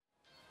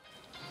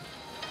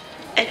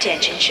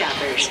Attention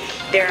shoppers.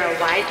 There are a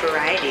wide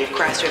variety of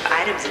Crossrip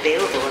items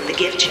available in the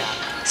gift shop.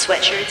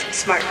 Sweatshirts,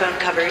 smartphone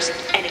covers,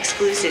 an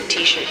exclusive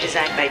t-shirt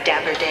designed by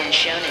Dapper Dan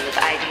Shonen of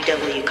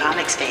IDW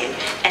Comics fame,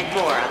 and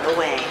more on the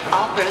way.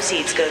 All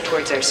proceeds go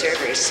towards our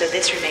servers, so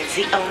this remains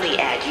the only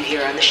ad you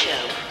hear on the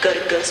show. Go to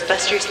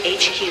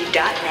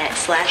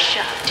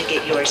ghostbustershq.net/shop to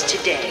get yours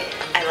today.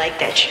 I like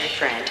that shirt,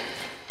 friend.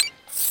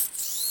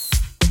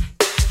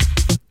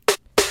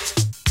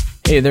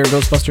 Hey there,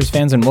 Ghostbusters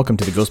fans, and welcome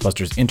to the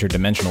Ghostbusters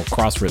Interdimensional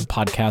Crossrip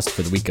podcast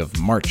for the week of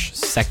March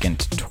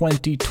 2nd,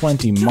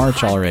 2020.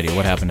 March already.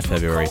 What happened to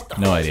February?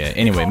 No idea.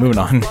 Anyway, moving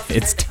on.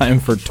 It's time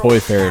for Toy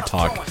Fair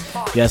talk.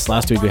 Yes,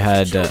 last week we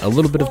had a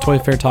little bit of Toy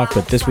Fair talk,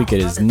 but this week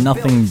it is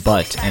nothing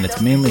but, and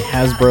it's mainly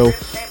Hasbro,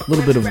 a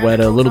little bit of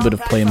Weta, a little bit of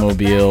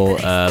Playmobil,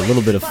 a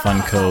little bit of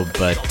Funko,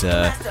 but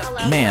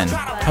man,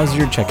 how's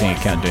your checking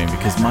account doing?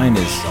 Because mine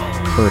is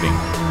hurting.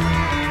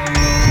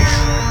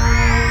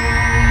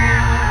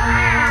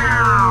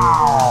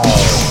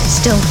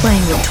 Still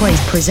Playing with Toys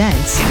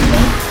presents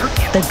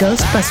the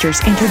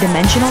Ghostbusters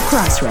Interdimensional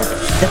Crossrip,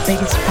 the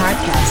biggest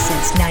podcast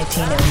since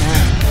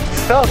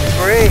 1909. So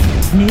great.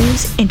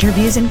 News,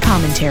 interviews, and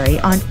commentary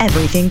on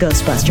everything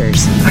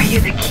Ghostbusters. Are you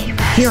the key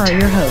master? Here are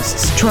your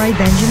hosts, Troy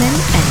Benjamin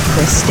and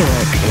Chris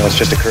Stewart. You know, it's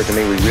just occurred to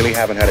me we really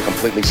haven't had a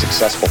completely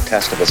successful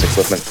test of this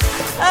equipment.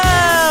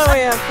 Oh, we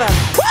have fun.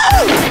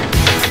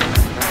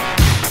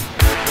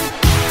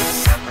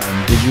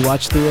 Did you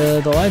watch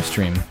the live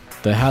stream?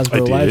 The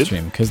Hasbro live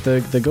stream, because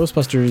the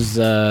Ghostbusters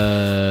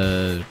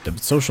the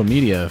social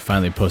media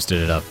finally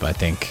posted it up, I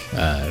think,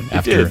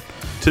 after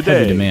today.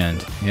 Heavy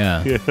demand.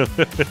 Yeah.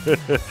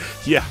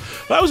 Yeah,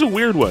 that was a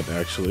weird one,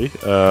 actually.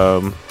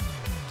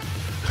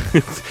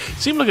 It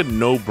seemed like a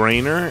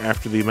no-brainer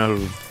after the amount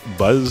of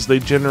buzz they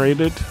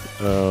generated.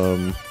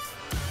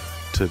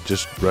 To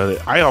just run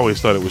it. I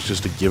always thought it was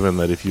just a given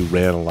that if you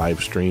ran a live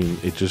stream,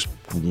 it just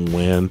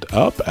went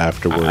up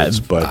afterwards.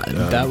 But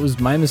that was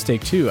my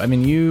mistake too. I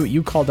mean,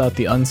 you called out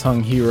the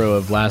unsung hero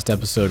of last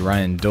episode,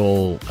 Ryan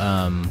Dole,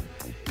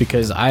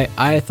 because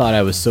I thought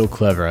I was so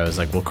clever. I was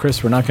like, well,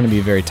 Chris, we're not going to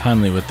be very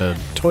timely with the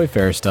Toy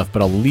Fair stuff,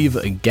 but I'll leave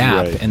a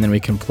gap, right, and then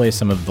we can play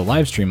some of the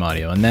live stream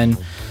audio. And then,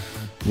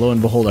 lo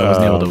and behold, I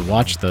wasn't able to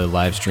watch the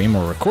live stream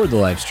or record the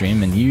live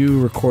stream, and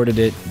you recorded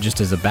it just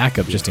as a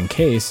backup, just in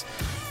case.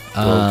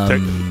 Well,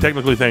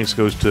 technically, thanks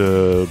goes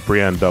to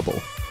Brianne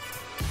Double,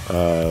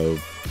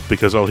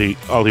 because all he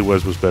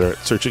was better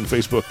at searching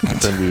Facebook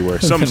than we were.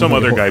 Some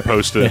other guy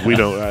posted. Yeah. We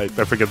don't. I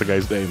forget the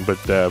guy's name, but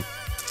it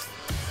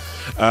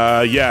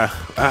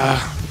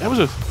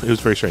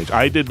was very strange.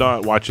 I did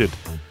not watch it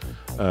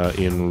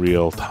in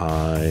real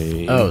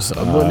time. Oh, so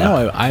well,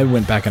 now I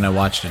went back and I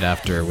watched it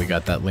after we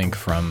got that link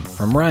from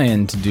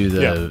Ryan to do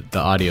the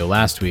audio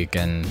last week,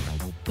 and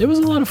it was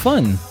a lot of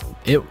fun.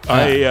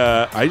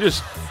 I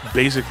just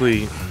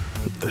basically,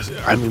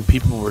 I mean,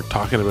 people were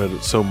talking about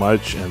it so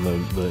much, and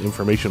the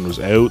information was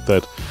out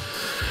that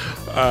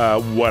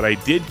what I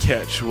did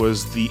catch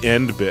was the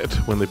end bit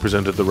when they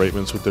presented the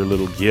Reitmans with their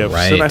little gifts,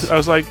 right. And I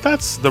was like,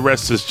 the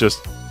rest is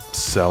just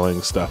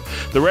selling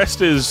stuff. The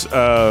rest is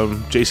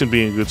Jason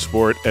being a good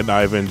sport and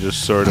Ivan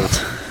just sort of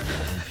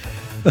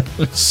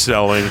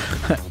selling.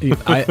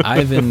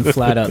 Ivan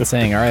flat out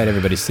saying, "All right,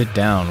 everybody, sit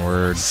down.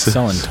 We're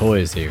selling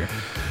toys here."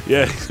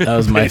 Yeah, that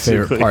was my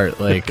favorite part.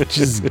 Like,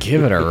 just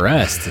give it a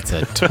rest. It's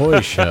a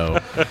toy show.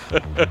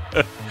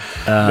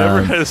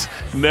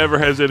 Never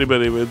has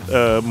anybody been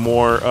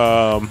more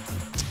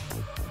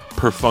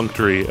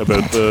perfunctory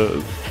about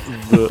the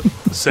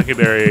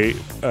secondary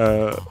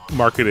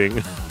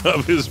marketing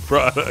of his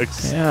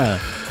products. Yeah,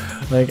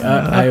 like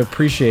I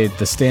appreciate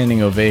the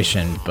standing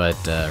ovation, but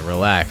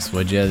relax,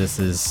 would you? This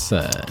is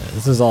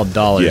all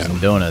dollars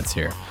and donuts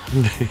here.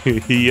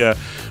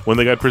 When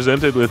they got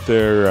presented with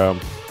their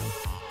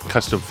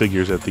custom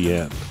figures at the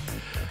end,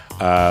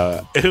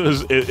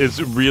 it's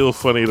real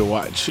funny to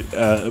watch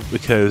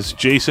because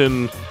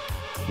Jason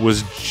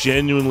was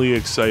genuinely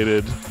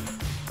excited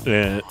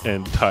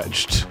and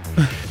touched,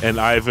 and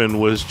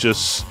Ivan was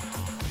just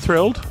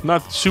thrilled,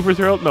 not super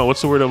thrilled. No, what's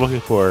the word I'm looking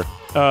for?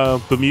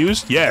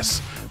 Bemused?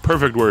 Yes,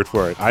 perfect word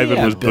for it.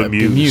 Ivan was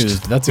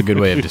bemused. That's a good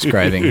way of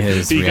describing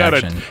his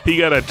reaction. He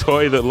got a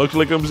toy that looked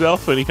like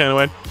himself, and he kind of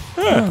went,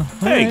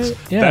 thanks.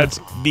 Right. Yeah. That's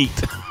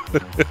neat.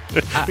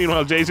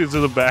 Meanwhile, Jason's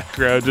in the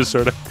background, just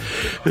sort of,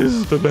 this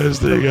is the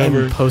best thing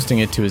ever. Posting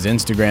it to his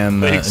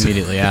Instagram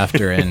immediately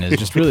after, and is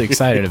just really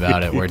excited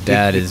about it. Where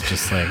Dad is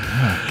just like,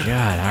 "Oh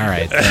God, all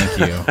right,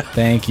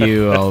 thank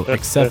you, I'll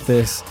accept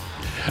this."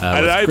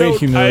 With great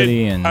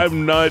humility,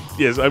 I'm not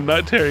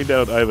tearing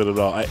down Ivan at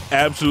all. I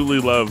absolutely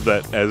love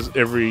that. As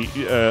every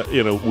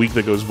week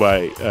that goes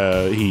by,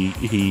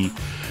 he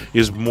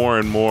is more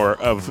and more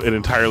of an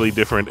entirely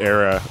different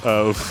era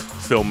of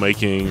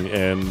filmmaking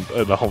and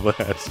all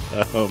that.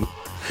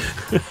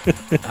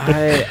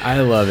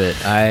 I love it.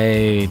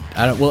 I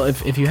don't. Well,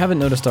 if you haven't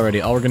noticed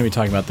already, all we're going to be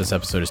talking about this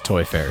episode is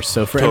Toy Fair.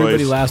 So for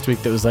everybody last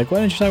week that was like, "Why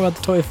don't you talk about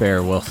the Toy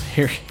Fair?" Well,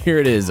 here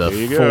it is, a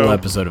full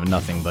episode of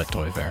nothing but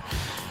Toy Fair.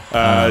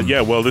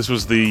 Yeah, well, this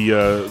was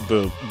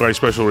the by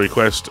special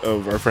request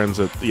of our friends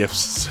at the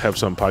Have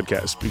Some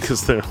podcast,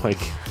 because they're like,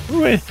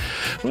 wait,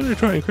 when are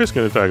Troy and Chris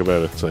going to talk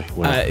about it? It's like,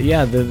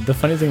 yeah, the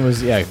funny thing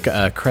was,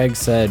 Craig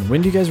said,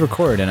 when do you guys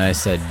record? And I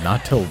said,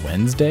 not till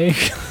Wednesday.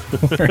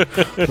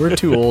 we're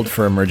too old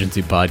for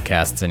emergency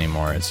podcasts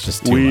anymore. It's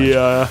just too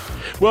much.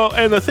 Well,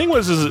 and the thing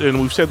was,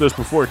 and we've said this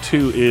before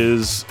too,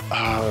 is,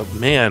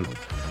 man,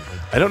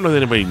 I don't know that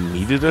anybody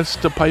needed us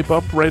to pipe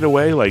up right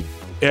away. Like,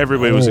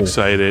 everybody was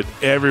excited.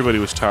 Everybody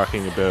was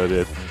talking about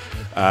it.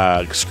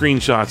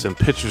 Screenshots and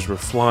pictures were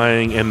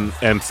flying.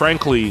 And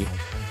frankly,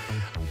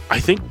 I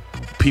think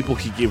people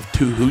could give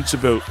two hoots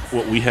about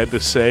what we had to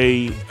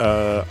say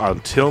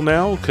until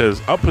now.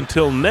 Because up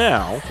until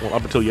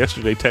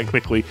yesterday,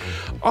 technically,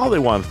 all they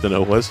wanted to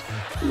know was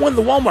when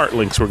the Walmart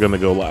links were going to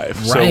go live.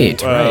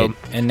 Right.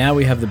 And now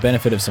we have the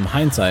benefit of some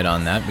hindsight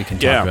on that. We can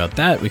talk about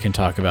that. We can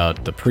talk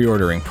about the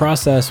pre-ordering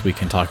process. We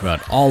can talk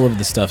about all of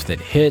the stuff that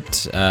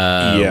hit.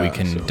 We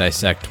can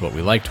dissect what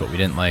we liked, what we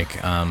didn't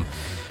like. And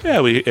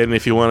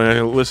if you want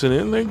to listen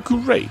in, then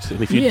great.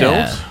 And if you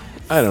don't,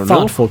 I don't know.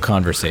 Thoughtful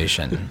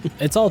conversation.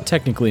 It's all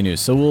technically news,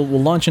 so we'll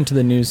launch into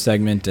the news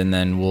segment, and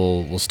then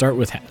we'll start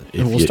with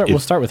we'll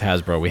start with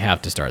Hasbro. We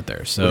have to start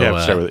there. So we have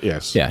to start with it,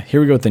 yes. Yeah,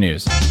 here we go with the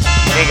news.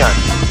 Hey guys,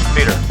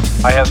 Peter.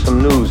 I have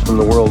some news from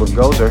the world of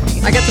Gozer.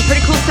 I got some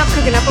pretty cool stuff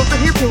cooking up over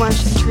here if you want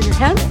to turn your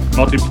head.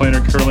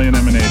 Multiplanar Curlian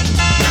Emanation.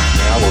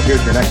 Yeah, well,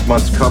 here's your next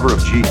month's cover of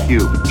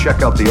GQ.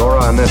 Check out the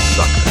aura on this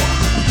sucker.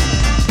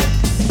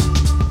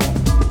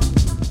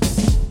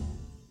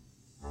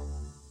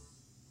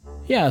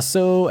 Yeah,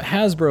 so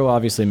Hasbro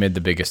obviously made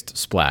the biggest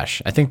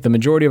splash. I think the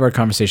majority of our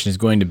conversation is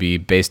going to be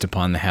based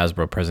upon the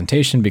Hasbro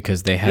presentation,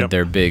 because they had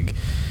their big,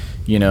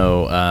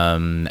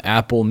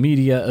 Apple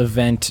Media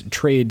event,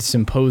 trade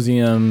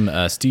symposium,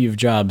 Steve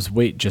Jobs,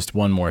 wait, just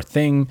one more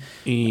thing.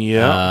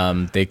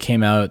 Yeah. They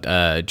came out,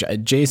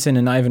 Jason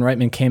and Ivan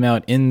Reitman came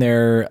out in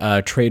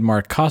their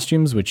trademark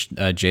costumes, which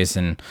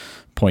Jason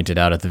pointed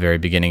out at the very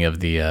beginning of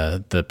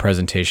the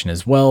presentation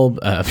as well,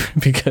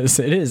 because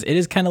it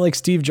is kind of like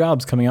Steve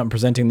Jobs coming out and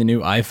presenting the new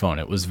iPhone.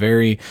 It was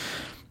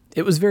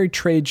very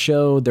trade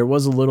show. There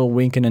was a little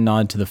wink and a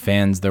nod to the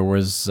fans. There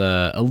was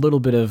a little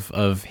bit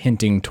of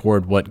hinting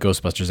toward what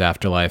Ghostbusters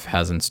Afterlife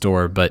has in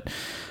store, but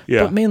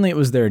mainly it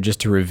was there just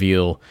to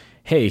reveal,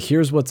 hey,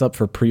 here's what's up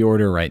for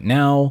pre-order right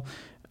now.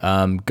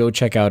 Go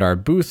check out our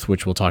booth,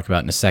 which we'll talk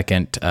about in a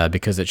second,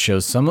 because it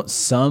shows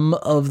some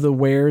of the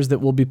wares that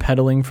we'll be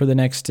peddling for the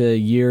next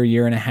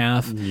year and a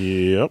half.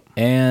 Yep.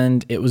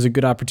 And it was a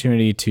good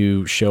opportunity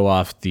to show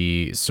off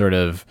the sort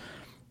of,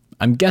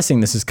 I'm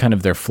guessing this is kind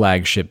of their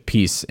flagship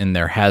piece in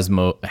their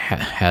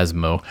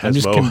Hasbro.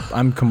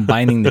 I'm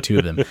combining the two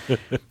of them.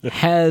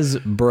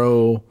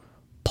 Hasbro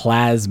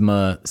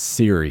Plasma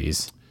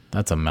series.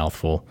 That's a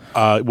mouthful.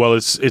 Well,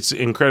 it's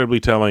incredibly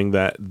telling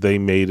that they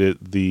made it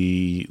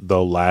the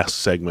last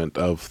segment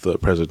of the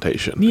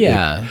presentation.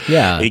 Yeah.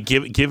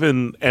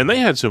 Given, and they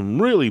had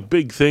some really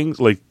big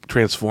things, like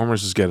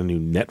Transformers has got a new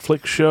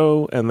Netflix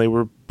show, and they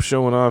were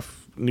showing off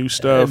new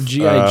stuff.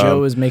 G.I.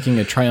 Joe is making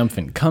a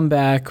triumphant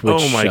comeback,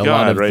 which a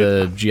lot of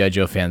the G.I.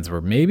 Joe fans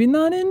were maybe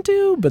not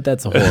into, but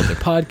that's a whole other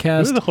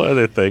podcast. That's a whole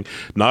other thing.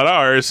 Not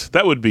ours.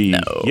 That would be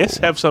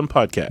Have Some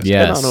podcast.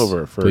 Yes. Head on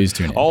over for Please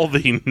tune in. all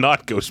the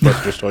not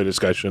Ghostbusters toy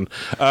discussion.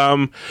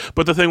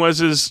 But the thing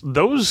is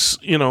those,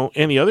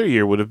 any other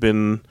year would have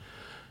been,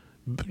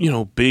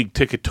 big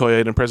ticket toy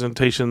item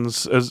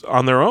presentations as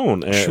on their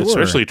own,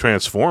 especially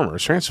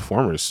Transformers.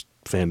 Transformers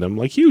fandom,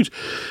 like, huge.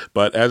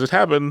 But as it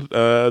happened,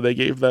 they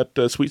gave that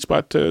sweet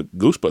spot to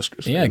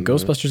Ghostbusters. Yeah,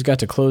 Ghostbusters got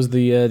to close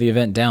the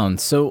event down.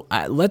 So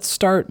let's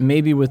start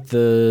maybe with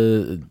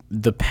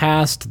the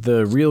past,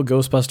 the real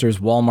Ghostbusters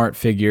Walmart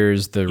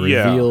figures, the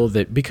reveal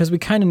that, because we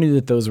kind of knew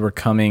that those were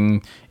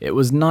coming. It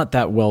was not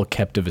that well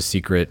kept of a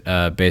secret,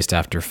 based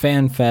after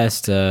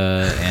FanFest,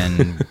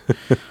 and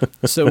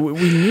so we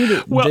knew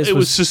that. Well, it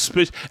was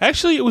suspicious.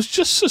 Actually, it was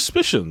just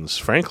suspicions,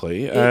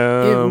 frankly.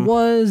 It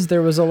was.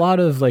 There was a lot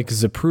of like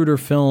Zapruder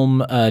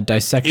film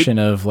dissection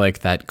of like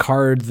that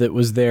card that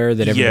was there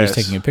that everybody was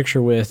taking a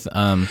picture with.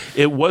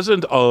 It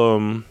wasn't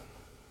what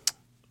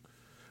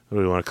do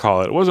we want to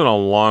call it? It wasn't a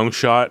long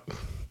shot.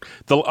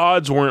 The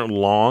odds weren't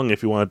long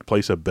if you wanted to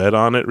place a bet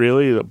on it,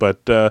 really.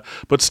 But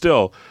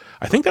still,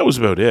 I think that was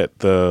about it.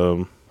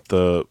 The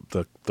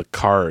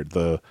card,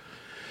 the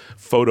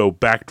photo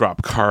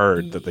backdrop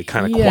card that they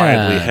kind of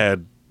quietly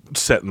had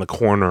set in the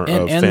corner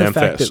of FanFest. The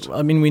fact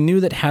that, we knew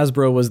that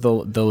Hasbro was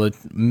the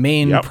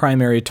main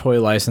primary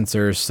toy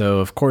licensor, so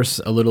of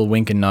course a little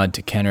wink and nod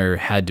to Kenner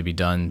had to be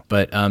done.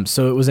 But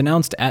so it was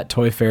announced at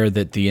Toy Fair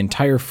that the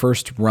entire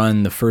first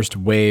run, the first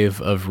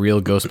wave of real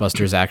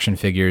Ghostbusters action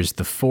figures,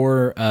 the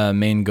 4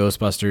 main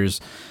Ghostbusters,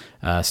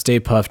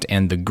 Stay Puft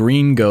and the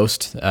Green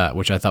Ghost,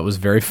 which I thought was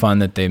very fun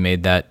that they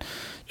made that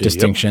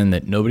distinction,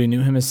 that nobody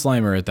knew him as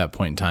Slimer at that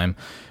point in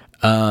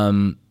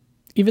time.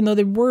 Even though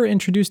they were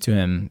introduced to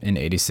him in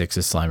 '86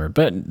 as Slimer,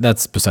 but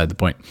that's beside the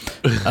point.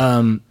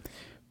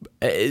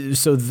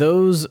 So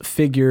those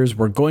figures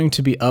were going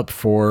to be up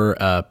for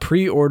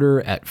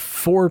pre-order at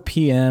 4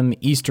 p.m.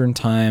 Eastern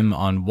time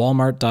on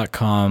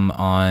Walmart.com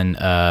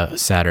on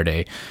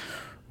Saturday,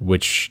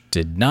 which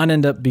did not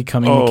end up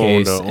becoming the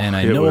case. No. And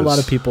I know a lot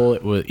of people.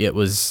 It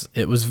was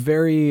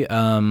very.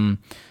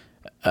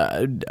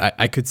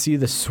 I could see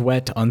the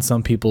sweat on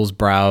some people's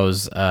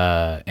brows,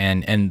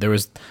 and there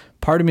was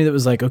part of me that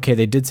was like, okay,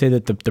 they did say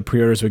that the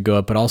pre-orders would go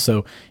up, but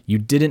also you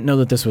didn't know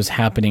that this was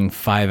happening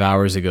 5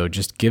 hours ago.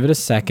 Just give it a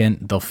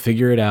second; they'll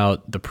figure it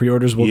out. The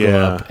pre-orders will go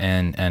up,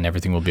 and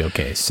everything will be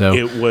okay. So,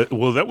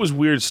 that was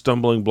weird.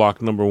 Stumbling block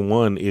number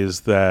one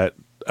is that,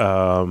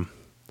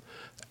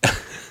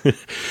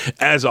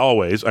 as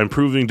always, I'm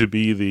proving to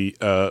be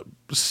the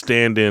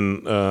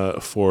stand-in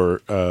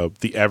for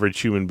the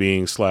average human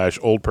being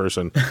 / old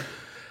person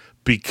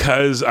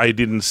because I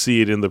didn't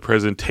see it in the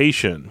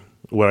presentation.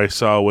 What I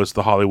saw was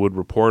the Hollywood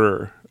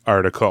Reporter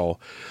article.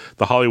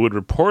 The Hollywood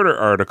Reporter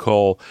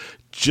article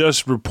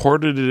just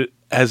reported it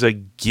as a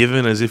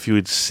given, as if you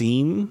had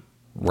seen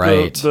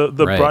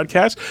the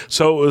broadcast.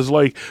 So it was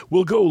like,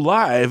 we'll go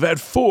live at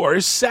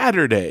 4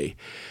 Saturday.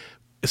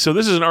 So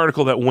this is an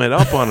article that went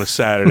up on a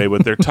Saturday,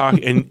 but they're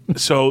talking, and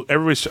so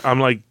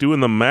I'm like doing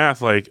the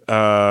math, like,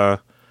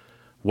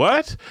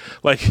 what?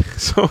 Like,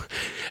 so,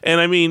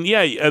 and I mean,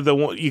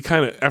 you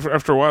kind of,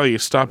 after a while, you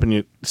stop and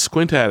you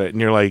squint at it,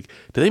 and you're like,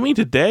 do they mean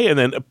today? And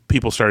then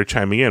people started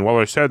chiming in. While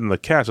I said in the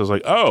cast, I was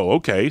like, oh,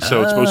 okay,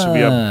 so it's supposed to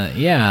be up.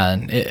 Yeah,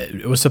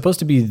 it was supposed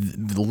to be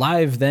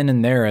live then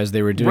and there as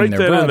they were doing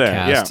their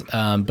broadcast,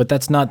 but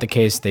that's not the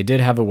case. They did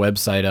have a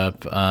website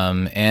up,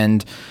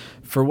 and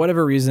for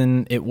whatever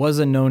reason, it was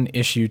a known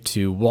issue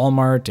to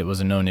Walmart. It was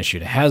a known issue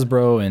to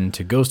Hasbro and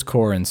to Ghost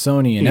Corps and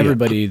Sony and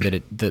everybody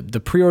that the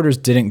pre-orders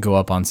didn't go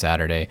up on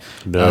Saturday.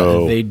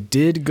 No. They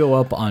did go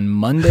up on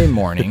Monday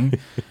morning,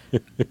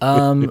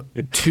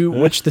 to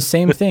which the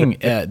same thing.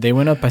 They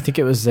went up, I think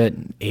it was at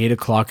 8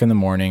 o'clock in the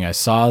morning. I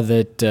saw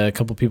that a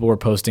couple people were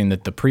posting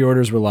that the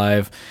pre-orders were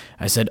live.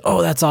 I said,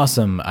 oh, that's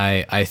awesome.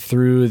 I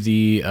threw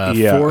the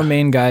 4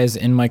 main guys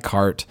in my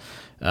cart.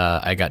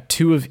 I got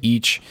 2 of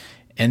each.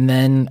 And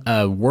then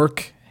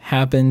work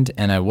happened,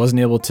 and I wasn't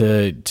able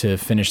to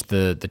finish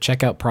the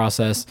checkout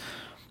process.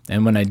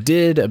 And when I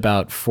did,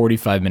 about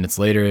 45 minutes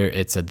later,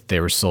 it said that they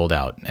were sold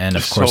out. And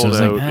of course, I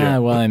was like,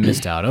 well, I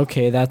missed out.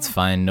 Okay, that's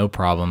fine, no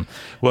problem.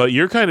 Well,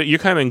 you're kind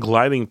of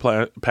gliding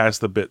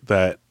past the bit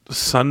that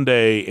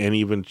Sunday and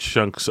even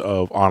chunks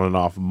of on and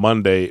off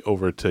Monday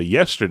over to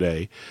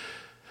yesterday,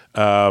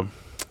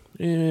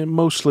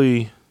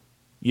 mostly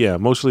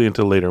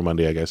until later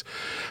Monday, I guess.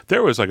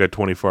 There was like a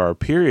 24-hour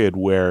period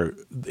where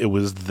it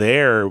was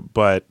there,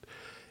 but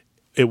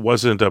it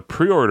wasn't a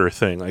pre-order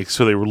thing. Like,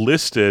 so they were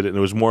listed, and it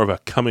was more of a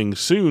coming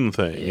soon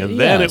thing. And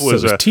then it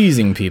was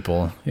teasing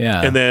people.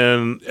 Yeah. And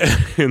then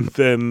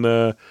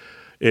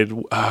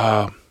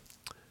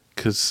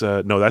because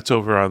no, that's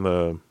over on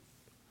the.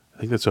 I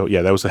think that's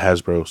that was the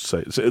Hasbro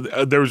site. So,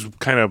 there was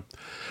kind of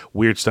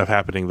weird stuff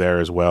happening there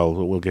as well.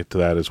 We'll get to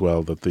that as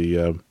well. That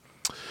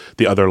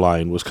the other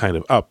line was kind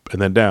of up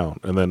and then down,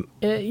 and then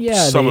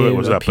some of it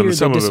was up and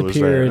some of it was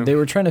there. They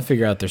were trying to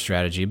figure out their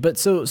strategy,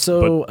 but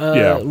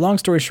long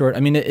story short, I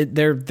mean,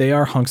 they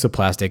are hunks of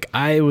plastic.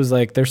 I was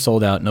like, they're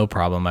sold out, no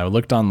problem. I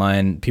looked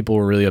online; people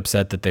were really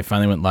upset that they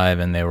finally went live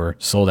and they were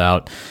sold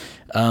out.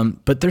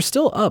 But they're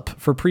still up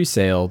for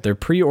pre-sale. Their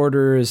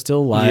pre-order is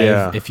still live.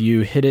 Yeah. If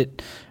you hit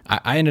it,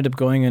 I ended up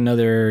going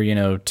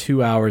another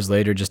 2 hours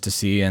later just to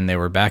see, and they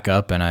were back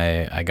up, and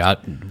I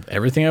got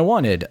everything I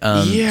wanted.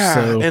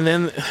 And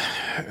then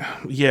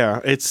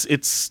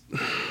it's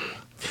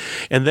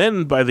and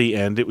then by the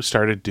end it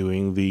started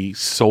doing the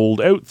sold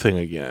out thing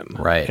again,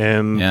 right?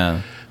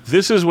 And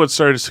this is what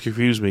started to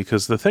confuse me,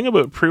 because the thing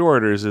about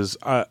pre-orders is,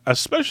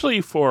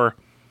 especially for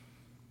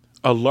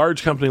a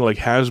large company like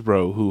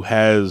Hasbro, who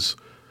has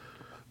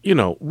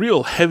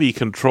real heavy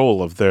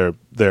control of their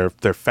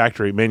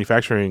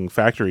manufacturing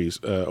factories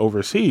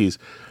overseas.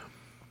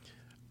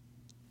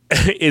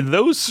 In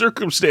those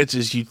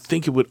circumstances, you'd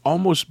think it would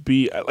almost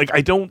be like,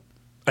 I don't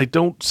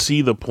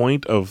see the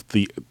point of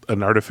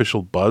an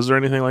artificial buzz or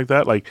anything like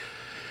that. Like,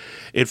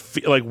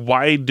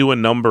 why do a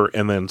number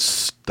and then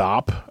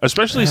stop?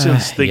 Especially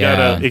since they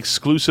gotta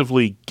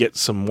exclusively get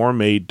some more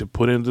made to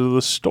put into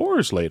the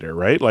stores later,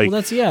 right? Like,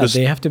 well,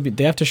 they have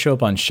to show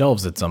up on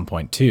shelves at some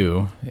point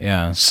too.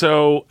 Yeah.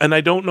 So, and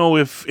I don't know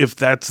if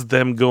that's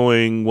them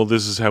going, well,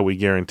 this is how we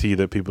guarantee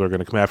that people are going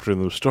to come after it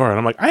in the store. And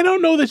I'm like, I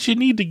don't know that you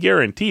need to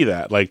guarantee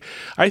that. Like,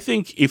 I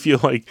think if you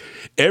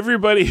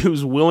everybody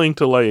who's willing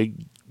to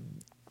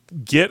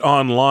get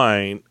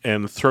online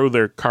and throw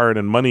their card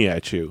and money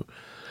at you,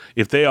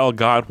 if they all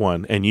got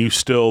one and you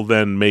still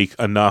then make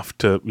enough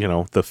to,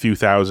 the few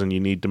thousand you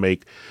need to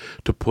make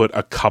to put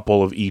a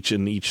couple of each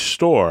in each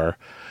store,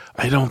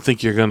 I don't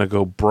think you're going to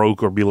go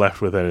broke or be left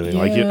with anything.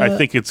 Yeah. I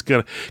think it's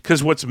going to,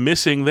 because what's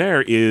missing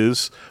there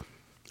is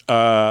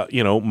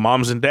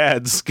moms and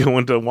dads go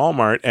into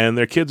Walmart and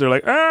their kids are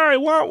like, I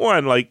want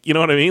one. Like, you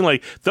know what I mean?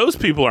 Like, those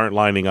people aren't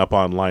lining up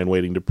online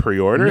waiting to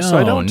pre-order. No, so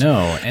I don't. No,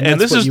 and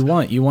that's what you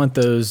want. You want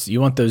those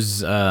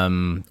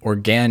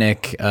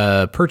organic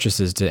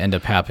purchases to end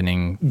up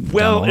happening.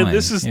 Well, down the and line.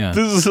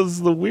 this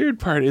is the weird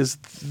part is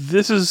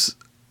this is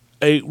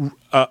a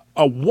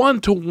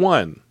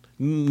 1-to-1,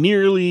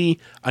 nearly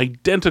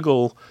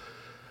identical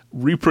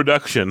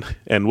reproduction,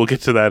 and we'll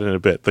get to that in a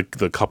bit.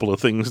 The couple of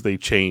things they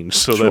change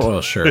so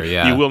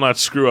that you will not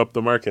screw up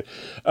the market.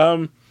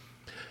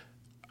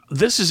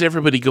 This is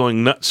everybody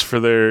going nuts for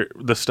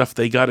the stuff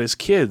they got as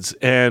kids,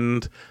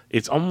 and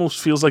it almost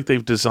feels like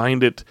they've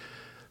designed it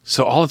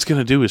so all it's going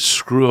to do is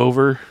screw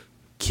over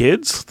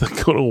kids that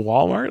go to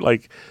Walmart.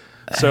 Like,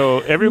 so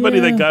everybody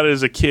that got it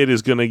as a kid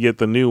is going to get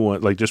the new one,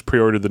 like just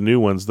pre-order the new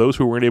ones. Those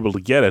who weren't able to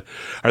get it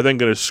are then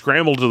going to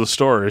scramble to the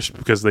stores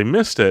because they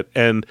missed it.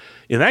 And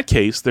in that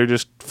case, they're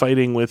just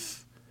fighting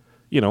with,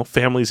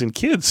 families and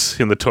kids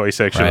in the toy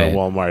section of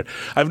Walmart.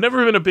 I've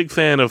never been a big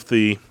fan of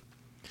the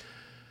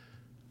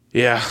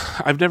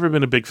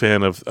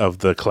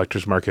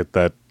collector's market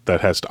that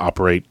has to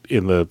operate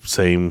in the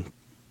same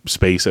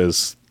space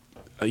as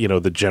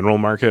the general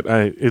market.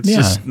 It's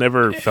just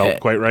never felt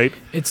quite right.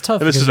 It's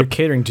tough because you're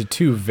catering to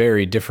two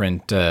very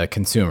different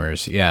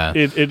consumers. Yeah,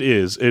 it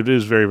is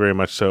very, very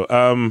much so.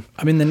 I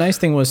mean, the nice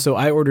thing was, so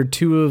I ordered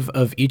two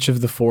of each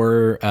of the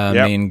four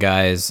main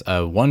guys,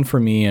 one for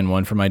me and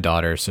one for my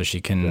daughter, so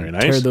she can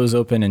tear those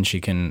open and she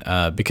can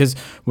because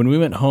when we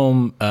went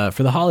home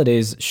for the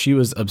holidays, she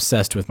was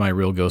obsessed with my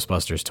Real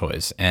Ghostbusters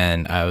toys,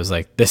 and I was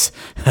like, this,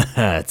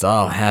 it's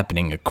all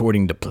happening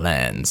according to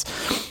plans.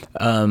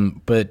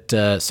 But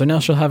so now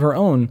she'll have her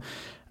own.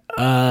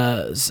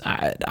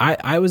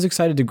 I was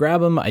excited to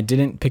grab them. I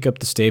didn't pick up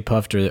the Stay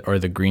Puft or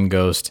the Green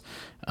Ghost.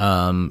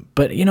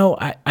 But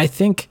I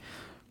think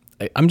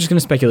I'm just going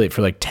to speculate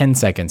for like 10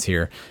 seconds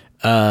here.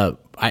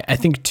 I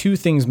think two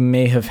things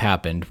may have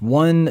happened.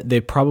 One,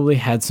 they probably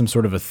had some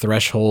sort of a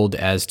threshold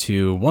as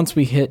to once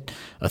we hit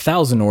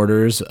 1,000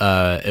 orders,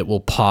 it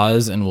will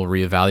pause and we'll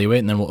reevaluate,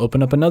 and then we'll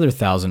open up another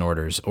 1,000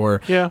 orders.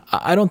 Or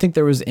I don't think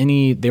there was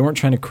they weren't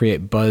trying to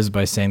create buzz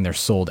by saying they're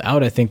sold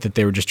out. I think that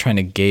they were just trying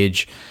to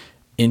gauge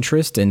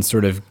interest and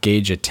sort of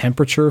gauge a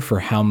temperature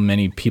for how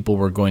many people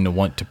were going to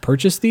want to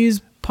purchase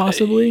these.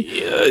 Possibly,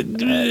 and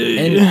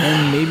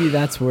maybe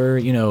that's where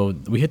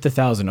we hit the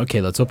 1,000.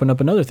 Okay, let's open up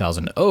another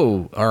 1,000.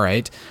 Oh, all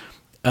right.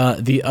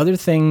 The other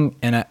thing,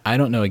 and I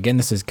don't know. Again,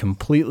 this is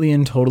completely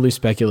and totally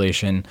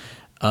speculation.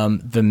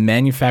 The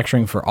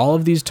manufacturing for all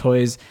of these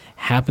toys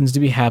happens to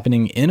be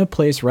happening in a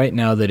place right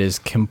now that is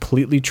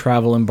completely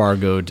travel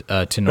embargoed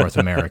to North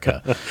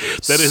America.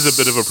 That is a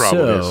bit of a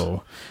problem.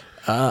 So,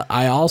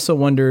 I also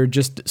wonder,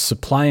 just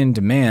supply and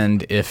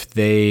demand, if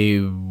they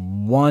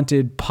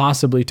wanted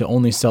possibly to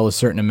only sell a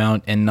certain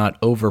amount and not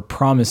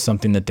overpromise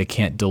something that they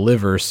can't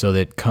deliver, so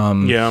that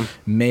come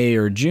May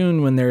or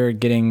June when they're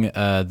getting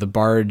the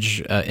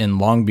barge in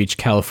Long Beach,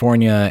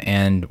 California,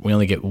 and we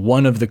only get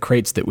one of the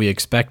crates that we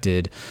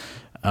expected,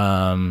 what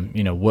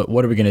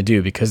are we going to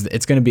do? Because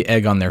it's going to be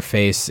egg on their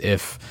face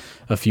if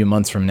a few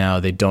months from now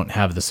they don't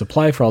have the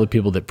supply for all the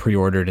people that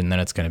pre-ordered, and then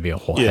it's going to be a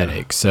whole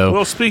headache. So,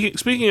 well,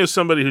 speaking as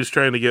somebody who's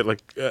trying to get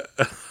like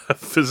a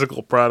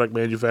physical product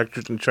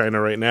manufactured in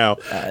China right now,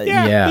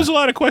 there's a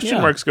lot of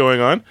question marks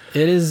going on.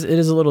 It is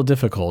a little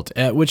difficult,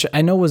 which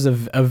I know was a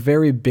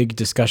very big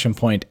discussion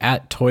point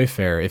at Toy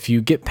Fair. If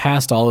you get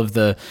past all of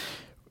the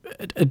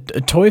a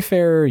Toy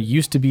Fair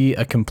used to be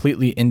a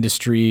completely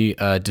industry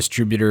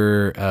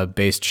distributor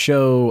based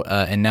show,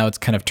 and now it's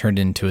kind of turned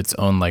into its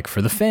own, like,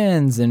 for the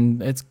fans,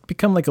 and it's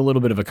become like a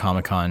little bit of a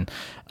Comic-Con.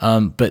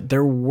 But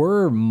there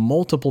were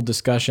multiple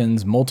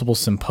discussions, multiple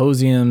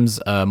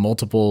symposiums,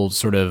 multiple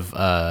sort of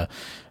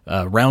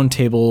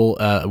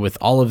roundtable with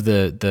all of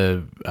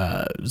the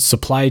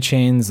supply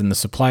chains and the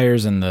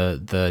suppliers and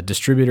the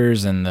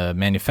distributors and the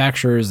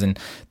manufacturers, and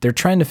they're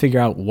trying to figure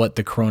out what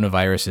the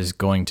coronavirus is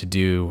going to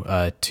do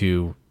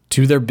to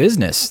their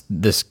business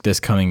this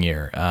coming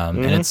year,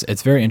 and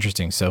it's very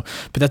interesting. So,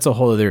 but that's a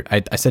whole other.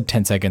 I said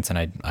 10 seconds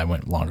and I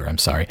went longer. I'm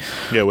sorry.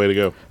 Yeah, way to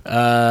go.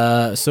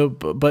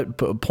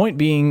 But point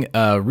being,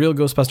 Real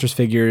Ghostbusters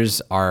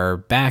figures are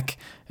back.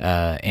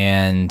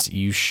 And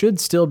you should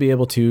still be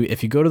able to,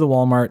 if you go to the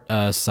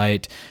Walmart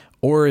site,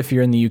 or if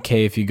you're in the UK,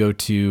 if you go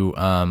to,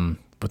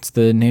 what's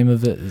the name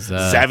of it?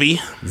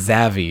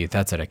 Zavvi,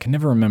 that's it. I can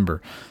never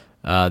remember.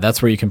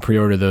 That's where you can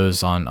pre-order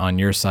those on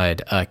your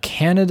side.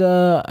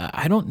 Canada,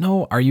 I don't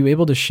know. Are you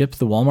able to ship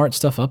the Walmart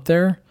stuff up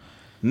there?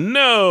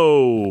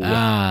 No.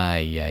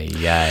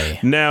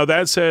 Now,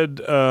 that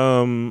said,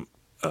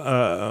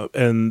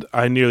 and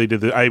I nearly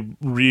did I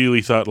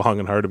really thought long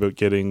and hard about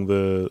getting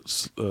the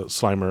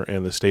Slimer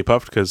and the Stay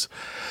Puft, because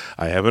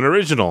I have an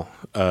original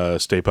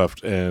Stay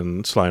Puft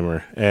and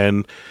Slimer,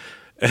 and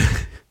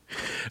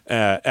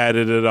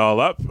added it all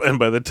up, and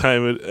by the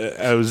time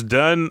I was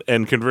done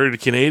and converted to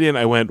Canadian,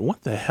 I went,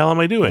 what the hell am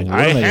I doing?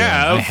 I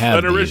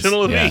have an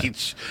original of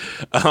each.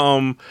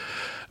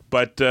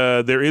 But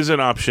there is an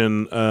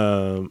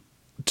option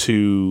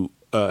to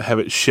have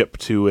it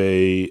shipped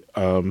to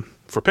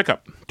for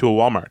pickup to a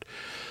Walmart.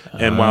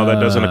 And while that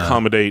doesn't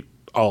accommodate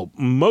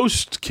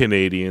most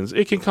Canadians,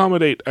 it can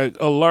accommodate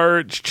a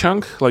large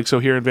chunk. Like so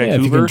here in Vancouver,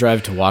 if you can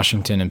drive to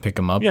Washington and pick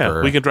them up.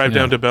 Yeah, we can drive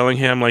down to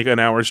Bellingham like an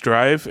hour's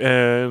drive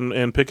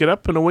and pick it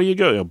up, and away you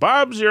go.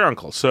 Bob's your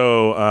uncle.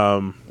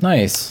 So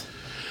nice.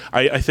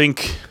 I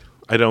think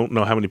I don't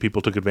know how many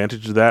people took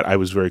advantage of that. I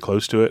was very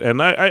close to it,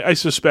 and I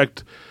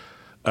suspect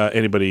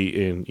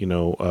anybody in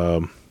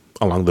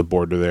along the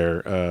border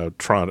there,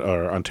 Toronto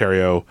or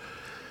Ontario.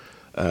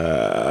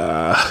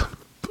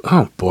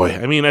 Oh boy!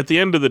 I mean, at the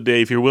end of the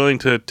day, if you're willing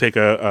to take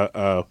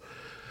a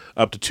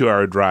up to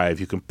 2-hour drive,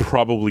 you can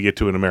probably get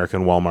to an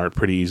American Walmart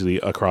pretty easily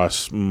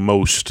across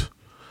most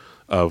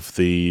of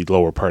the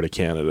lower part of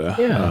Canada.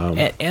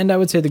 Yeah, and I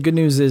would say the good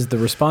news is the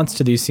response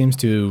to these seems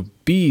to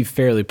be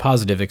fairly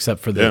positive,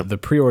 except for the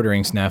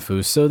pre-ordering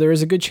snafu. So there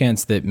is a good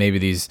chance that maybe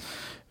these.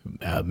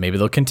 Maybe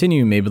they'll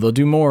continue. Maybe they'll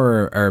do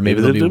more, or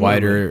maybe they'll be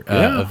wider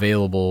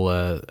available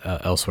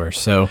elsewhere.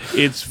 So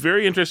it's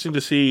very interesting to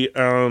see.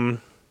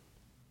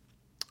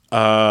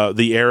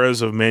 The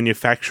eras of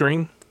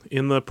manufacturing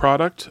in the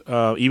product,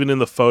 even in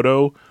the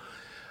photo.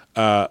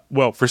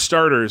 Well, for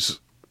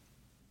starters,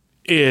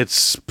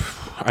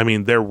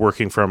 they're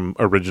working from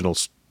original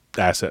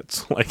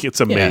assets. Like, it's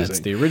amazing. Yeah,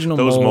 it's the original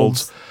Those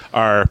molds.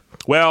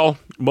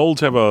 Molds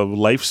have a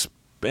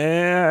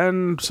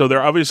lifespan, so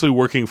they're obviously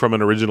working from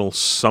an original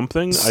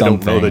something. I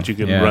don't know that you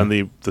can run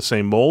the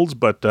same molds,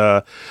 but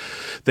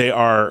they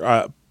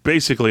are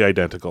basically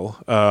identical.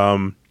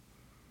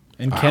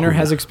 And Kenner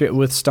has experience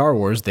with Star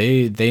Wars.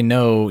 They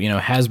know,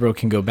 Hasbro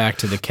can go back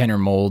to the Kenner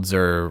molds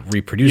or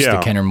reproduce the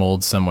Kenner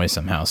molds some way,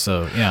 somehow.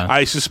 So, yeah.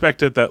 I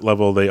suspect at that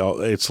level,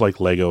 it's like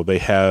Lego. They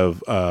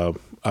have a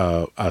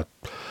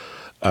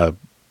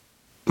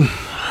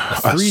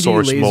 3D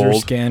source laser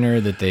mold scanner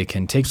that they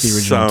can take the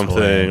original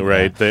something, toy,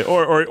 right? They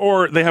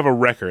or they have a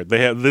record. They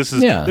have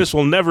this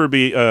will never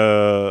be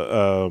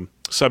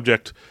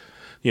subject,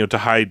 to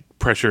high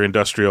pressure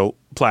industrial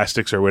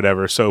plastics or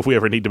whatever. So if we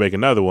ever need to make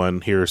another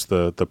one, here's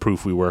the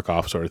proof we work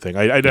off, sort of thing.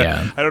 I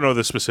don't know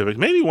the specifics.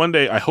 Maybe one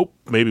day. I hope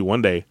maybe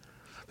one day.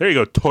 There you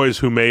go, Toys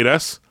Who Made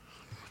Us.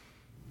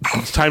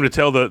 It's time to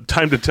tell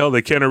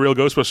the Kenner Real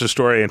Ghostbusters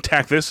story and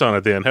tack this on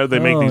it. Then how do they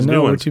make these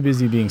new ones? We're too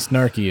busy being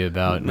snarky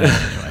about.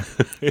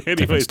 Anyway,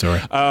 different story.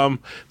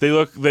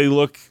 They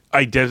look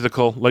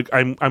identical. Like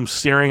I'm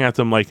staring at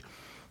them like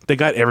they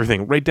got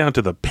everything right down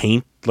to the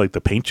paint, like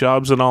the paint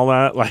jobs and all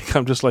that. Like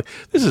I'm just like,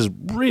 this is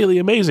really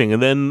amazing.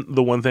 And then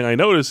the one thing I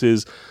notice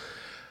is,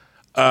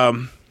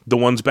 the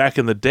ones back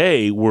in the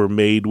day were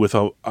made with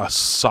a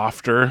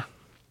softer,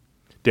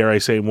 dare I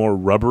say, more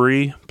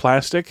rubbery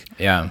plastic.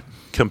 Yeah.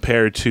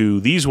 Compared to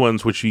these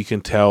ones, which you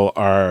can tell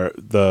are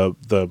the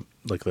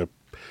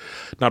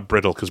not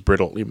brittle, because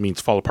brittle it means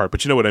fall apart,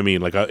 but you know what I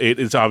mean. Like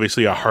it's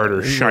obviously a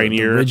harder,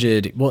 shinier,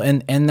 rigid. Well,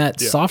 and that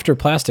softer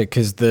plastic.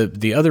 Because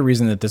the other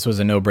reason that this was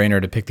a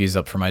no-brainer to pick these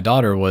up for my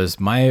daughter was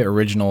my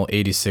original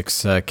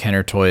 '86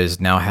 Kenner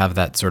toys now have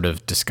that sort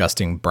of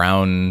disgusting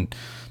brown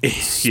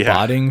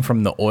spotting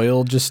from the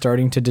oil just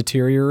starting to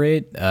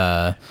deteriorate.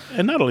 And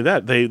not only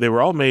that, they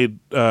were all made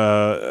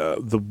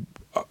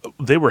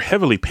they were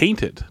heavily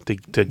painted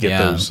to get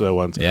those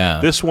ones. Yeah.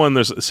 This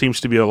one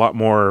seems to be a lot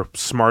more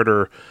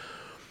smarter.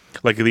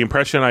 Like the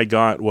impression I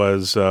got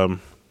was they're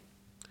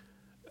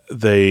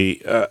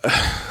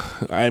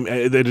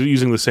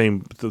using the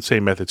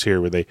same methods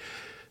here where they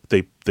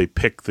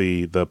pick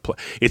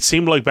it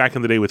seemed like back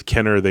in the day with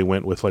Kenner they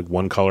went with like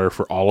one color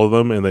for all of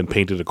them and then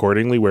painted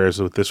accordingly,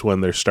 whereas with this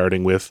one they're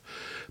starting with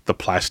the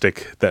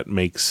plastic that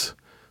makes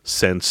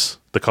sense,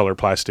 the color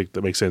plastic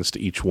that makes sense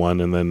to each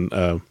one, and then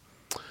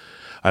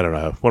I don't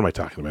know. What am I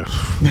talking about?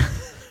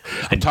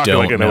 I'm talking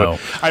like I know.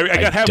 I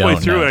got halfway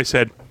through and I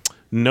said,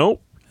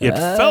 nope. It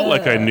felt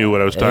like I knew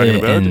what I was talking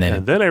about,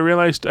 and then I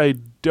realized I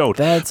don't.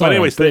 But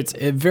anyways, it's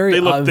very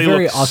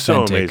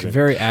authentic,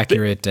 very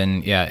accurate,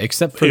 and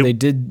except for they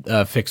did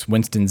fix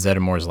Winston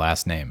Zeddemore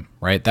last name,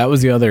 right? That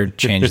was the other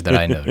change that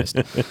I noticed.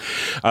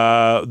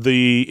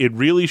 It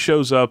really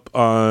shows up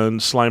on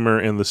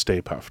Slimer and the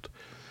Stay Puft.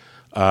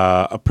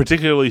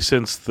 Particularly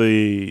since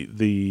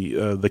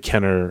the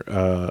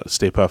Kenner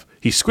Stay Puft,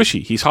 he's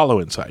squishy. He's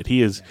hollow inside.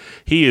 He is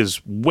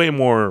way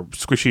more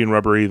squishy and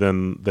rubbery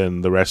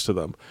than the rest of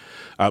them.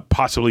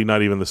 Possibly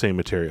not even the same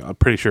material. I'm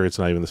pretty sure it's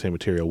not even the same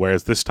material.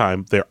 Whereas this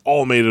time they're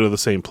all made out of the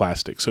same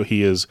plastic. So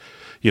he is,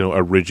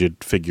 a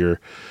rigid figure.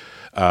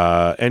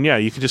 And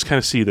you can just kind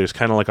of see there's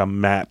kind of like a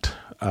matte.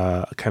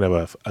 Kind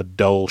of a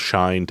dull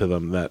shine to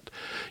them that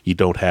you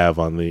don't have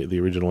on the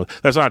original one.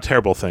 That's not a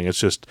terrible thing. It's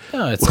just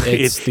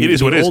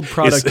the old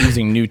product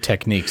using new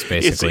techniques.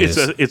 Basically,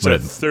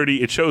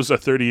 it shows a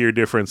 30-year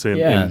difference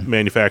in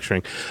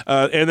manufacturing.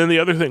 And then the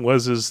other thing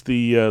was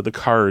the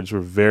cards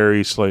were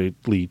very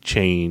slightly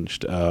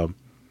changed. The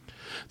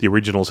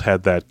originals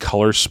had that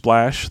color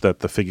splash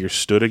that the figure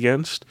stood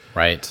against,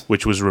 right?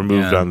 Which was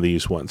removed on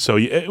these ones. So,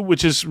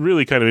 which is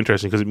really kind of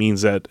interesting because it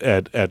means that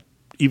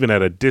even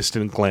at a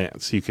distant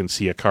glance, you can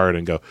see a card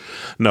and go,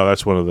 no,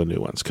 that's one of the new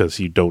ones,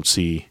 because you don't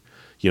see,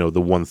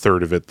 the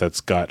 1/3 of it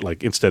that's got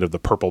like, instead of the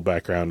purple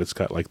background, it's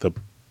got like the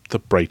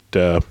bright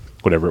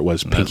whatever it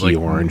was, pinky like,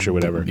 orange or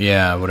whatever.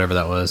 Yeah, whatever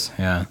that was.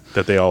 Yeah,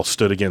 that they all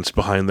stood against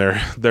behind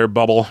their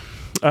bubble.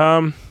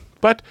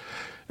 But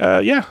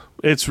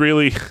it's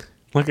really,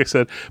 like I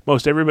said,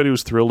 most everybody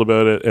was thrilled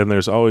about it, and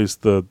there's always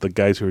the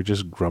guys who are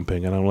just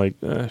grumping, and I'm like,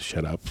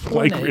 shut up.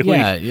 Like, really?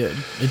 Yeah.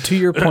 To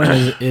your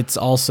point, it's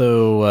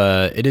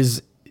also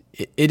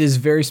it is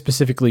very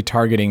specifically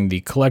targeting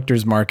the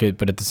collector's market,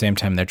 but at the same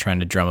time, they're trying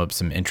to drum up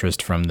some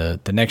interest from the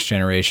next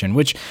generation,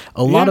 which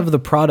a lot of the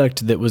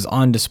product that was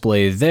on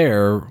display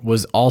there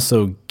was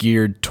also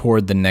geared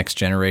toward the next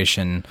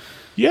generation.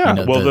 Yeah,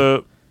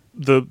 the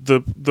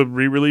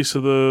re-release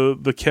of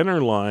the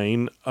Kenner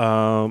line,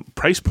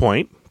 price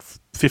point,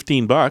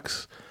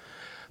 $15.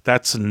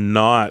 That's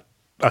not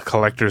a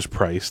collector's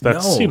price.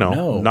 That's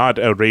not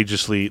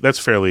outrageously. That's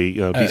fairly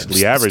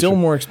decently average. Still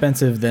more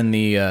expensive than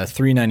the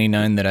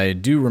 $3.99 that I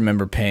do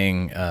remember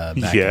paying back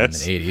in the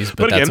 80s.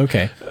 But that's again,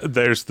 okay.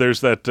 There's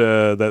that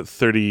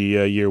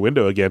 30-year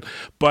window again,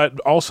 but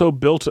also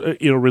built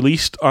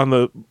released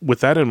with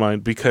that in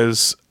mind,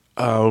 because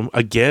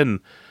again,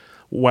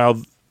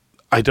 while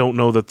I don't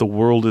know that the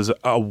world is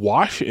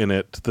awash in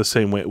it the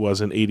same way it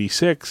was in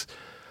 '86,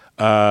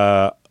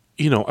 a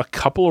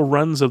couple of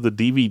runs of the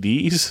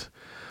DVDs.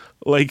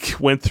 Like,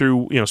 went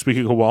through,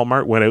 speaking of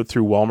Walmart, went out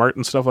through Walmart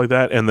and stuff like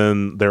that, and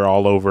then they're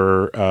all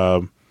over,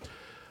 a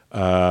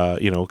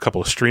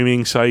couple of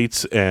streaming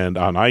sites and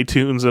on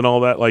iTunes and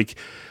all that. Like,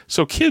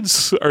 so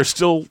kids are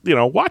still,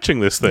 watching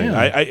this thing.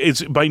 Yeah.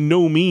 It's by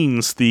no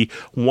means the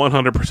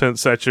 100%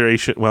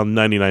 saturation. Well,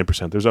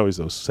 99%. There's always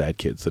those sad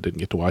kids that didn't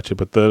get to watch it,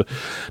 but the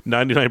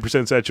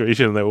 99%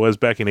 saturation that was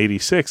back in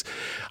 '86,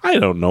 I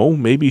don't know,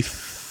 maybe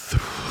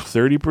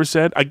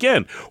 30%.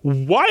 Again,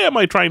 why am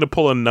I trying to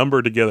pull a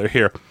number together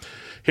here?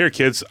 Here,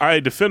 kids, I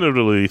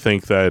definitively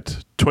think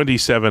that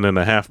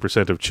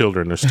 27.5% of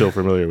children are still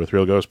familiar with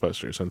Real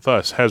Ghostbusters, and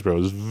thus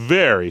Hasbro is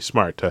very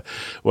smart to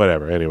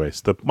whatever.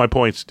 Anyways, my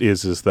point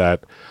is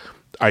that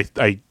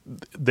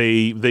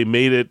they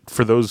made it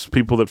for those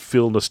people that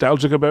feel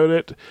nostalgic about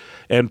it,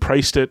 and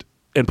priced it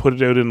and put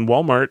it out in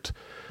Walmart,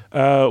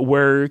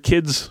 where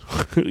kids,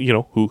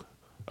 who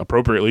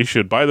appropriately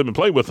should buy them and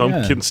play with them,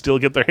 can still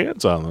get their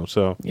hands on them.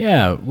 So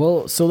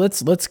so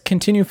let's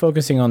continue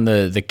focusing on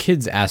the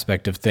kids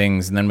aspect of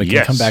things, and then we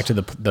can come back to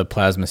the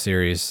Plasma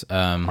series.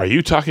 Are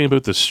you talking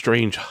about the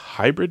strange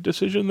hybrid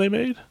decision they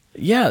made?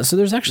 Yeah, so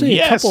there's actually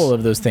a couple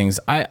of those things.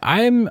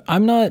 I'm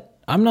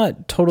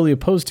not totally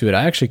opposed to it.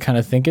 I actually kind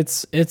of think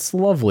it's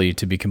lovely,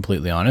 to be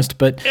completely honest.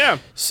 But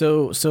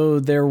so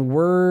there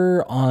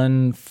were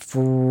on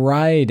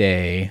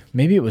Friday,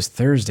 maybe it was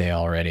Thursday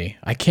already.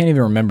 I can't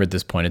even remember at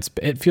this point.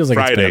 It feels like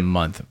Friday. It's been a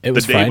month. It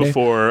was the day Friday?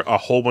 Before a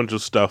whole bunch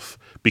of stuff,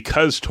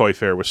 because Toy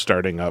Fair was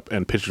starting up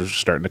and pictures were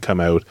starting to come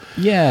out.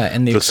 Yeah,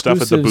 and the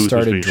stuff at the booth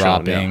started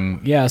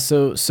dropping.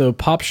 Shown, so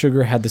Pop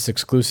Sugar had this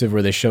exclusive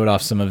where they showed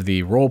off some of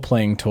the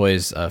role-playing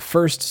toys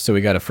first. So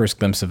we got a first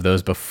glimpse of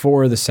those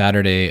before the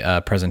Saturday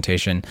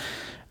presentation.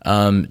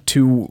 I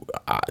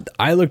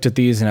looked at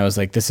these and I was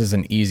like, this is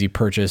an easy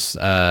purchase.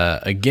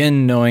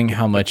 Again, knowing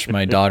how much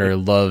my daughter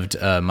loved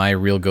my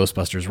Real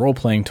Ghostbusters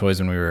role-playing toys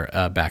when we were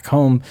back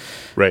home.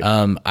 Right.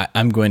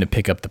 I'm going to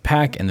pick up the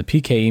pack and the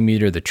PKE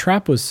meter. The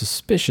trap was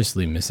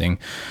suspiciously missing.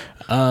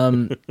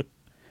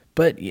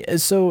 But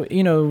so,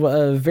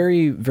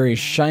 very, very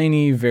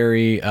shiny,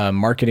 very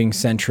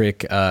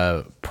marketing-centric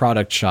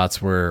product shots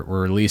were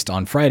released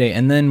on Friday.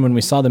 And then when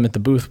we saw them at the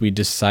booth, we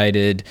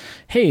decided,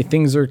 hey,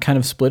 things are kind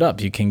of split up.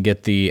 You can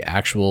get the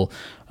actual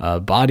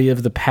body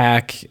of the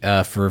pack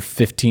for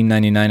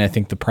 $15.99, I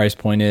think the price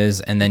point is.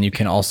 And then you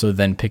can also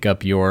then pick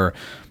up your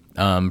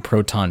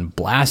Proton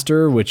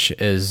Blaster, which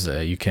is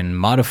you can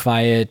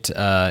modify it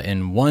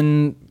in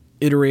one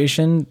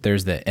iteration.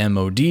 There's the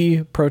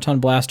MOD Proton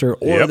Blaster,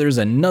 or there's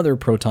another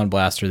Proton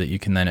Blaster that you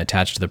can then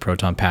attach to the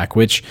Proton Pack,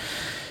 which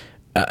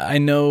I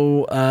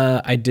know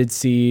I did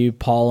see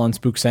Paul on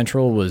Spook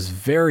Central was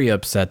very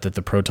upset that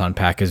the Proton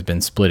Pack has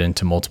been split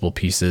into multiple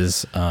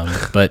pieces.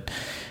 But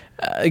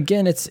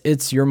again,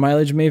 it's your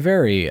mileage may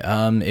vary.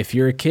 If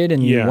you're a kid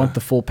and you want the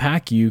full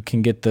pack, you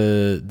can get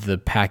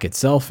the pack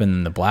itself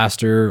and the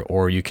blaster,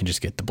 or you can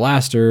just get the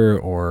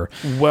blaster.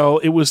 Well,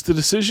 it was the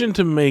decision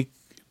to make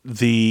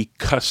the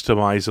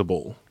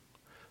customizable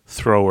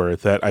thrower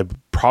that I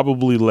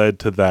probably led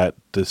to that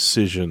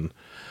decision.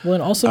 Well,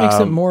 it also makes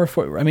it more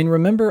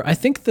remember, I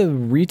think the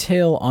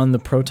retail on the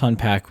Proton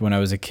Pack when I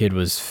was a kid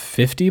was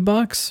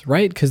 $50,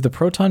 right? Because the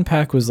Proton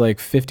Pack was like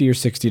 $50 or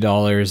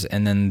 $60,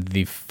 and then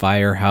the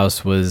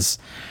Firehouse was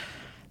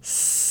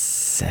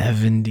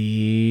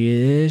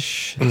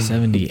 70-ish,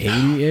 70,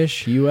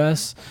 80-ish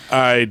US.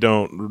 I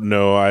don't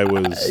know. I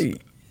was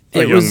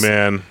a young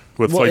man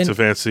with Flights of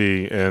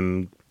Fancy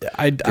and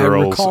I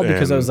recall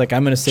because I was like,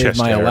 I'm going to save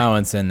my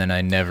allowance, and then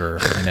I never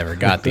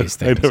got these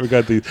things. I never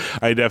got these.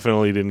 I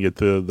definitely didn't get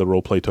the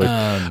role play toy.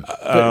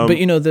 But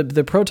you know,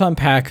 the Proton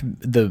Pack,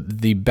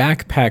 the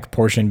backpack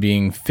portion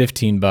being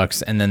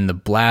 $15, and then the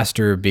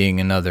blaster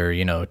being another,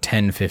 you know,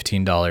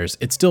 $10-15.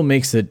 It still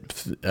makes it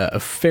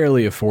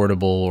fairly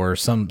affordable or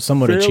somewhat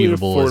fairly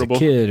achievable affordable. As a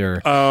kid. Or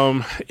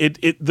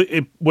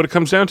what it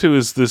comes down to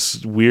is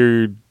this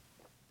weird.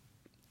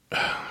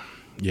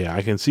 Yeah,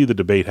 I can see the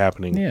debate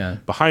happening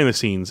behind the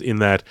scenes in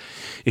that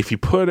if you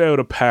put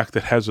out a pack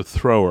that has a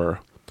thrower,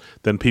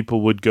 then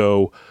people would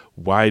go,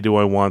 why do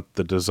I want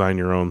the design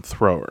your own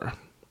thrower?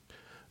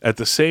 At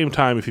the same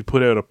time, if you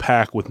put out a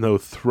pack with no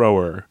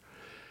thrower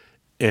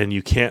and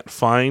you can't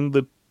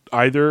find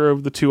either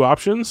of the two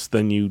options,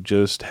 then you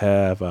just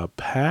have a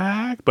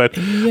pack. But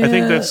I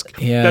think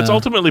that's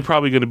ultimately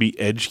probably going to be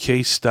edge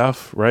case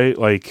stuff, right?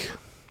 Like...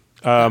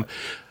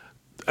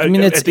 I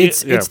mean, it's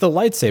the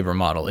lightsaber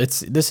model.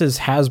 This is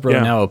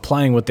Hasbro now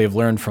applying what they've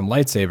learned from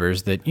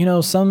lightsabers. That, you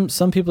know, some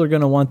people are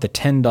going to want the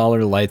 $10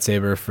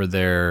 lightsaber for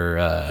their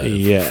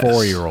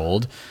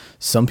 4-year-old.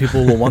 Some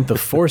people will want the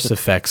Force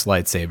Effects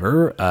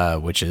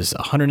lightsaber, which is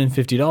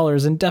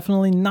 $150, and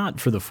definitely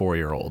not for the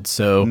 4-year-old.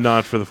 So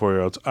not for the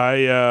 4-year-olds.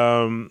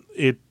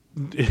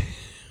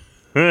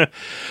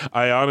 I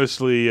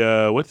honestly,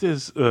 what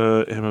is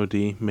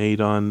MOD made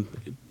on?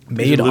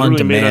 Made on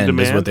demand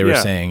is what they were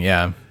saying.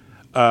 Yeah.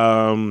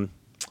 I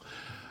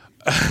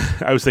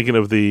was thinking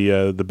of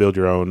the build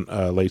your own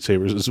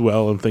lightsabers as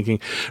well. I'm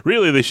thinking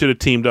really they should have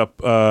teamed up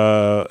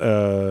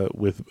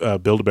with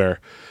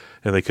Build-A-Bear,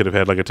 and they could have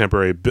had like a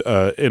temporary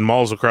in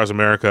malls across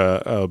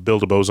America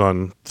build a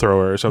boson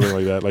thrower or something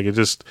like that. Like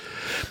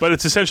but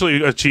it's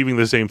essentially achieving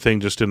the same thing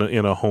just in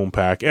a home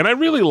pack, and I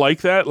really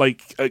like that.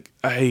 Like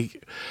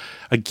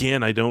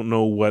Again, I don't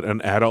know what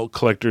an adult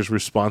collector's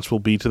response will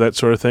be to that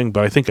sort of thing,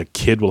 but I think a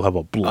kid will have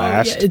a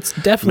blast. It's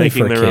definitely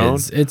for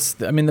kids.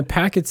 The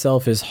pack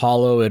itself is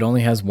hollow. It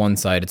only has one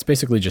side. It's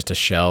basically just a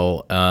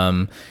shell.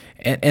 And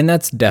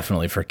that's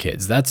definitely for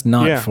kids. That's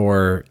not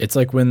for. It's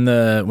like when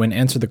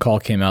Answer the Call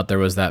came out, there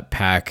was that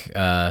pack.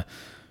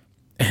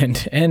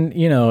 And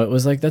you know, it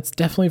was like, that's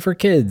definitely for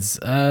kids.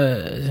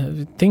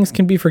 Things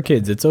can be for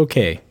kids. It's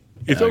okay.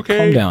 It's okay.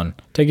 Calm down.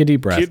 Take a deep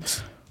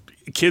breath.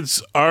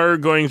 Kids are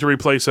going to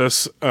replace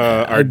us.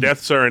 Our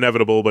deaths are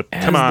inevitable, but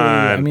come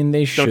on.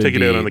 They should. Don't take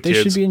it out on the kids.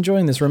 They should be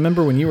enjoying this.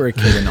 Remember when you were a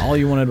kid and all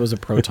you wanted was a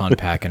proton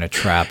pack and a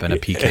trap and a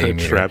PK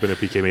meter.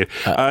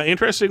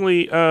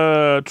 Interestingly,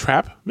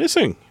 trap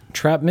missing.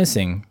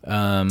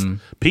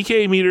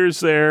 PK meters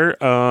there.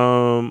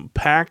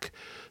 Pack,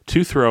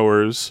 2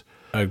 throwers.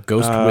 A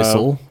ghost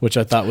whistle, which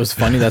I thought was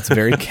funny. That's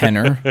very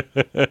Kenner.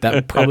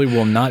 That probably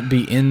will not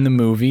be in the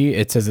movie.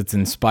 It says it's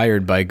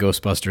inspired by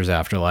Ghostbusters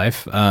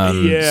Afterlife.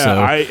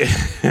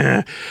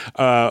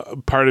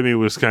 Part of me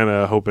was kind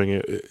of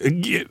hoping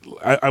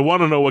I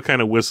want to know what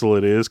kind of whistle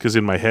it is, because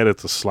in my head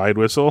it's a slide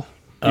whistle.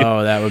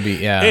 Oh, that would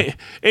be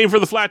aim for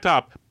the flat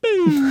top.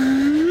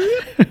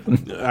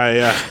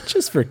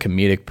 Just for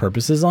comedic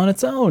purposes on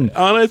its own.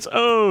 But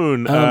all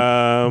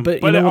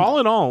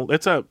in all,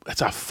 it's a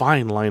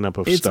fine lineup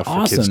of stuff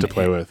for kids to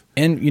play with.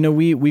 And you know,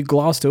 we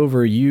glossed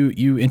over.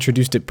 You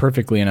introduced it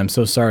perfectly, and I'm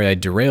so sorry I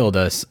derailed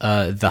us.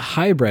 The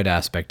hybrid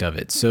aspect of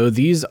it. So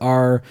these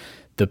are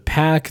the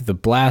pack, the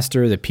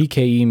blaster, the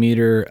PKE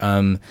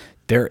meter.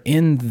 They're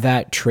in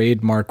that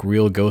trademark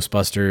Real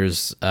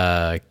Ghostbusters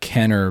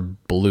Kenner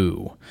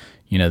blue.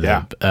 You know,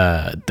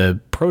 the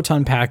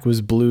Proton Pack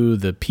was blue.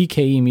 The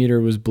PKE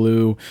meter was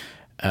blue.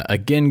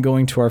 Again,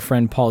 going to our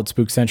friend Paul at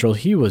Spook Central,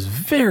 he was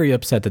very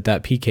upset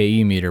that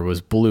PKE meter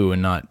was blue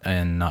and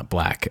not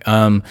black.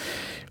 Okay.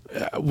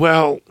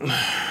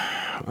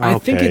 I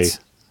think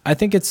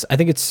it's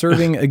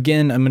serving.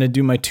 Again, I'm going to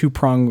do my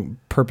 2-prong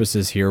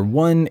purposes here.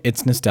 One,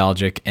 it's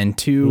nostalgic, and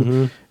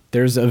 2.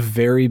 There's a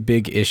very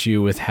big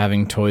issue with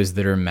having toys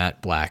that are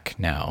matte black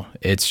now.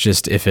 It's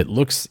just, if it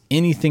looks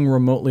anything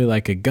remotely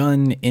like a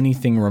gun,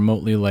 anything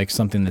remotely like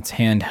something that's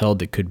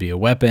handheld, it could be a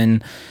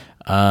weapon.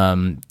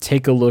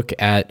 Take a look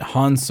at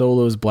Han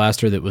Solo's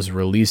blaster that was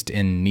released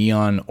in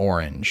neon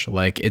orange.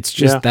 Like, it's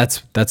just,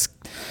 that's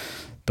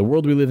the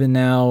world we live in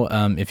now.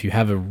 If you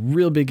have a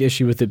real big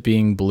issue with it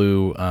being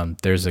blue,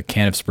 there's a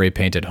can of spray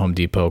paint at Home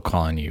Depot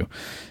calling you.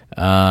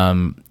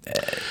 I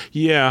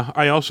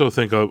also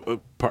think,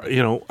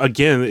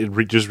 again,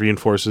 it just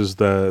reinforces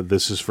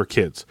this is for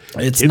kids.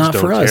 It's kids not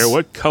don't for us. care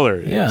what color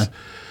it is.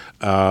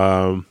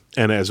 And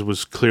as it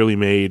was clearly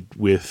made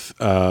with,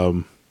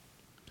 was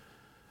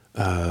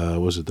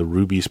it the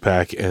Rubies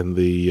pack and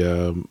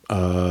the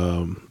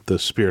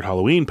Spirit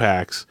Halloween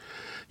packs?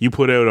 You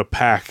put out a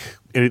pack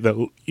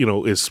that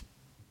is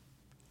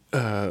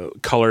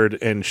colored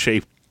and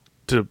shaped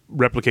to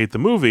replicate the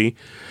movie.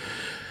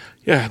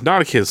 Yeah,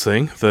 not a kid's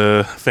thing.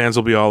 The fans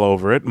will be all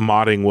over it.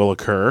 Modding will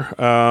occur.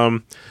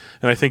 And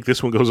I think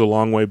this one goes a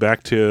long way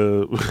back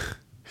to,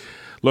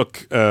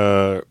 look,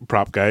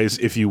 prop guys,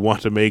 if you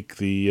want to make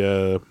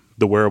the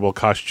wearable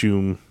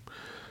costume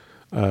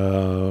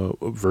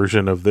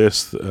version of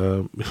this,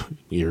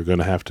 you're going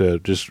to have to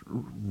just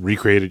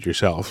recreate it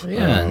yourself.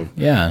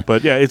 Yeah.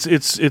 But yeah,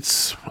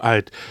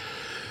 I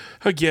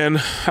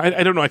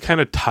don't know. I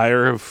kind of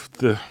tire of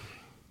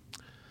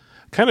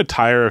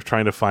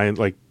trying to find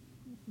like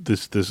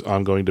this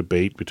ongoing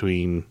debate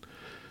between.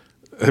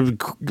 I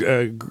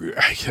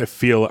can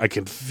feel like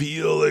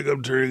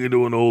I'm turning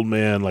into an old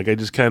man. Like I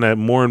just kind of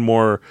more and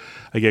more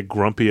I get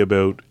grumpy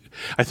about.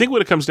 I think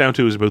what it comes down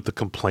to is about the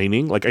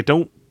complaining. Like I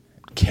don't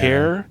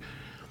care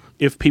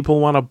if people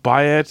want to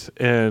buy it,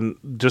 and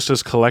just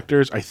as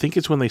collectors, I think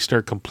it's when they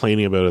start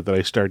complaining about it that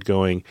I start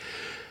going.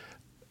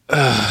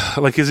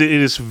 Like, it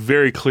is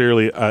very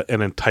clearly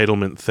an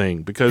entitlement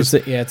thing because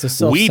it's a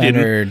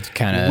self-centered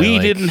kind of. We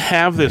didn't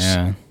have this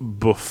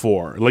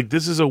before. Like,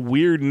 this is a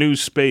weird new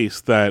space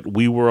that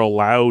we were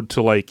allowed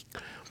to like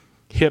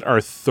hit our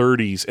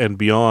 30s and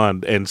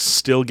beyond, and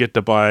still get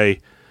to buy,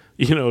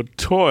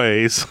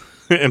 toys.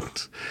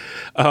 And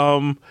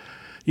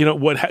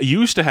what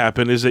used to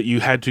happen is that you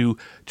had to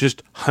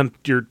just hunt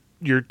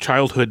your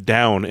childhood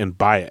down and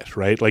buy it,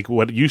 right? Like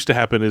what used to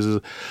happen is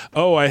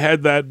I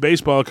had that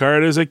baseball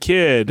card as a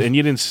kid, and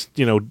you didn't,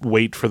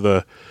 wait for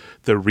the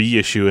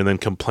reissue and then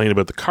complain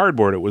about the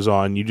cardboard it was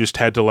on. You just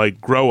had to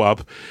like grow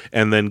up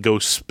and then go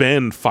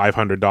spend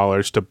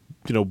 $500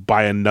 to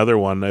buy another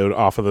one out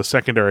off of the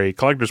secondary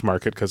collector's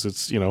market because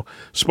it's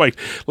spiked.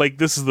 Like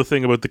this is the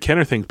thing about the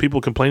Kenner thing.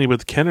 People complaining about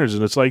the Kenners,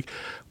 and it's like,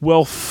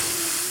 well,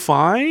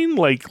 fine.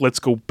 Like let's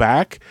go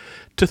back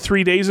to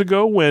 3 days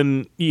ago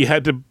when you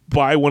had to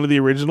buy one of the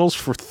originals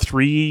for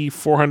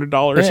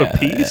 $400 a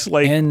piece.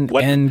 Like, and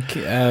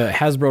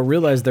Hasbro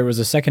realized there was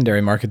a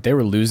secondary market they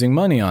were losing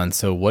money on.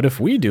 So what if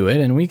we do it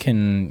and we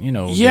can, get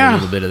a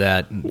little bit of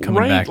that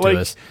coming back to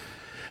us.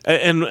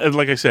 And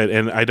like I said,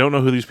 and I don't know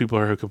who these people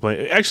are who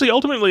complain. Actually,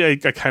 ultimately, I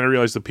kind of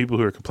realized the people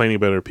who are complaining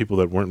about it are people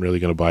that weren't really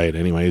going to buy it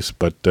anyways.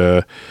 But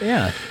I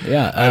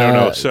don't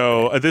know.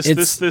 So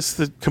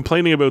this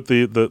complaining about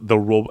the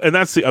role, and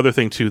that's the other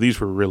thing too. These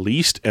were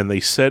released and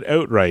they said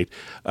outright,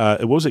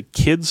 what was it?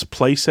 Kids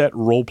playset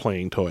role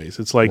playing toys.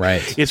 It's like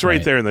it's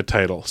right there in the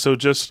title. So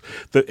just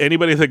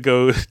anybody that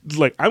goes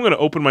like, I'm going to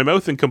open my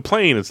mouth and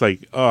complain. It's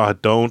like,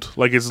 don't.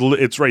 Like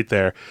it's right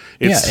there.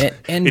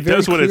 It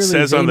does what it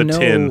says on the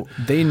tin.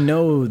 They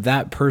know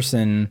that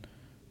person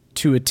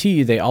to a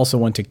T. They also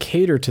want to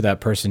cater to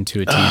that person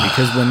to a T,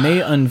 because when they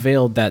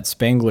unveiled that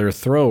Spangler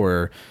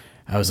thrower,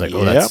 I was like,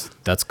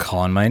 that's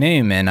calling my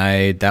name. And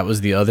that was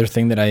the other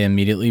thing that I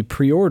immediately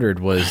pre-ordered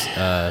was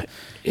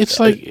it's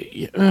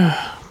like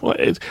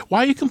why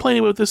are you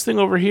complaining about this thing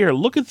over here?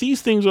 Look at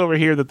these things over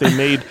here that they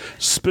made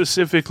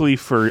specifically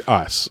for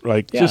us.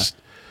 Like just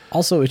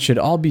also, it should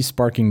all be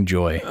sparking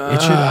joy.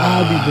 It should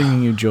all be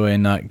bringing you joy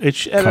and not.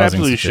 It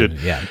absolutely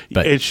should. Yeah,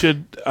 but it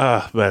should.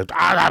 Don't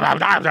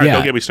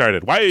get me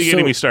started. Why are you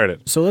getting me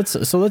started? So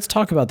let's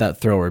talk about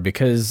that thrower,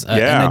 because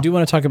and I do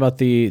want to talk about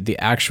the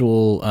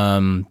actual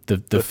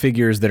the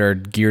figures that are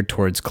geared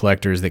towards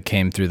collectors that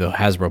came through the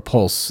Hasbro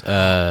Pulse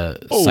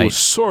site.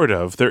 Sort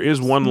of. There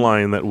is one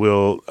line that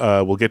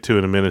we'll get to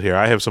in a minute here.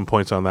 I have some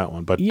points on that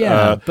one, but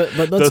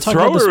but let's talk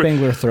about the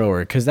Spangler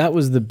thrower, because that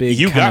was the big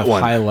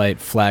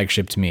highlight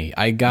flagship to me.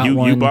 I got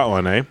one. You bought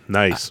one, eh?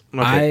 Nice.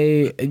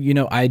 Okay.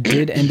 I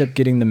did end up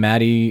getting the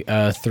Matty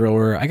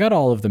thrower. I got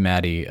all of the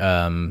Matty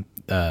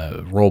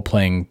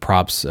role-playing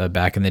props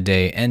back in the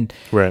day, and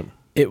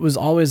it was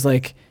always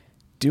like,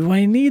 do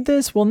I need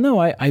this? Well, no,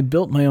 I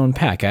built my own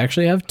pack. I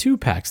actually have 2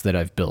 packs that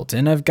I've built,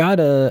 and I've got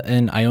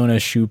an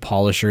Iona shoe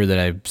polisher that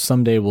I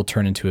someday will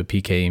turn into a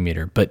PKE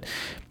meter. But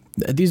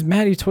these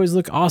Matty toys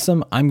look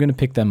awesome. I'm going to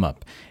pick them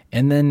up.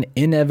 And then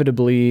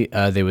inevitably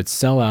they would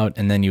sell out,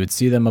 and then you would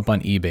see them up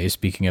on eBay,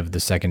 speaking of the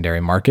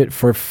secondary market,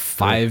 for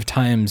 5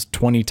 times,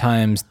 20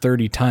 times,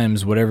 30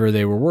 times whatever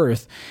they were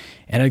worth.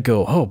 And I'd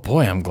go, oh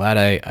boy, I'm glad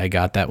I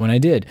got that when I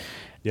did.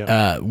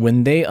 Yeah.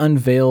 When they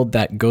unveiled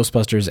that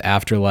Ghostbusters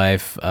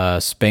Afterlife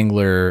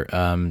Spangler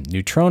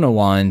Neutrona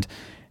wand,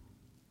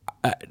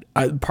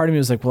 part of me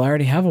was like, well, I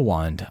already have a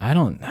wand. I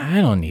don't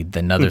need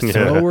another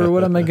thrower.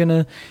 What am I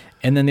gonna?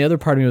 And then the other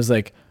part of me was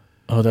like,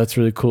 oh, that's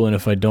really cool. And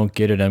if I don't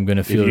get it, I'm going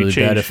to feel really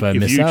bad if I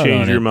miss out on it. If you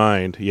change your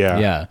mind,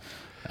 yeah.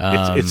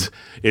 It's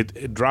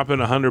dropping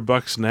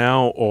 $100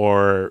 now,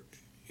 or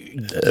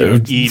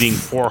eating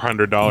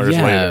 $400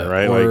 later,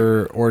 right?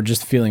 Or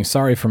just feeling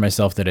sorry for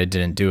myself that I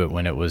didn't do it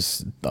when it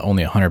was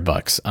only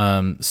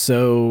 $100.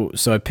 So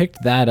I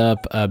picked that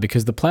up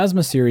because the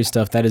Plasma series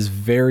stuff, that is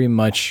very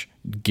much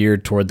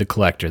geared toward the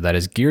collector. That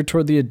is geared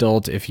toward the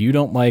adult. If you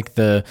don't like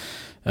the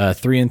 3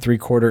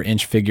 3/4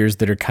 inch figures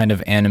that are kind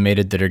of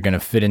animated, that are going to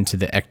fit into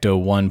the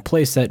Ecto 1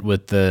 playset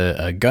with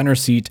the gunner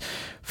seat,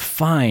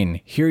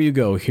 fine. Here you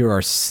go. Here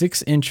are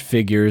 6-inch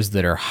figures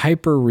that are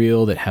hyper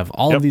real, that have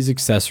all of these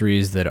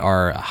accessories, that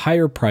are a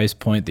higher price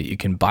point, that you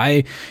can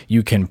buy.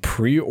 You can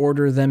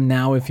pre-order them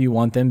now if you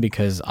want them,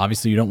 because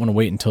obviously you don't want to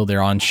wait until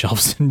they're on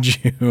shelves in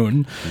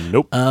June.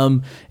 Nope.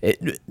 Again,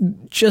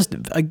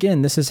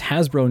 this is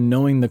Hasbro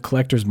knowing the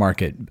collector's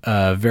market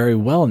very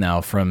well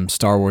now from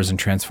Star Wars and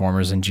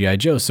Transformers and G.I.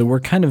 Joe. So we're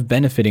kind of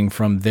benefiting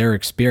from their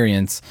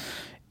experience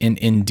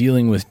in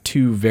dealing with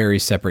two very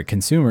separate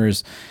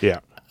consumers. Yeah.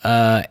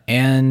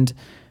 And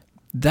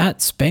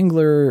that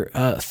Spangler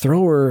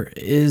thrower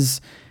is,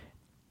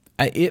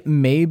 it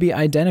may be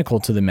identical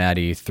to the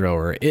Matty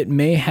thrower. It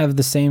may have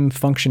the same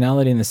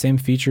functionality and the same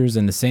features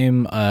and the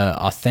same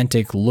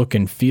authentic look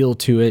and feel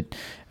to it.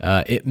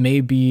 It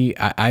may be,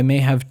 I may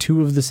have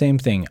two of the same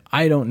thing.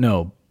 I don't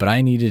know, but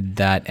I needed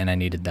that and I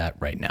needed that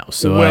right now.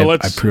 So I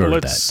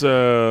pre-ordered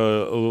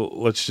that.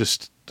 Let's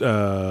just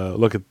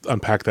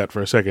unpack that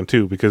for a second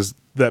too, because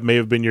that may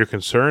have been your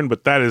concern,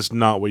 but that is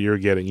not what you're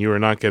getting. You are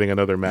not getting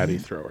another Matty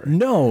thrower.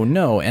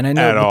 No, and I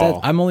know at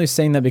all. I'm only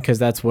saying that because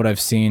that's what I've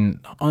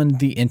seen on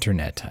the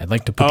internet. I'd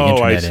like to put the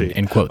internet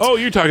in quotes. Oh,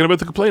 you're talking about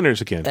the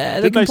complainers again.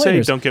 Didn't I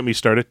say don't get me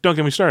started? Don't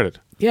get me started.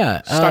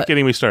 Yeah, stop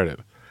getting me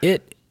started.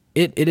 It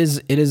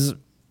is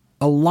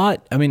a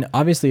lot. I mean,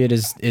 obviously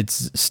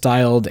it's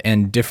styled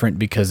and different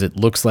because it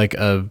looks like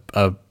a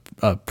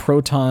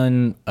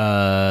Proton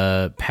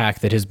pack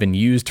that has been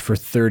used for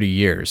 30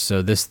 years.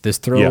 So this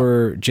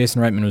thrower,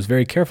 Jason Reitman was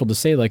very careful to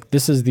say, like,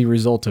 this is the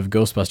result of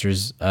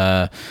Ghostbusters,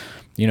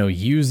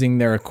 using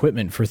their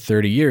equipment for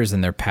 30 years,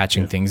 and they're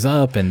patching things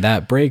up, and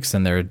that breaks,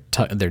 and they're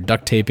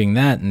duct taping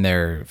that, and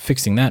they're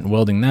fixing that and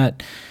welding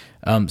that.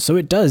 So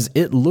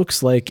it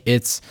looks like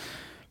it's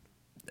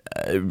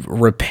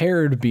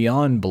repaired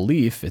beyond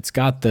belief. It's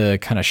got the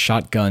kind of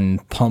shotgun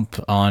pump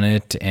on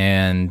it,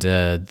 and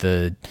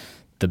the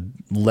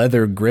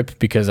leather grip,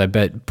 because I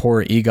bet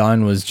poor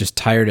Egon was just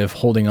tired of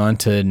holding on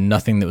to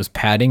nothing that was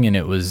padding, and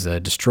it was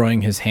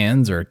destroying his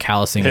hands or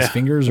callousing his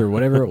fingers or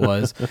whatever it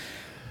was.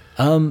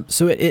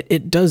 So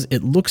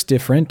it looks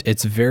different.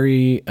 It's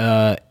very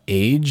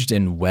aged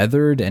and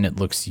weathered, and it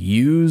looks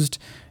used,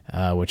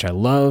 which I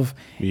love.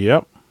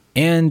 Yep.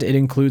 And it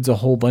includes a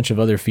whole bunch of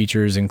other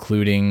features,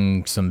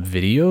 including some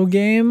video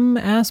game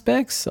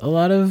aspects. A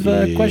lot of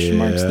question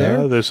marks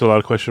there. There's a lot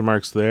of question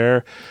marks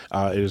there.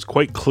 It is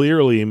quite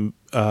clearly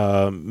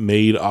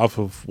made off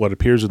of what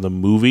appears in the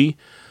movie,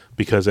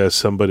 because as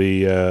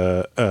somebody,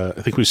 I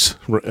think it was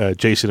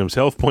Jason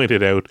himself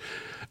pointed out,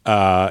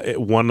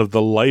 one of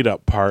the light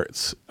up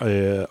parts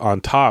on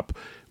top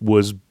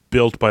was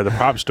built by the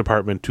props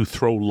department to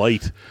throw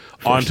light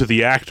onto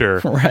the actor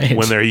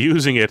when they're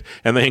using it,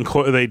 and they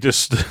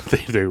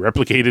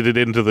replicated it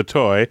into the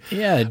toy.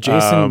 Yeah,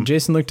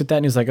 Jason looked at that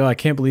and he's like, "Oh, I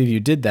can't believe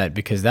you did that,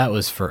 because that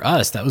was for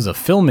us. That was a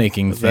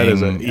filmmaking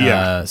thing."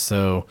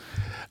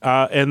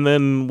 And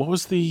then what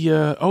was the?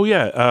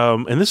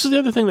 And this is the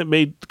other thing that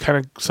made kind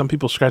of some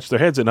people scratch their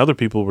heads, and other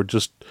people were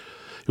just.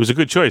 It was a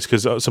good choice,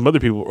 because some other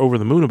people were over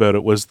the moon about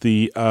it. Was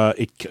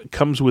it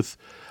comes with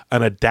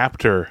an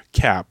adapter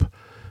cap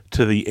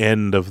to the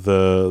end of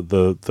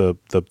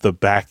the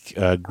back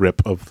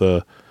grip of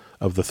the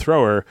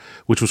thrower,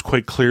 which was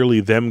quite clearly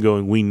them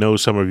going, we know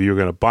some of you are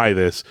going to buy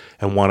this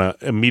and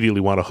immediately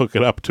want to hook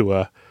it up to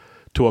a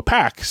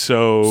pack.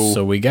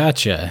 So we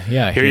gotcha.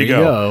 Yeah, here you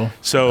go.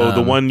 So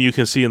the one you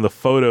can see in the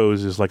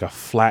photos is like a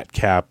flat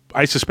cap.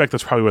 I suspect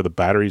that's probably where the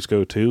batteries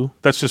go to.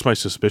 That's just my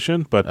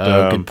suspicion, but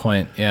good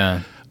point.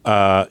 Yeah.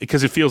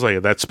 Because it feels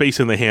like that space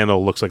in the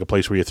handle looks like a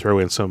place where you throw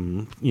in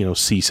some,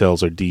 C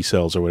cells or D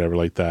cells or whatever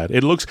like that.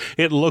 It looks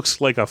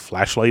like a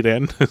flashlight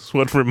end is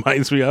what it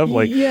reminds me of.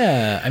 Like,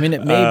 yeah, I mean,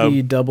 it may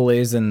be double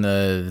A's in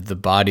the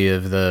body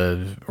of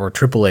or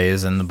triple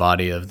A's in the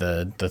body of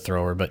the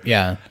thrower, but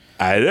yeah.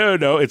 I don't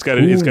know. It's got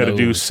to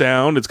do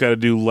sound. It's got to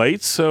do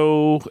light.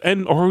 So,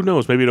 or who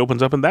knows? Maybe it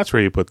opens up and that's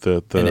where you put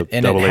the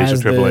double A's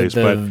or triple A's.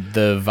 But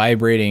the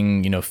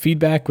vibrating,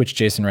 feedback, which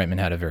Jason Reitman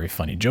had a very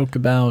funny joke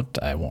about.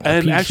 I won't repeat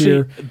and actually,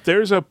 here.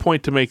 There's a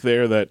point to make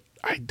there that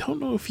I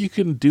don't know if you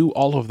can do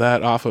all of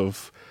that off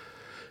of.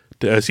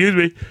 Excuse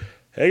me.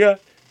 Hang on.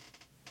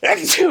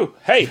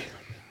 Hey.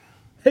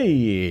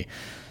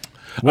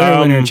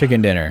 Winner,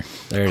 chicken dinner.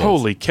 There it is.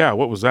 Holy cow!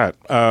 What was that?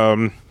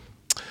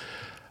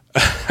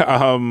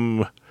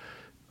 I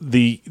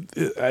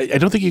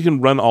don't think you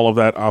can run all of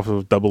that off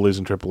of double A's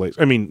and triple A's.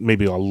 I mean,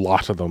 maybe a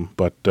lot of them,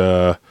 but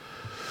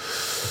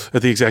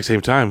at the exact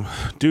same time,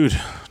 dude,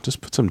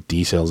 just put some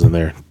D cells in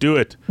there. Do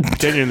it.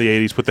 Pretend you're in the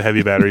 80s. Put the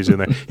heavy batteries in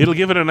there. It'll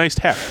give it a nice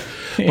tap.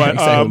 But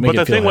but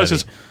the thing was,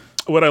 is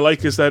what I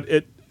like is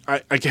that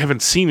I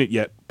haven't seen it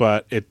yet,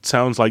 but it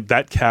sounds like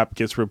that cap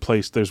gets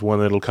replaced. There's one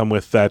that'll come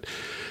with that.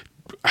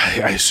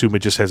 I assume it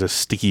just has a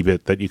sticky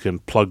bit that you can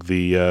plug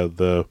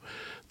the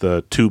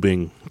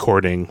tubing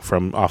cording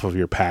from off of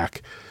your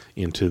pack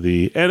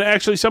into and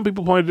actually some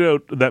people pointed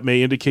out that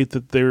may indicate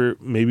that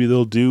maybe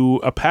they'll do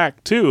a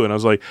pack too, and I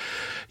was like,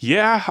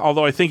 yeah,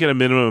 although I think at a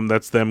minimum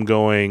that's them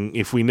going,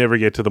 if we never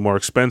get to the more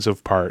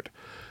expensive part,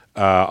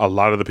 a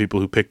lot of the people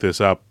who pick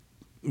this up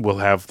will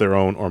have their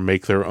own or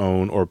make their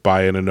own or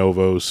buy an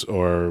Anovos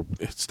or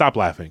stop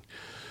laughing.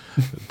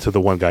 To the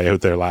one guy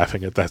out there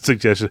laughing at that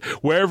suggestion,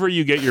 wherever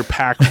you get your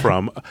pack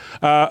from,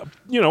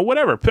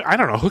 whatever, I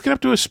don't know, hook it up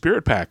to a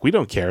spirit pack. We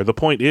don't care. The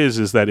point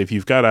is that if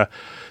you've got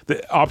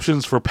the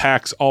options for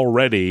packs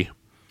already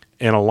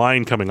and a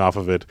line coming off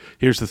of it,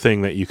 here's the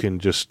thing that you can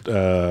just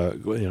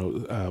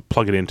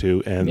plug it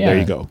into, and there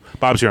you go.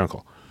 Bob's your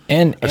uncle.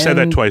 I said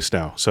that twice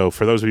now. So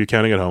for those of you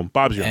counting at home,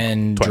 Bob's your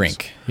and uncle, twice.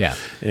 drink. Yeah.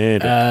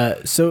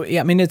 And So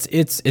yeah, I mean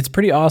it's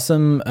pretty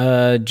awesome.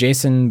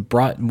 Jason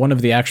brought one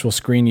of the actual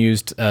screen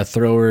used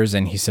throwers,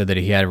 and he said that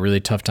he had a really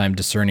tough time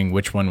discerning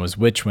which one was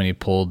which when he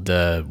pulled.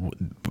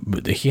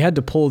 He had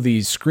to pull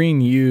the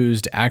screen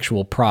used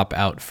actual prop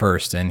out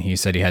first, and he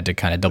said he had to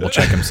kind of double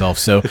check himself.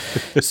 So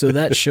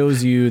that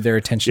shows you their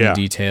attention to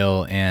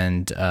detail,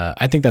 and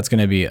I think that's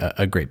going to be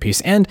a great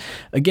piece. And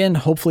again,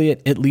 hopefully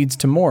it leads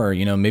to more.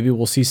 Maybe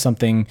we'll see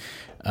something.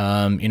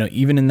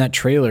 Even in that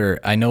trailer,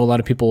 I know a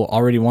lot of people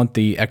already want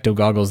the Ecto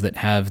goggles that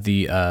have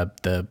the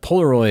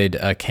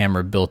Polaroid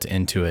camera built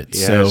into it.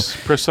 Yes, so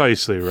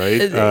precisely,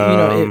 right?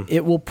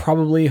 It will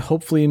probably,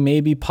 hopefully,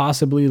 maybe,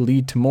 possibly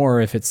lead to more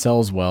if it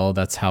sells well.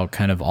 That's how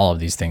kind of all of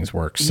these things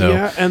work. So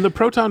yeah, and the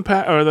Proton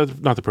Pack, or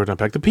not the Proton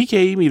Pack, the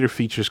PKE meter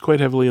features quite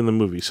heavily in the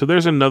movie. So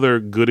there's another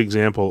good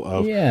example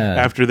of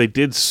after they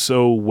did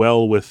so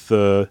well with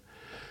the.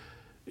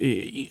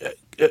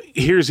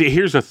 Here's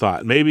a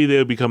thought. Maybe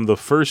they'll become the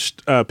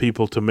first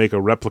people to make a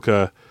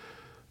replica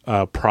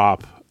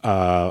prop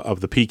of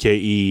the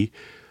PKE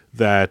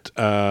that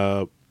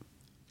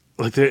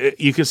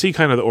you can see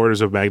kind of the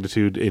orders of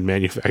magnitude in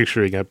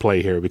manufacturing at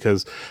play here,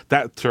 because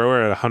that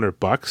thrower at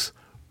 $100,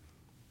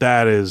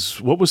 that is,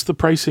 what was the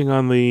pricing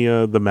on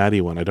the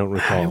Matty one? I don't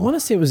recall. I want to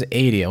say it was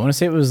 $80. I want to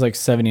say it was like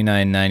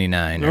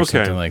 $79.99 or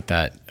something like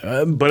that.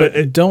 But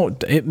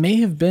it may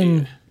have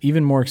been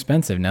even more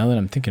expensive now that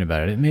I'm thinking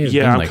about it. It may have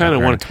been like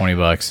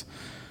 $120.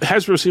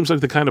 Hasbro seems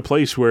like the kind of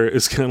place where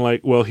it's kind of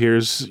like, well,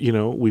 here's,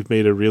 we've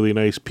made a really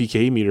nice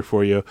PKE meter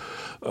for you.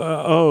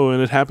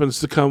 And it happens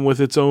to come with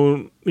its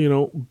own,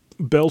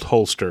 belt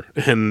holster.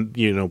 And,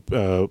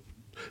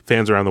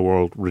 fans around the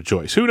world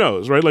rejoice. Who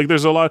knows, right? Like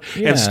there's a lot,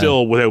 and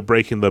still without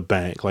breaking the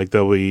bank. Like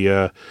there'll be,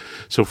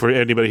 so for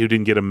anybody who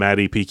didn't get a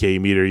Matty PKE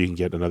meter, you can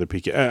get another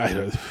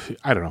PKE.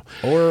 I don't know.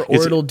 Or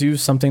it'll do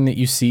something that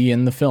you see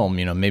in the film.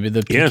 Maybe the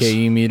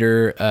PKE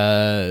meter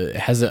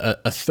has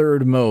a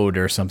third mode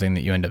or something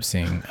that you end up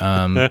seeing.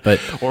 But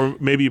or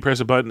maybe you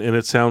press a button and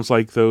it sounds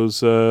like those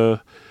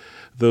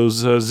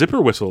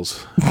zipper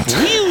whistles.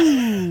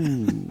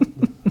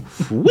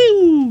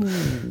 Woo!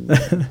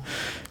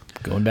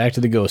 Going back to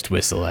the ghost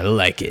whistle, I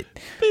like it.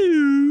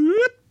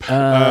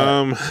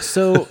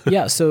 So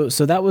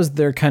that was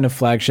their kind of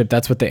flagship.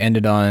 That's what they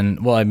ended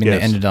on. Well, I mean, they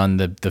ended on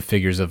the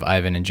figures of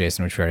Ivan and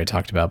Jason, which we already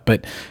talked about.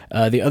 But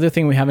the other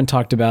thing we haven't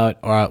talked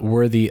about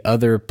were the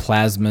other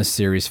Plasma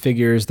series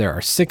figures. There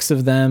are 6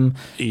 of them.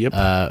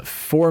 Yep.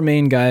 4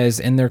 main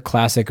guys in their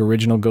classic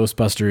original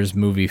Ghostbusters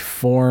movie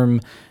form.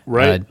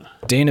 Right.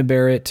 Dana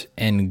Barrett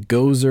and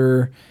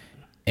Gozer.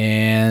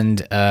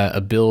 And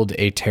a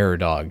Terror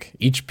Dog.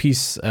 Each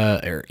piece,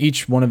 or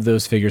each one of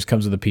those figures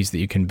comes with a piece that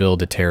you can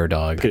build a Terror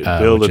Dog.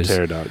 Build a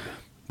Terror Dog.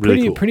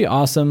 Really cool. Pretty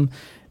awesome.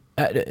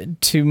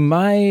 To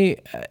my,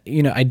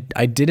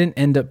 I didn't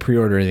end up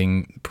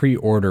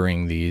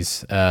pre-ordering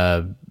these,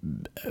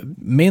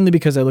 mainly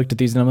because I looked at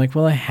these and I'm like,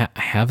 well, I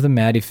have the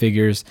Matty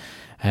figures.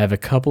 I have a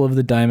couple of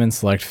the Diamond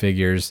Select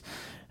figures.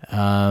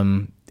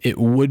 It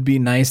would be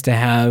nice to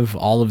have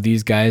all of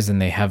these guys,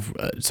 and they have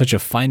such a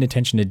fine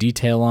attention to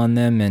detail on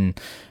them. And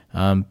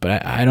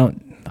but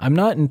I'm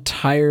not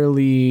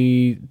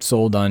entirely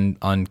sold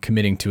on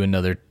committing to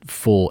another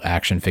full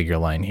action figure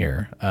line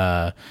here.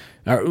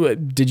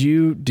 Did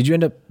you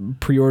end up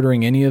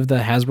pre-ordering any of the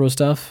Hasbro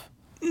stuff?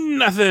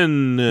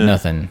 Nothing.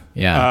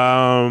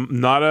 Yeah.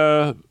 Not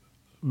a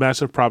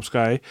massive props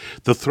guy.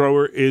 The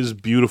thrower is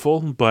beautiful,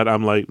 but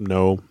I'm like,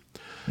 no.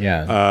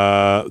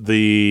 Yeah.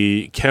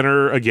 The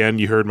Kenner, again,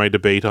 you heard my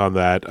debate on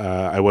that.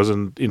 I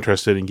wasn't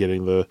interested in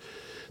getting the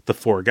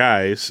 4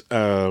 guys.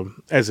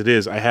 As it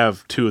is, I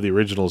have 2 of the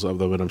originals of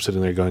them, and I'm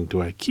sitting there going,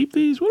 do I keep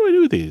these? What do I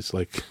do with these?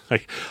 Like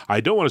I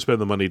don't want to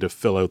spend the money to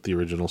fill out the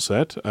original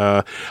set.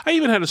 I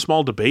even had a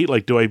small debate,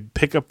 like, do I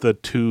pick up the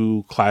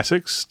 2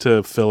 classics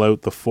to fill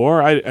out the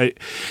 4?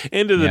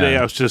 End of the day,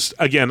 I was just,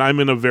 again, I'm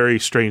in a very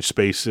strange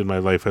space in my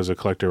life as a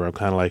collector where I'm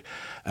kind of like,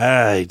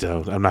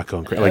 I'm not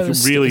going crazy. Like,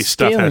 really,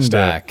 stuff has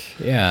back.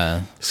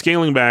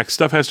 Scaling back,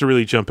 stuff has to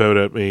really jump out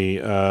at me.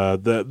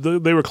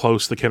 They were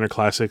close. The Kenner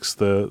Classics,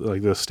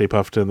 the Stay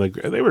Puft, and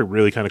they were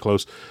really kind of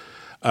close.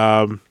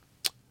 And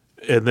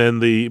then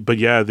the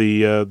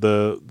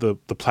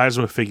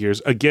Plasma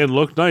figures again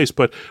look nice,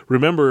 but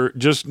remember,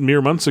 just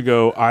mere months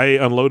ago, I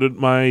unloaded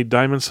my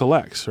Diamond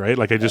Selects, right?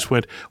 Like I just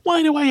went,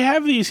 why do I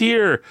have these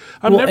here?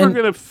 I'm never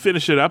going to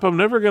finish it up. I'm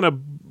never going to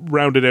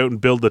round it out and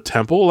build the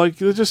temple. Like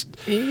they're just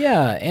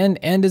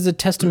and as a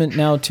testament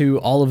now to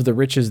all of the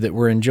riches that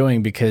we're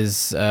enjoying,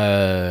 because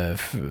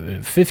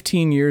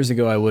 15 years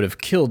ago I would have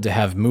killed to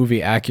have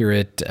movie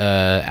accurate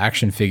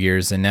action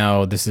figures, and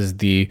now this is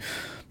the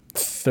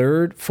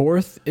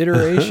 4th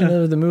iteration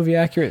of the movie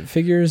accurate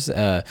figures.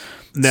 Now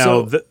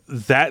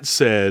that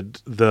said,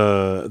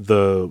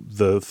 the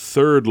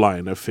 3rd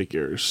line of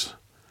figures,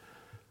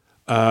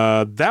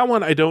 That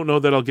one I don't know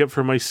that I'll get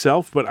for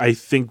myself, but I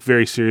think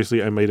very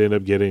seriously I might end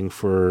up getting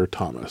for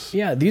Thomas.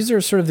 Yeah, these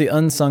are sort of the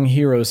unsung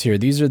heroes here.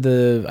 These are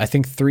the, I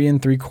think, 3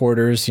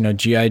 3/4,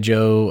 G.I.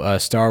 Joe,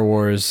 Star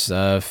Wars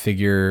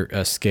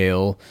figure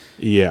scale.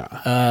 Yeah.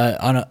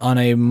 On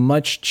a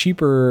much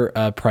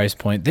cheaper price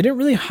point. They didn't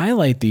really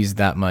highlight these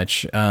that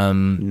much.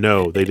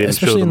 No, they didn't.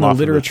 Especially show them in the off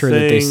literature of the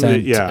that they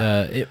thing.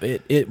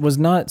 sent. It was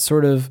not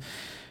sort of.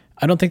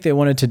 I don't think they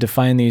wanted to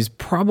define these,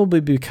 probably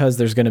because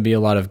there's going to be a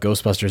lot of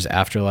Ghostbusters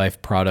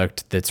Afterlife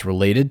product that's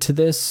related to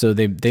this. So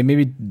they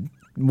maybe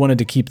wanted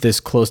to keep this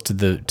close to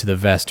the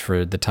vest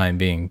for the time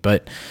being.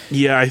 But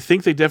yeah, I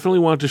think they definitely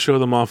wanted to show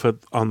them off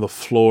on the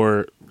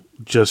floor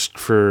just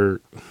for,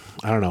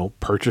 I don't know,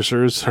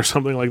 purchasers or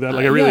something like that.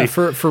 Like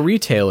for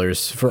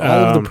retailers, for all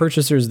of the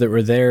purchasers that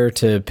were there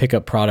to pick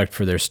up product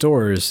for their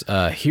stores.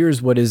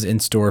 Here's what is in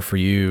store for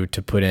you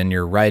to put in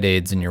your Rite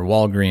Aids and your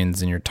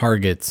Walgreens and your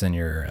Targets and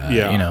your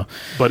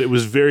But it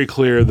was very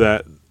clear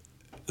that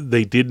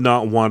they did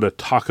not want to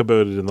talk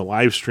about it in the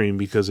live stream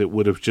because it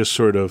would have just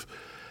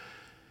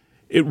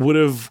it would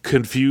have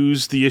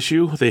confused the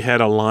issue. They had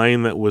a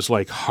line that was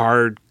like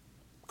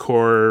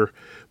hardcore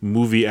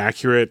movie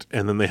accurate,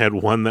 and then they had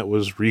one that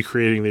was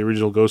recreating the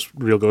original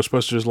Real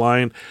Ghostbusters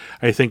line.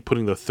 I think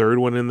putting the third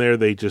one in there,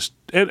 they just,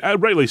 and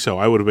rightly so,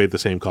 I would have made the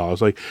same call. I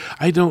was like,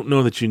 I don't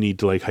know that you need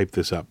to like hype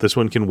this up. This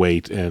one can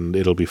wait and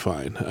it'll be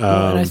fine.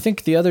 And I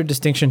think the other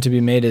distinction to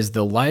be made is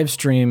the live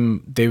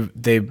stream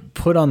they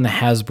put on the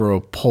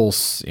Hasbro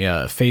Pulse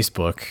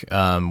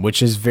Facebook,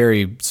 which is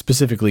very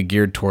specifically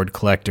geared toward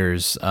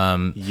collectors.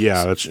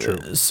 Yeah, that's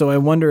true. So I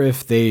wonder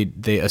if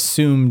they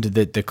assumed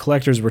that the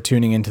collectors were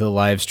tuning into the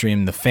live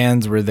stream, the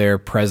fans were there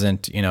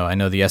present. I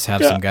know the Yes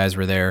Have Some guys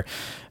were there.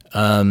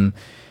 So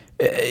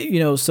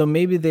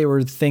maybe they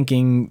were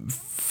thinking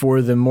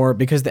for the more,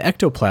 because the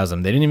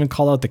ectoplasm, they didn't even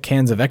call out the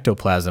cans of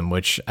ectoplasm,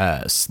 which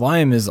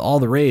slime is all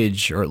the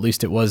rage, or at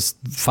least it was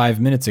 5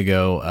 minutes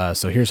ago.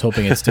 So here's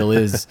hoping it still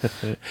is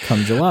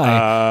come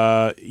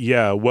July.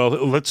 Yeah. Well,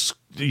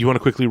 you want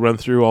to quickly run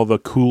through all the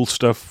cool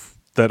stuff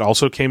that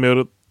also came out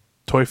at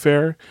Toy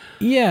Fair?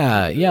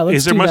 Yeah.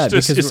 Let's do that.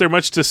 Is there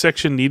much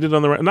dissection needed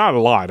on the? Not a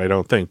lot, I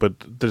don't think, but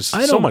there's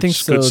so much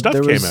good stuff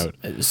came out.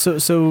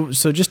 So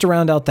just to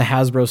round out the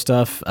Hasbro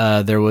stuff,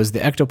 there was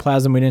the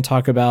ectoplasm we didn't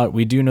talk about.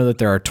 We do know that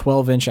there are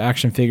 12-inch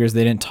action figures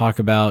they didn't talk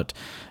about.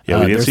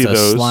 Yeah, we didn't see those.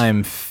 There's a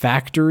slime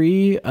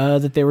factory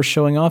that they were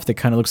showing off that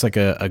kind of looks like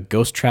a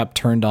ghost trap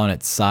turned on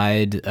its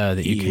side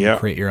that you can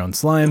create your own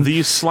slime.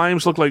 These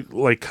slimes look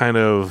like kind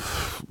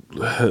of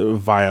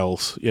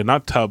vials,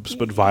 not tubs,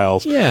 but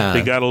vials. Yeah,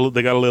 they got a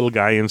little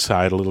guy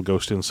inside, a little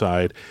ghost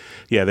inside.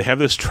 Yeah, they have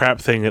this trap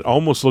thing. It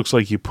almost looks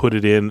like you put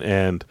it in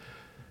and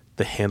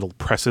the handle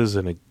presses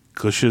and it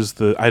gushes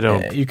the. I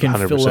don't. You can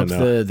fill up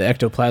the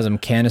ectoplasm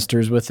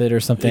canisters with it or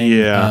something.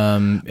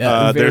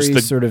 Yeah, there's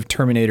the sort of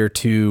Terminator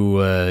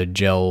 2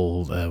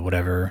 gel,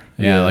 whatever.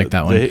 Yeah, like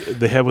that one.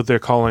 They have what they're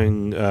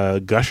calling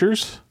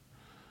gushers.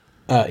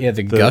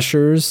 The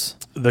gushers.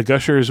 The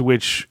gushers,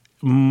 which.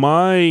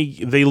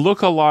 They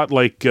look a lot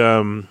like,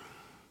 I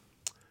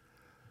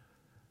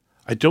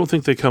don't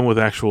think they come with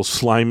actual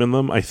slime in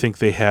them. I think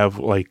they have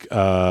like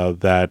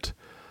that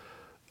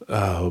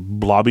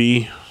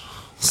blobby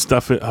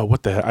stuff.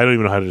 What the heck? I don't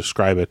even know how to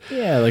describe it.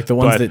 Yeah, like the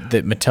ones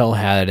that Mattel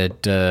had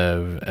at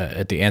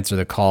the Answer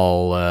the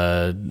Call.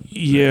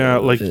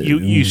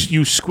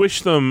 You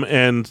squish them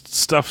and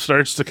stuff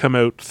starts to come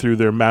out through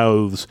their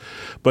mouths,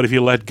 but if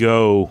you let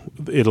go,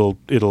 it'll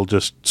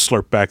just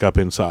slurp back up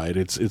inside.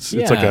 It's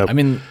like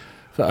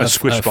a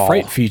squish ball.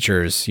 Fright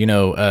features.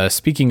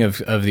 Speaking of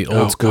the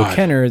old school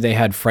Kenner, they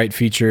had Fright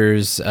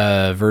features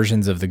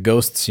versions of the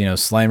ghosts.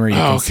 Slimer you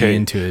can see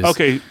into his.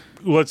 Okay.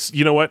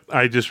 You know what?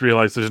 I just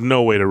realized there's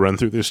no way to run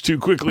through this too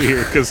quickly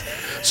here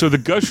so the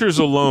gushers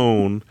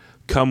alone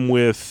come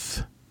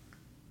with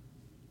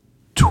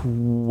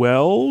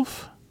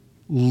 12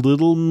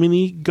 little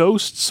mini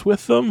ghosts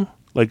with them.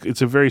 Like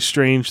it's a very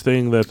strange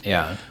thing that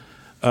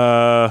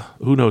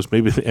who knows,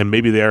 maybe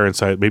they are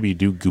inside, maybe you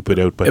do goop it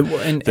out, but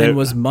and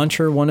was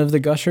Muncher one of the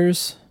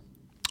gushers?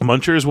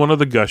 Muncher is one of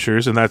the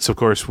gushers, and that's of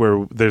course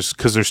where there's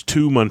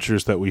 2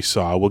 Munchers that we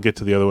saw. We'll get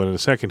to the other one in a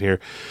second here.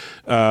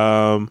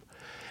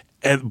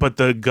 But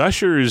the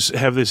gushers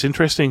have this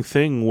interesting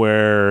thing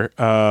where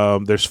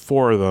there's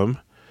 4 of them.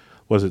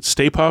 Was it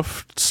Stay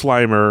Puft,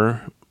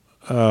 Slimer,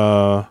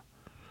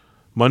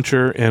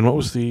 Muncher, and what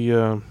was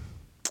the?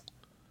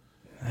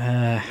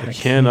 I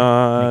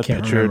cannot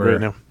picture it right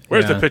now.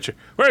 Where's the picture?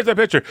 Where's the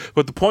picture?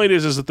 But the point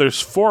is that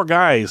there's 4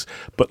 guys,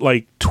 but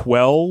like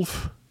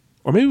 12,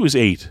 or maybe it was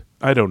 8.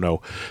 I don't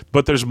know.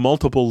 But there's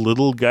multiple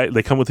little guys.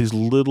 They come with these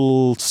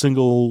little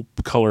single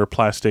color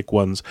plastic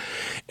ones,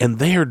 and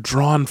they are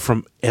drawn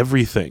from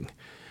everything.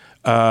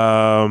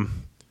 And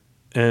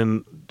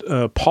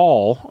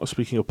Paul,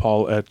 speaking of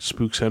Paul at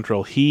Spook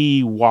Central,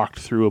 he walked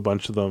through a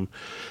bunch of them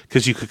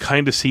because you could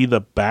kind of see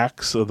the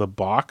backs of the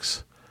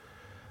box.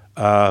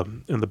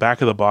 In the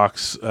back of the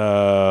box.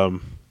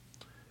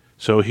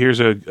 So here's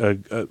what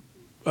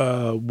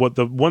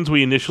the ones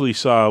we initially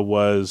saw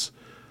was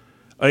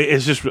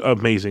It's just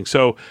amazing.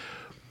 So,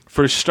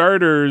 for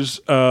starters,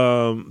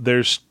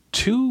 there's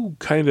two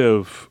kind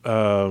of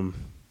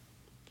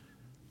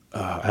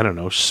I don't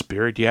know,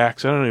 spirit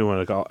yaks. I don't even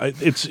want to call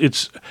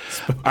it.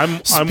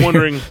 I'm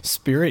wondering,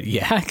 spirit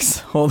yaks.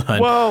 Hold on.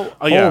 Well,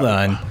 hold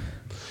on.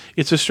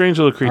 It's a strange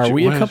little creature. Are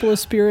we a couple of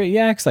spirit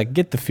yaks? I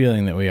get the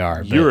feeling that we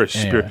are. You're a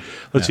spirit.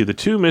 Let's see. The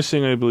two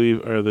missing, I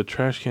believe, are the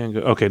trash can.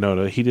 Okay,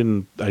 no, he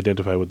didn't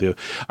identify with the.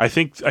 I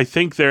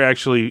think they're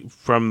actually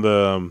from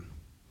the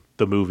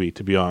movie,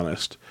 to be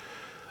honest.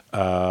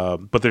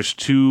 But there's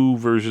two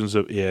versions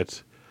of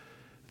it.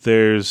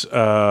 There's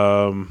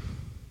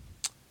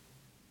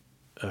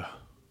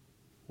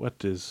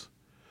what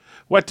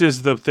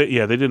is the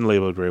yeah, they didn't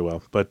label it very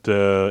well, but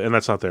and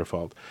that's not their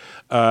fault.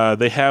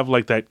 They have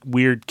like that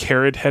weird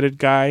carrot-headed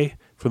guy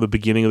from the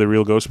beginning of the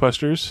real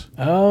Ghostbusters.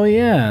 Oh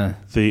yeah,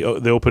 the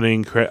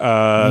opening.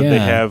 They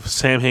have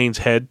Sam Hain's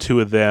head, two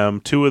of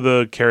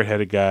the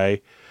carrot-headed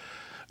guy.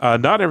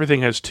 Not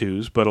everything has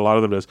twos, but a lot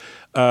of them does.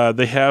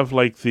 They have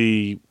like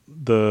the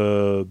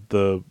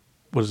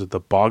what is it, the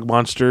bog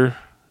monster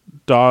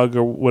dog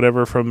or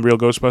whatever from real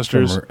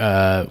Ghostbusters.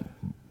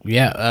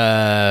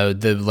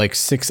 The like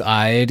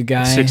six-eyed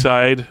guy.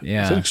 Six-eyed.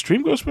 Yeah. Is that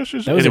Extreme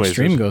Ghostbusters? That was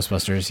Extreme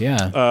Ghostbusters,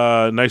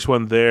 yeah. Nice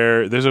one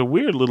there. There's a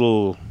weird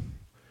little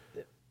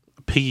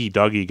piggy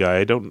doggy guy.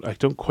 I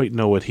don't quite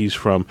know what he's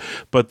from.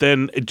 But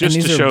then just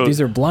to show,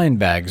 these are blind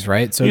bags,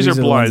 right? So these are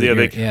blind.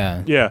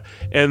 Yeah, yeah.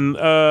 And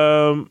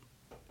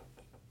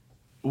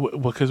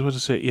because what does it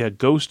say? Yeah,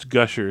 ghost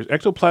gushers,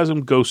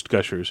 ectoplasm ghost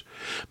gushers.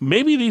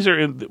 Maybe these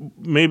are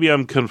maybe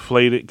I'm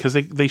conflated because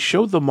they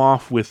showed them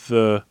off with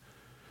the.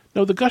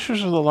 No, the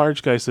gushers are the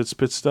large guys that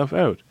spit stuff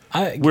out.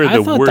 We're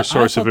the worst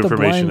source of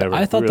information ever.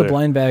 I thought the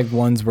blind bag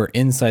ones were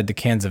inside the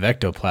cans of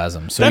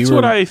ectoplasm. So that's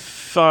what I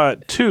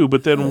thought too.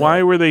 But then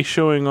why were they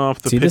showing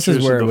off the pictures? This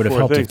is where it would have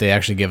helped things? If they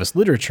actually give us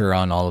literature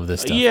on all of this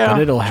stuff. Yeah,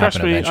 but it'll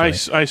happen trust me.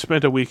 eventually. I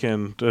spent a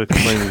weekend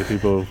complaining to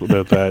people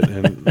about that,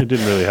 and it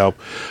didn't really help.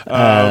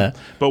 But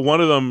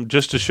one of them,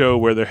 just to show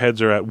where their heads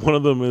are at, one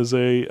of them is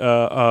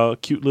a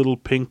cute little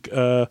pink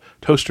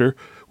toaster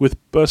with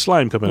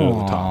slime coming out of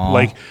the top.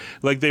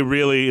 Like they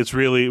really, it's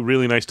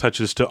really nice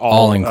touches to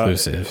all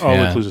inclusive.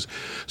 Inclusive.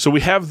 So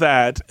we have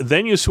that.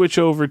 Then you switch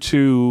over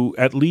to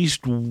at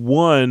least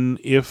one,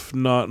 if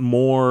not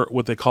more,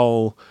 what they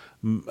call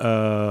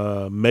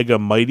Mega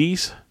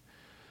Mighties.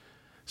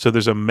 So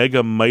there's a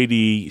Mega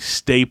Mighty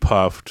Stay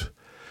Puft,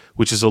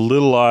 which is a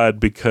little odd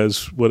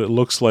because what it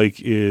looks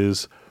like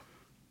is,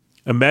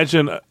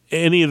 imagine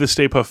any of the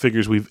Stay Puft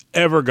figures we've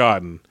ever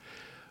gotten,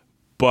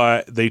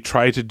 but they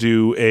try to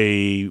do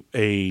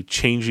a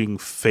changing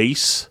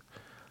face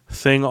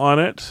thing on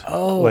it.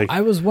 Oh,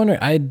 I was wondering.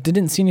 I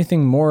didn't see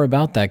anything more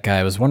about that guy.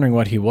 I was wondering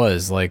what he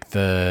was, like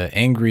the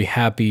angry,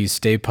 happy,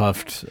 Stay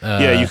Puft.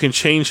 Yeah, you can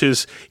change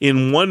his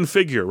in one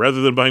figure rather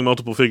than buying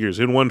multiple figures.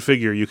 In one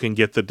figure, you can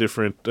get the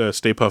different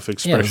Stay Puft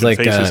expression it was like,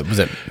 faces. Was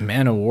it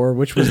Man of War?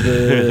 Which was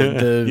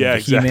the yeah,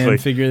 He-Man exactly.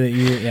 figure that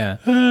you?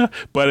 Yeah.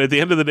 But at the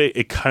end of the day,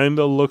 it kind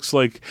of looks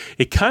like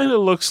Stay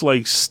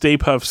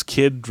Puft's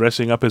kid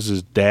dressing up as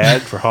his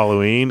dad for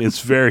Halloween. It's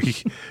very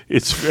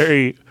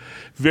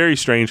very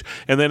strange.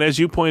 And then, as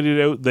you pointed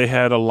out, they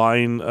had a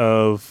line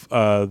of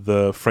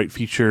the Fright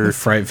Features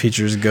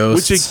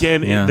Ghosts. Which,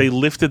 again, they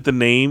lifted the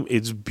name.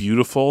 It's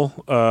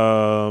beautiful.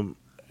 But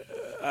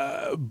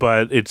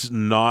it's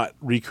not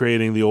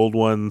recreating the old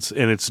ones,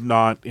 and it's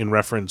not in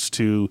reference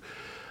to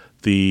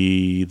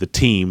the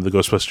team, the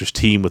Ghostbusters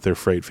team with their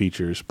Fright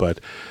Features.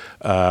 But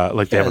they have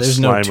a there's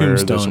Slimer. No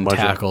Tombstone there's a bunch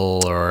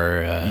Tackle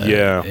or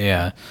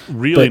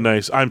really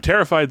nice. I'm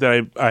terrified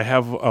that I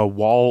have a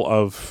wall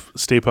of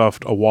Stay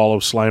Puft, a wall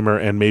of Slimer,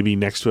 and maybe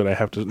next to it I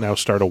have to now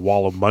start a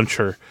wall of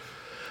Muncher,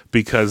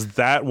 because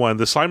that one,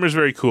 the Slimer is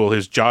very cool.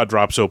 His jaw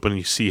drops open, and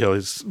you see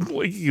his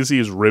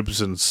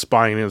ribs and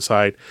spine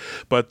inside,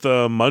 but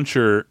the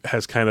Muncher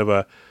has kind of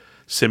a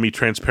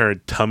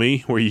semi-transparent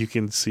tummy where you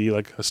can see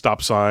like a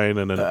stop sign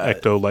and an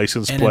Ecto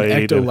license plate.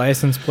 An Ecto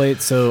license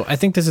plate. So I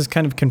think this is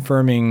kind of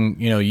confirming,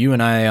 you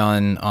and I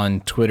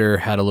on Twitter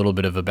had a little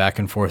bit of a back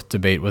and forth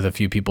debate with a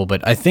few people,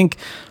 but I think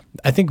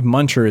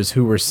Muncher is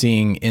who we're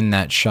seeing in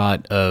that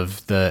shot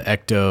of the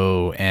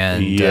Ecto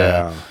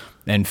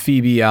and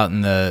Phoebe out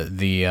in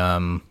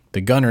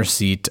the gunner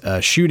seat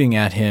shooting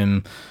at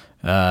him.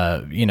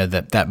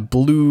 That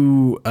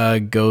blue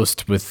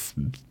ghost with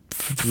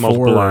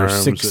multiple 4 or arms,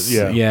 6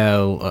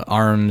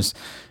 arms,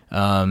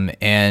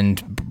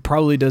 and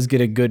probably does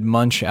get a good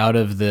munch out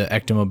of the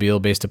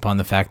Ectomobile based upon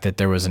the fact that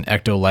there was an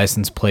Ecto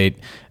license plate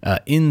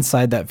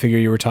inside that figure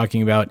you were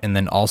talking about, and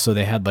then also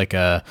they had like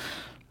a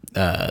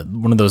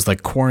one of those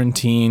like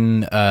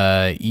quarantine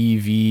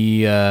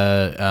EV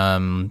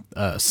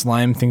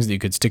slime things that you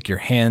could stick your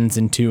hands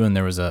into, and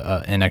there was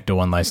an Ecto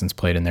 1 license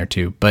plate in there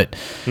too, but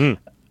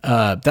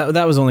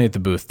that was only at the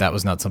booth. That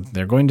was not something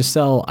they're going to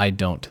sell, I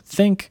don't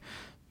think.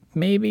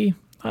 Maybe,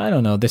 I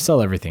don't know. They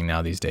sell everything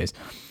now these days.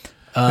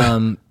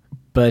 But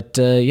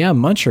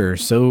Muncher.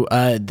 So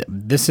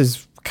this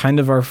is kind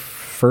of our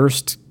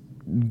first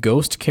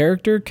ghost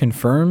character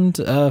confirmed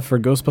for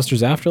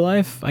Ghostbusters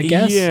Afterlife, I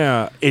guess.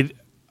 Yeah. It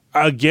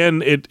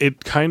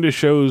kind of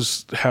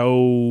shows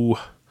how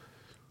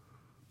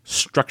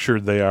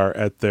structured they are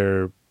at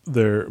their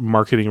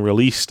marketing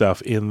release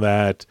stuff, in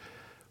that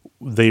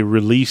they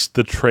released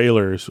the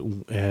trailers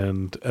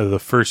and the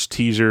first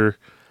teaser.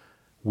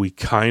 We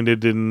kind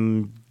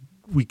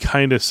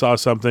of saw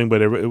something,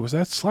 but it was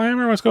that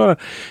Slimer. What's going on?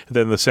 And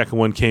then the second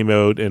one came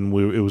out, and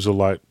it was a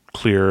lot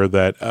clearer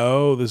that,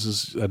 oh, this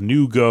is a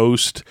new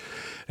ghost.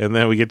 And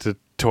then we get to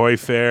Toy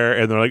Fair,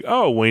 and they're like,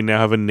 oh, we now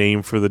have a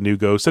name for the new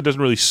ghost. That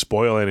doesn't really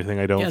spoil anything,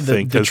 I don't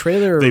think. The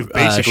trailer they've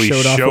basically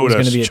showed off what was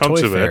going to be a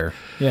chunks Toy of Fair. it.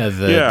 Yeah,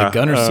 the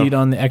gunner seat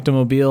on the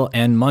Ectomobile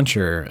and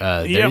Muncher.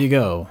 There you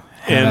go.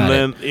 And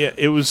then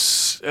it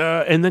was,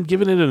 and then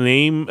giving it a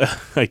name.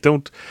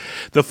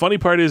 The funny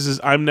part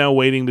is I'm now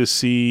waiting to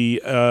see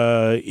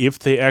if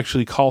they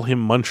actually call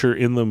him Muncher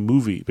in the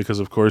movie, because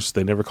of course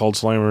they never called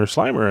Slimer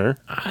Slimer.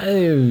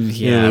 In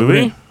the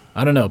movie.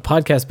 I don't know.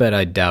 Podcast bet,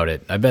 I doubt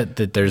it. I bet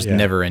that there's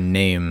never a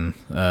name.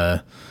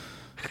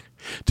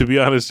 To be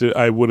honest,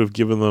 I would have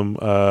given them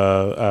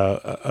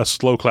a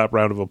slow clap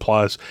round of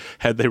applause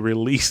had they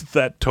released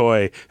that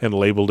toy and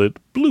labeled it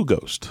Blue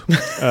Ghost.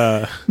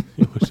 It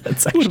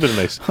would have been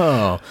nice.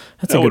 Oh,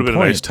 that's a good point. That would have been a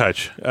nice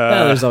touch.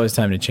 There's always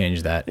time to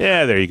change that.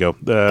 Yeah, there you go.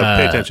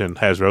 Pay attention,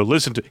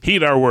 Hasbro.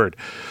 Heed our word.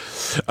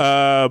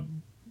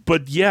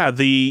 But yeah,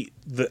 the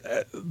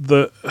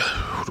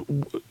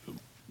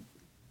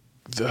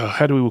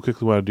how do we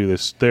quickly want to do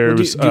this? Do you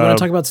want to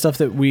talk about stuff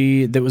that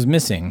was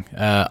missing?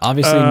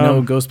 Obviously,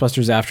 no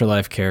Ghostbusters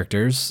Afterlife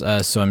characters,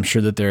 so I'm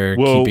sure that they're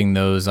keeping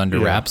those under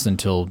wraps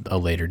until a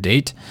later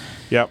date.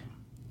 Yep.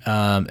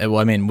 Well,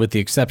 I mean, with the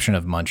exception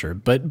of Muncher,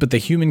 but the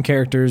human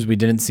characters, we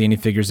didn't see any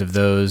figures of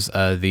those.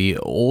 The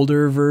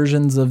older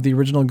versions of the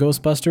original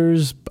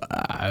Ghostbusters,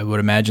 I would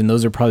imagine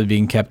those are probably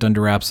being kept under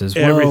wraps as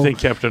well. Everything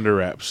kept under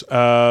wraps.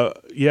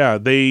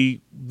 They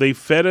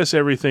fed us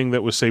everything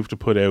that was safe to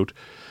put out.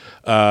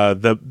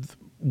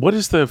 What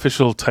is the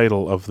official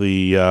title of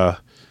the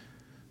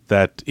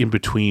that in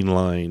between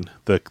line,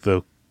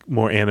 the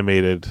more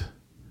animated?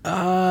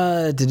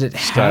 Did it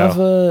style. have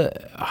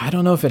I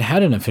don't know if it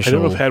had an official. I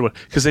don't know if it had one,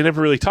 because they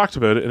never really talked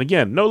about it. And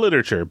again, no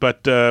literature,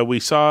 but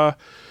we saw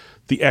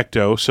the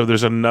Ecto. So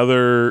there's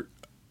another,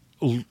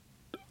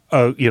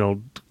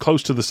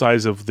 close to the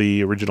size of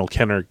the original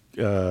Kenner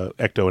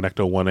Ecto and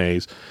Ecto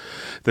 1As.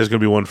 There's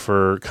going to be one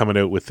for coming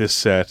out with this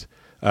set.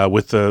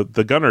 With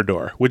the gunner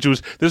door,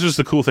 this was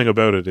the cool thing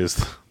about it,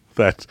 is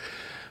that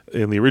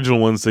in the original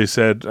ones they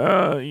said,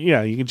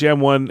 you can jam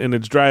one and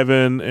it's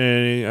driving,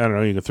 and I don't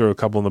know, you can throw a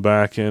couple in the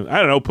back, and I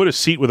don't know, put a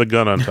seat with a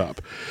gun on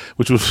top,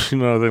 which was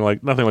nothing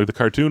like the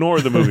cartoon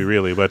or the movie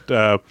really. But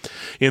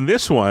in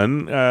this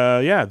one,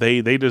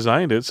 they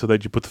designed it so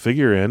that you put the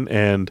figure in,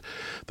 and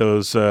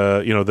those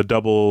the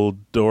double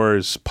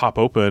doors pop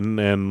open,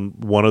 and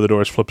one of the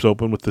doors flips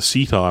open with the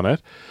seat on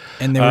it.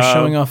 And they were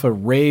showing off a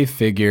Ray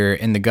figure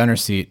in the gunner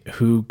seat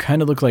who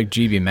kind of looked like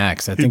GB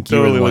Max. I think you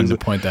were the one to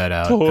point that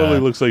out. Totally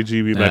looks like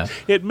GB Max.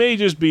 It may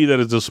just be that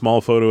it's a small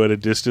photo at a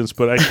distance,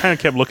 but I kind of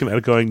kept looking at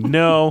it going,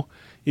 no,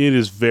 it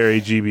is very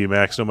GB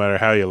Max no matter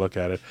how you look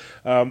at it.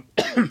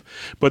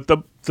 But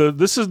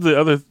this is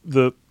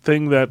the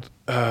thing that,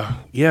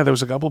 there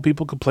was a couple of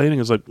people complaining.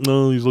 It's like,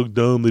 no, these look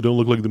dumb. They don't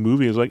look like the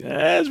movie. It's like,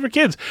 it's for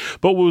kids.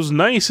 But what was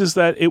nice is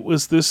that it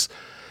was this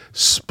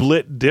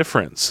split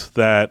difference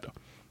that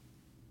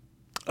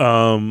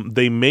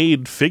they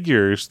made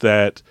figures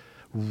that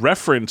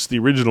reference the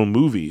original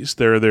movies.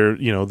 They're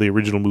the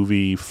original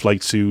movie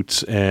flight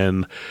suits,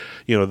 and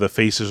the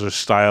faces are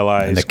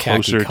stylized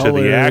closer to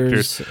the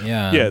actors.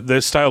 Yeah,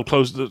 they're styled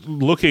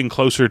looking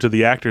closer to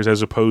the actors,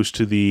 as opposed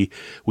to the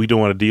we don't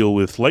want to deal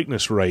with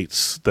likeness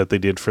rights that they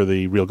did for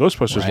the real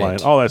Ghostbusters line.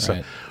 All that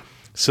stuff.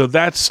 So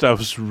that stuff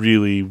was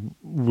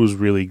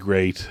really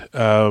great.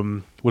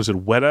 Was it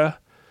Weta?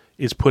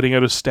 Is putting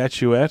out a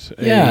statuette.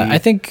 I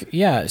think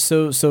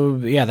So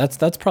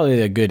that's probably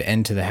a good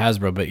end to the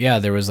Hasbro. But yeah,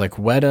 there was like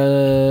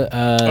Weta.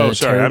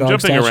 Sorry, I'm jumping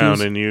statues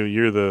around, and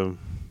you're the.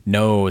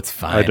 No, it's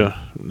fine. I don't.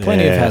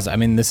 Plenty of Hasbro. I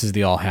mean, this is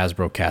the all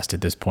Hasbro cast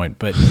at this point.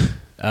 But So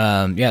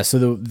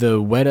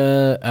the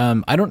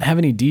Weta. I don't have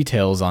any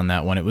details on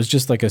that one. It was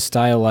just like a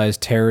stylized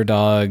Terror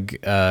Dog,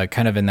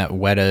 kind of in that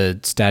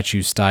Weta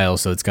statue style.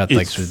 So it's got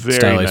the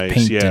stylized nice,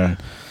 paint. Yeah.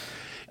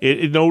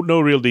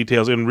 No real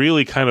details, and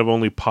really kind of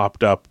only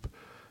popped up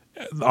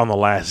on the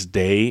last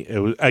day. It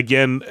was,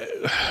 again,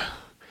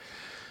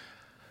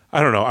 I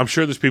don't know. I'm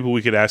sure there's people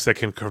we could ask that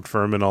can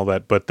confirm and all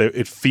that, but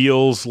it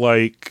feels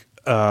like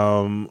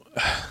some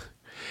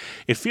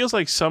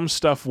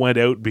stuff went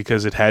out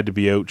because it had to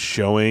be out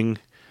showing,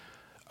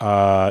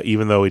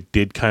 even though it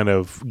did kind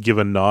of give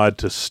a nod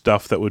to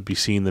stuff that would be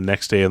seen the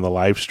next day in the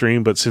live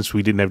stream. But since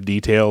we didn't have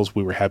details,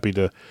 we were happy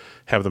to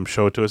have them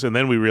show it to us, and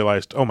then we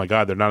realized, oh my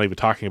god, they're not even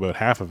talking about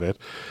half of it.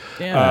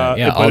 All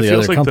the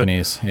other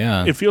companies.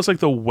 It feels like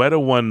the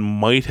Weta one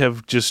might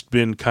have just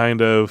been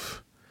kind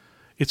of,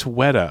 it's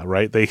Weta,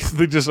 right?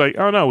 They're just like,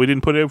 oh no, we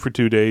didn't put it out for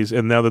 2 days,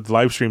 and now that the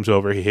live stream's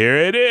over, here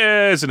it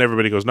is, and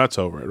everybody goes nuts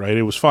over it, right?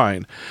 It was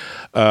fine,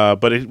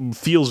 but it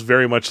feels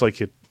very much like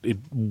it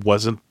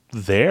wasn't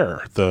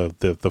there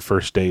the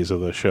first days of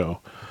the show.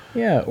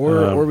 Yeah,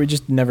 or we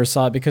just never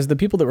saw it because the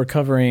people that were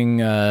covering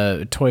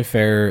Toy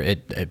Fair,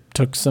 it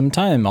took some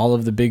time. All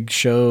of the big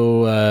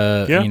show,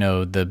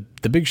 the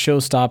big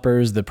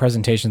showstoppers, the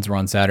presentations were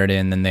on Saturday,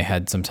 and then they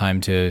had some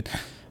time to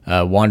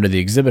wander the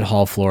exhibit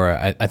hall floor.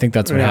 I think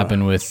that's what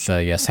happened with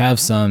Yes Have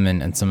Some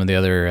and some of the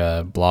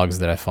other blogs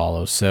that I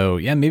follow. So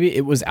yeah, maybe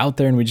it was out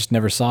there and we just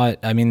never saw it.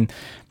 I mean,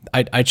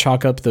 I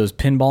chalk up those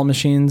pinball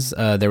machines.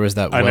 There was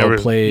that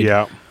well-played...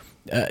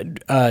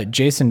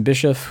 Jason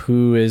Bishop,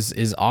 who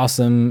is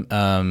awesome.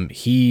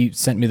 He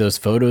sent me those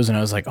photos and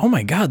I was like, oh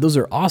my God, those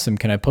are awesome.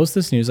 Can I post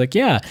this? And he was like,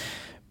 yeah.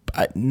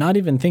 Not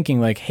even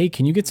thinking like, hey,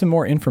 can you get some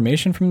more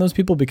information from those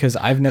people? Because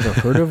I've never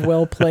heard of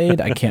Well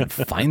Played. I can't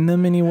find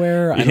them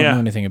anywhere. I don't know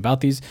anything about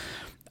these.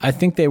 I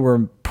think they were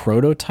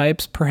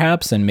prototypes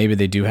perhaps, and maybe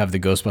they do have the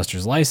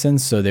Ghostbusters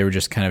license. So they were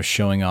just kind of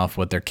showing off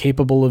what they're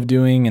capable of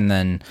doing. And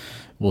then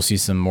we'll see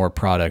some more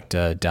product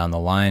down the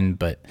line.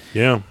 But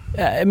yeah,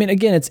 I mean,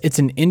 again, it's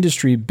an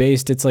industry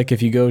based. It's like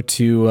if you go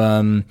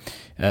to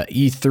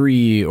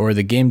E3 or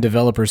the Game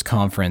Developers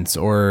Conference,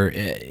 or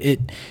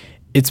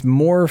it's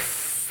more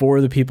for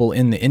the people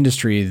in the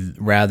industry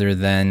rather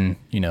than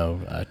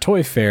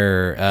Toy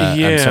Fair.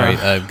 I'm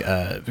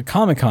sorry,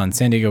 Comic-Con,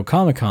 San Diego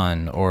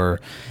Comic-Con, or.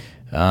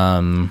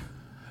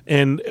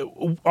 And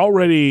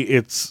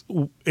already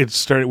we're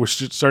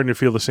starting to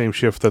feel the same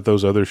shift that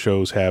those other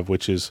shows have,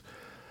 which is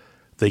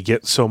they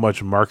get so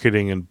much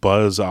marketing and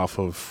buzz off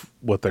of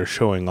what they're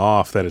showing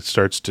off that it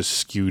starts to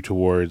skew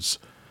towards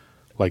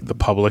like the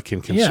public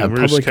and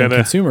consumers, and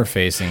consumer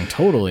facing,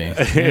 totally.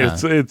 Yeah.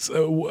 It's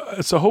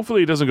so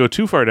hopefully it doesn't go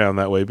too far down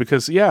that way,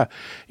 because it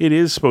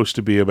is supposed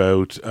to be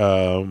about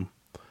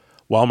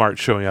Walmart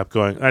showing up,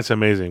 going, "That's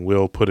amazing.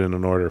 We'll put in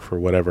an order for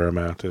whatever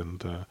amount."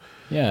 And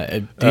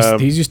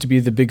these used to be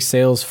the big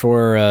sales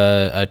for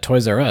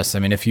Toys R Us. I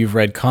mean, if you've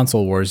read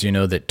Console Wars, you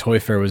know that Toy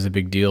Fair was a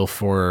big deal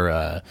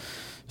for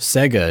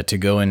Sega to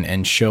go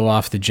and show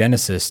off the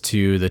Genesis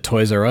to the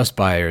Toys R Us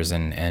buyers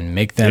and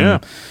make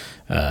them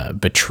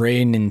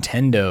betray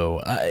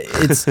Nintendo.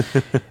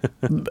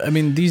 I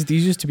mean, these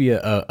used to be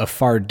a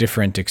far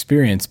different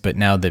experience, but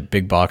now that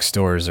big box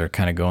stores are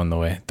kind of going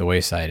the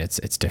wayside,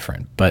 it's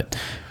different. But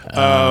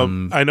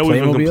I know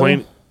we've been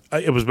complaining.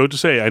 I was about to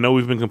say, I know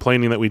we've been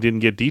complaining that we didn't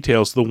get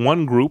details. The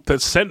one group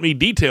that sent me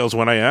details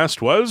when I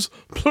asked was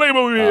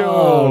Playmobil.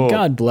 Oh,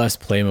 God bless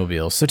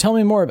Playmobil. So tell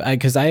me more,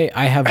 because I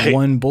have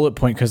one bullet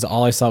point because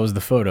all I saw was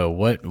the photo.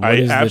 What is the toy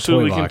box? I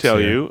absolutely can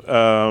tell you.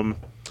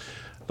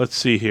 Let's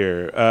see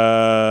here.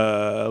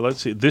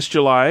 This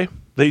July.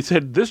 They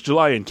said this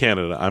July in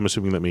Canada. I'm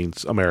assuming that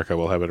means America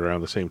will have it around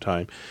the same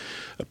time.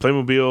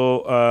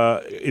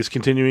 Playmobil is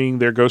continuing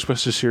their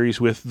Ghostbusters series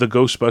with the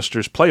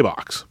Ghostbusters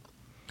Playbox.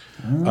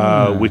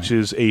 Which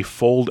is a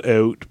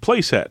fold-out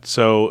playset.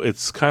 So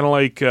it's kind of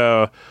like,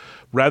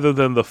 rather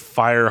than the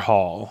fire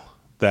hall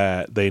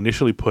that they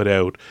initially put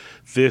out,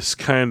 this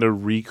kind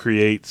of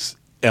recreates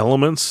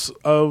elements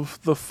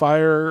of the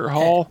fire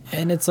hall.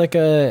 And it's like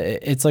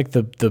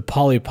the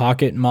Polly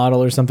Pocket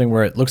model or something,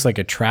 where it looks like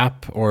a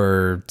trap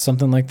or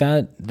something like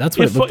that. That's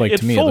what it looked like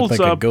to me. It looked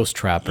like a ghost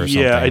trap or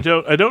something. Yeah, I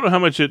don't know how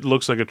much it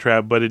looks like a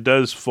trap, but it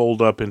does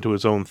fold up into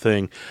its own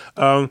thing.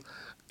 And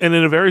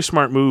in a very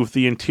smart move,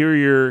 the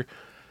interior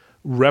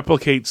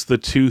replicates the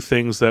two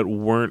things that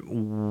weren't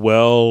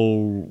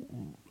well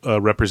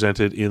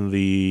represented in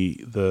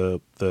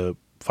the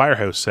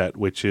Firehouse set,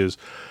 which is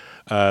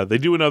they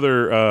do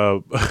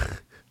another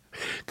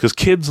because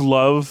kids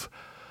love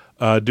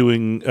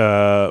doing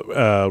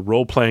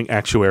role-playing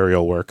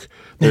actuarial work.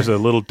 There's a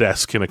little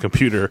desk and a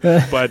computer,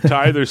 but to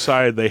either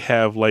side they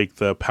have like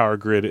the power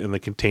grid and the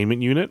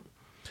containment unit.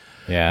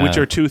 Yeah. Which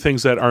are two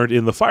things that aren't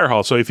in the fire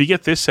hall. So if you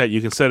get this set,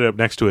 you can set it up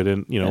next to it,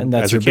 and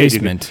that's as your a kid,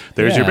 basement.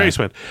 There's your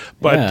basement.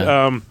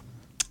 But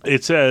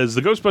it says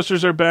the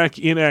Ghostbusters are back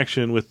in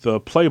action with the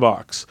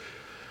Playbox.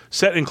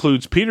 Set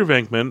includes Peter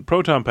Venkman,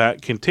 Proton Pack,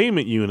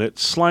 Containment Unit,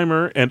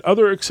 Slimer, and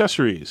other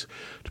accessories.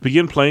 To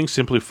begin playing,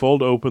 simply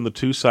fold open the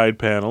two side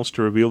panels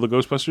to reveal the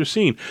Ghostbusters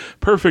scene.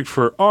 Perfect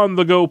for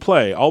on-the-go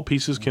play. All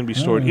pieces can be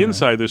stored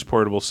inside this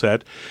portable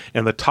set,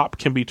 and the top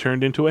can be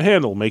turned into a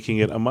handle, making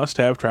it a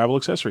must-have travel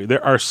accessory.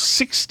 There are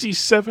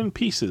 67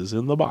 pieces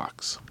in the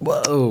box.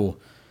 Whoa.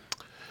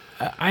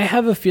 I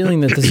have a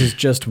feeling that this is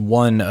just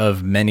one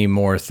of many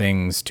more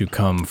things to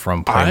come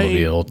from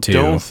Playmobil too. I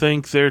don't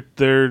think they're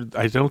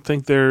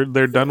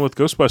done with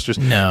Ghostbusters.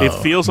 No, it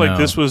feels like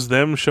this was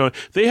them showing.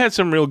 They had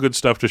some real good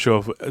stuff to show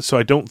off, so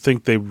I don't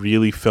think they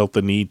really felt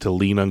the need to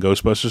lean on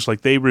Ghostbusters.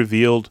 Like they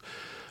revealed,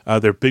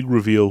 their big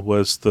reveal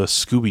was the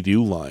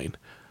Scooby-Doo line,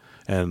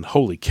 And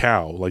holy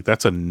cow, like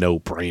that's a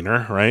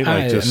no-brainer, right?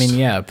 Like I mean,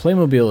 yeah,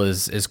 Playmobil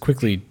is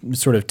quickly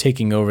sort of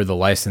taking over the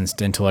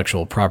licensed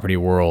intellectual property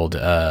world,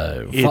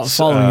 following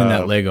in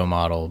that Lego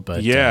model.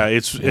 But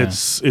it's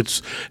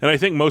and I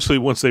think mostly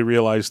once they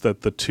realize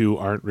that the two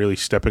aren't really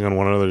stepping on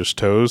one another's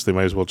toes, they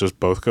might as well just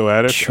both go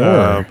at it.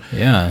 Sure,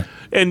 yeah.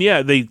 And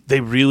yeah, they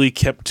really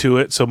kept to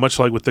it. So much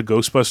like with the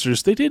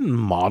Ghostbusters, they didn't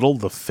model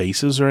the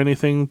faces or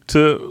anything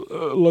to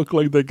look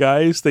like the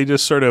guys. They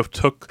just sort of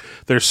took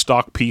their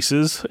stock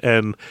pieces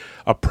and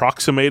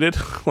approximated.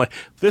 Like,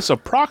 this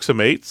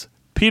approximates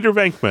Peter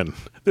Venkman.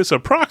 This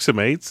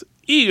approximates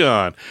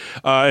Egon.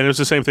 And it was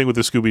the same thing with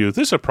the Scooby-Doo.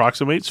 This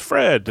approximates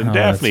Fred and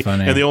Daphne.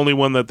 And the only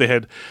one that they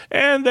had.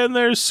 And then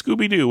there's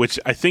Scooby-Doo, which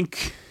I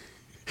think...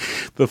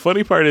 The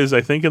funny part is,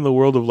 I think in the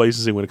world of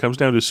licensing, when it comes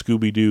down to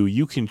Scooby-Doo,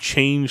 you can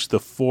change the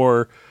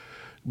 4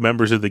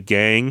 members of the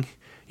gang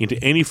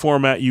into any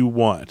format you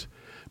want.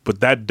 But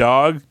that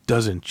dog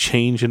doesn't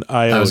change an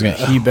iota.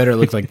 He better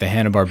look like the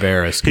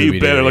Hanna-Barbera Scooby-Doo. He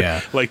better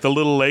look like the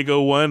little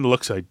Lego one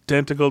looks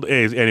identical to...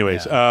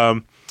 Anyways,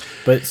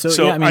 But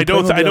I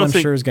don't think I'm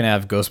sure is going to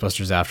have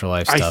Ghostbusters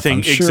Afterlife stuff. I think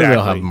I'm sure exactly.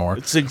 they'll have more.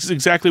 It's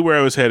exactly where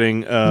I was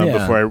heading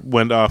before I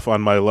went off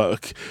on my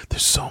luck.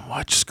 There's so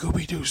much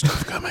Scooby-Doo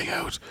stuff coming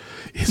out.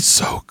 It's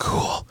so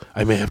cool.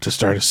 I may have to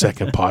start a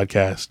second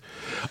podcast.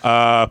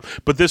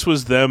 But this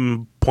was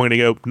them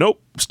pointing out,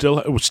 nope,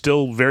 we're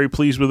still very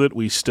pleased with it.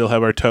 We still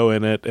have our toe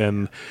in it.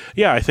 And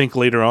yeah, I think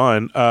later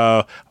on,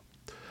 I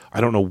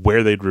don't know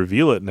where they'd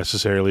reveal it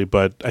necessarily,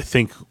 but I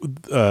think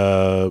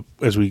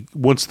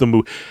once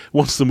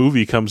the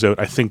movie comes out,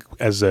 I think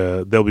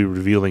they'll be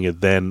revealing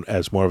it then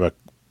as more of a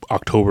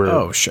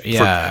October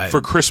for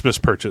Christmas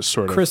purchase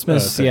sort of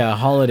Christmas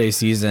holiday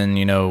season.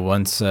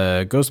 Once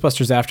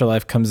Ghostbusters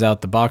Afterlife comes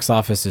out, the box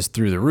office is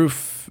through the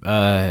roof.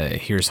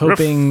 Here's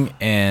hoping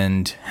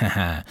and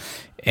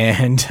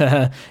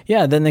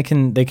then they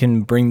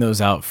can bring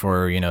those out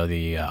for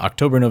the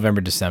October,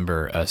 November,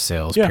 December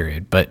sales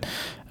period. But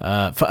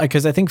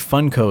because I think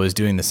Funko is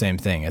doing the same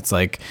thing. It's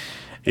like,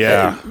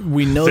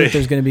 we know that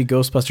there's going to be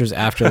Ghostbusters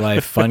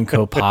Afterlife,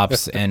 Funko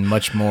Pops, and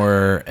much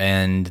more,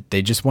 and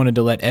they just wanted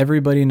to let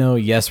everybody know,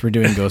 yes, we're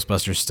doing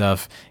Ghostbusters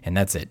stuff, and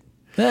that's it.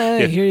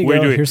 Here you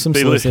go. Here's some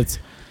solicits.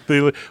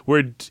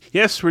 We're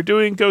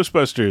doing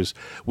Ghostbusters.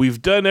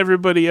 We've done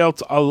everybody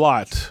else a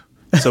lot.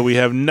 So we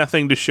have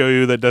nothing to show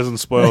you that doesn't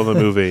spoil the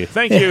movie.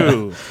 Thank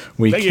you.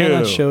 We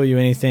cannot show you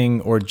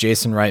anything, or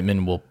Jason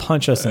Reitman will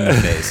punch us in the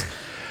face.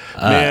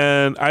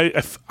 Man,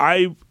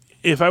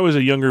 if I was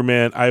a younger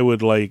man, I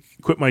would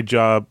quit my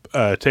job,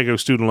 take a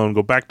student loan,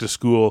 go back to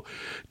school,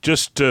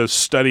 just to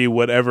study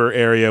whatever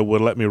area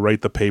would let me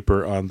write the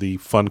paper on the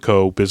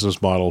Funko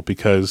business model,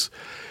 because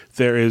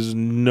there is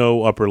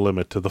no upper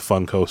limit to the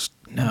Funko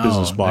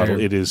business model.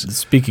 It is.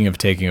 Speaking of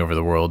taking over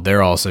the world,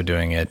 they're also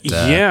doing it.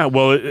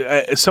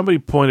 Somebody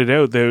pointed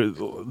out they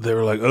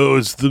were like, "Oh,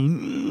 it's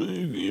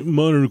the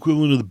modern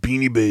equivalent of the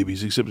Beanie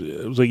Babies." Except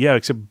I was like,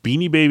 except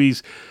Beanie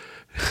Babies.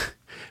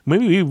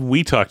 Maybe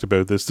we talked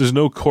about this. There's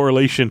no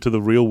correlation to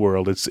the real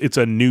world. It's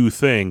a new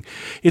thing.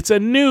 It's a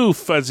new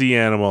fuzzy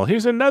animal.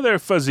 Here's another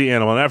fuzzy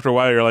animal. And after a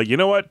while, you're like, you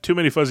know what? Too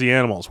many fuzzy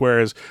animals.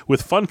 Whereas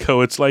with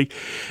Funko, it's like,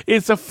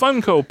 it's a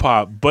Funko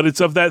Pop, but it's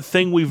of that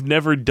thing we've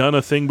never done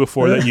a thing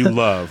before that you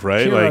love,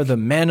 right? Here are the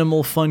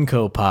Manimal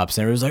Funko Pops.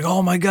 And everyone's like,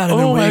 oh my God, I've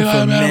been waiting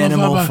for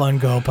Manimal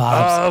Funko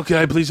Pops. Can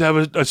I please have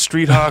a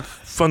Street Hawk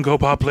Funko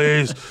Pop,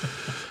 please?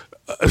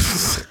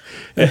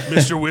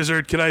 Mr.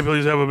 Wizard, can I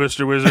please have a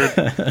Mr. Wizard?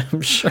 I'm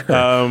sure.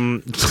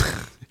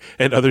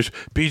 And others,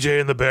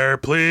 BJ and the Bear,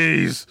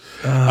 please.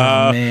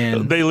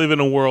 Man. They live in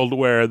a world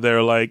where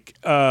they're like,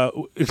 can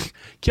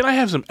I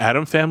have some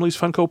Addams Family's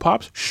Funko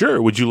Pops?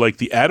 Sure. Would you like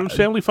the Addams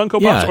Family Funko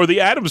Pops or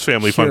the Addams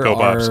Family Funko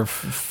Pops? Here are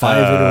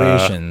 5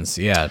 iterations.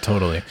 Yeah,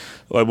 totally.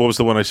 What was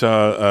the one I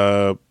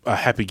saw?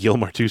 Happy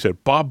Gilmore too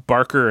said Bob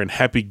Barker and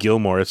Happy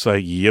Gilmore. It's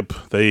like, yep,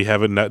 they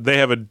have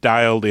it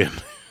dialed in.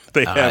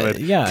 They have it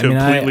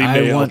completely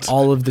nailed. I want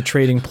all of the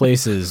Trading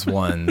Places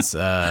ones,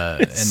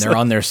 and they're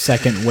on their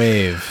second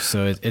wave,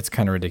 so it's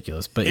kind of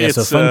ridiculous. But yeah,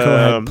 so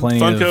Funko had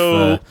plenty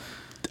of...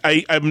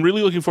 I'm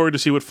really looking forward to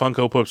see what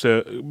Funko puts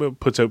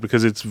out,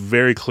 because it's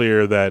very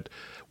clear that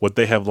what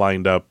they have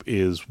lined up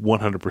is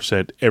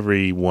 100%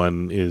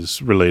 everyone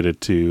is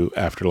related to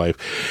Afterlife.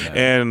 Yeah.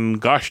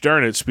 And gosh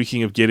darn it,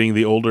 speaking of getting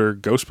the older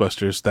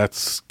Ghostbusters,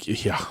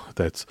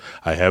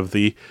 I have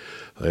the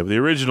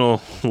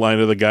original line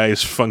of the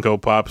guys' Funko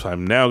Pops.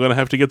 I'm now going to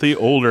have to get the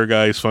older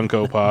guys'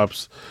 Funko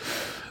Pops.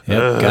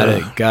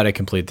 Yep, gotta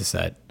complete the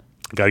set.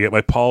 Got to get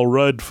my Paul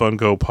Rudd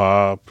Funko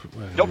Pop.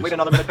 Don't wait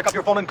another minute. Pick up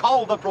your phone and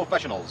call the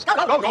professionals.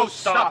 Go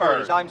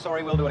Stoppers! I'm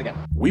sorry, we'll do it again.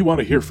 We want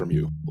to hear from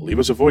you. Leave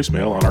us a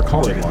voicemail on our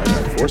call-in line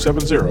at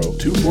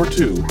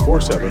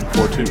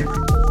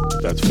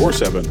 470-242-4742. That's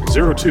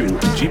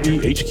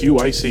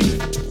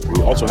 4702-GBHQIC.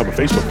 We also have a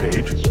Facebook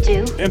page. You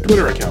do? And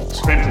Twitter accounts.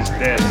 Print is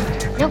dead.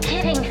 No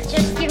kidding.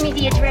 Just give me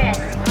the address.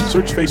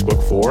 Search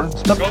Facebook for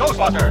The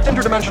Ghostbusters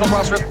Interdimensional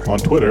Crossrip. On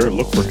Twitter,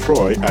 look for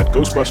Troy at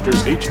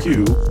Ghostbusters HQ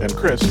and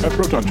Chris at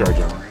Proton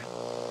Charger.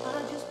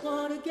 I just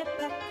want to get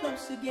back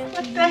close again.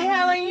 What the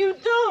hell are you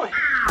doing?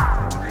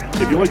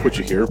 If you like what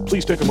you hear,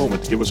 please take a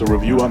moment to give us a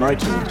review on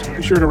iTunes.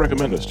 Be sure to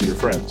recommend us to your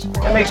friends.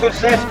 That makes good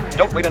sense.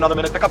 Don't wait another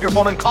minute. Pick up your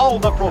phone and call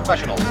the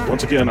professionals.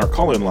 Once again, our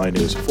call-in line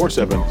is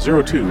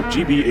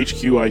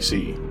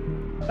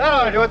 4702-GBHQIC. That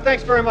ought to do it.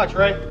 Thanks very much,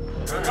 Ray.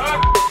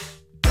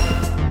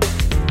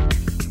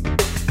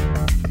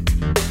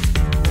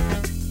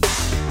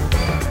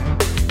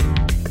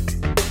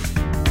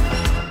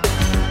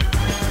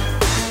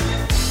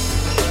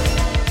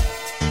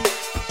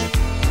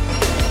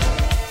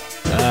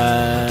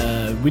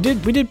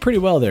 We did pretty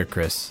well there,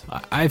 Chris.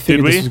 I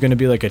figured this was going to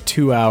be like a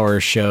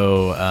 2-hour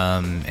show,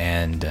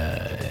 and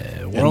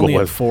we're only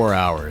at 4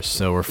 hours,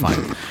 so we're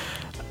fine.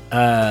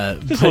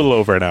 Just a little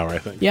over an hour, I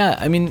think. Yeah,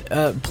 I mean,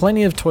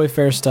 plenty of Toy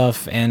Fair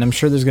stuff, and I'm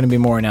sure there's going to be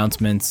more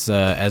announcements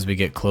as we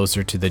get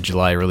closer to the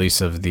July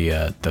release of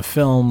the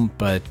film.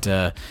 But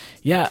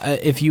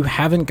if you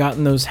haven't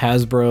gotten those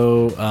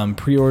Hasbro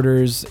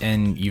pre-orders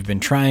and you've been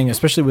trying,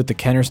 especially with the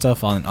Kenner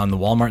stuff on the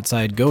Walmart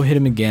side, go hit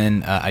them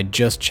again. I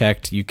just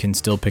checked; you can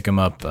still pick them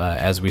up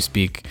as we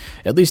speak,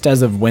 at least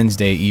as of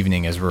Wednesday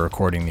evening as we're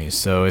recording these.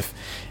 So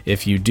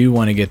if you do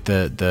want to get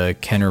the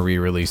Kenner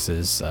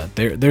re-releases,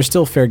 they're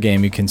still fair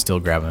game. You can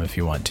still grab them if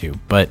you want to.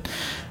 But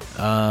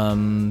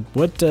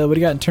what do you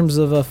got in terms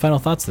of final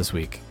thoughts this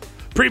week?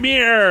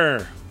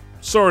 Premiere,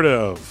 sort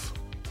of.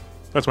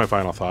 That's my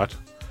final thought.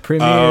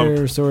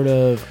 Premiere, sort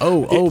of.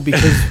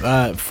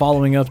 Because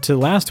following up to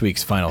last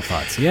week's final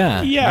thoughts.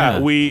 Yeah.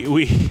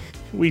 We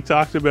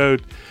talked about.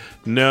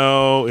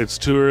 No, it's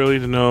too early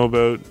to know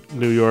about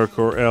New York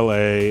or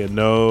LA, and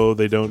no,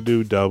 they don't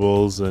do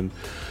doubles, and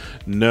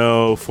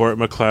no, Fort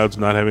McCloud's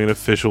not having an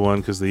official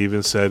one because they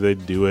even said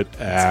they'd do it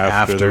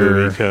after the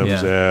movie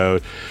comes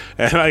out.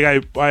 And I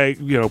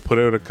put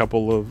out a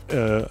couple of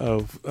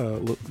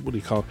what do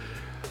you call it?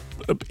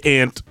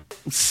 Ant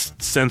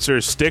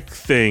sensor stick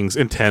things,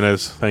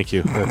 antennas. Thank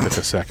you. That took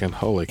a second.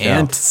 Holy cow!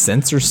 Ant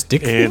sensor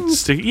stick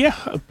things. Yeah,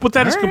 but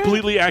that is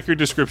completely accurate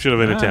description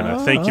of an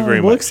antenna. Thank you very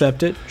much. We'll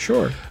accept it.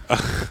 Sure.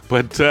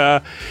 But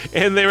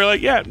and they were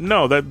like, yeah,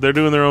 no, that they're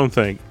doing their own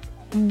thing.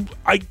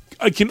 I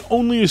can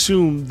only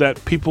assume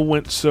that people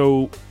went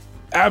so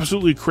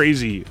absolutely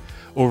crazy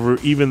over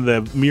even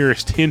the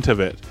merest hint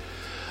of it.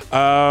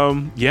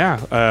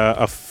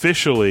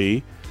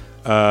 Officially,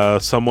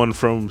 someone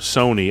from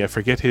Sony, I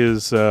forget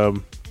his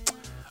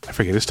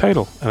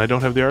title, and I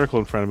don't have the article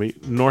in front of me,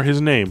 nor his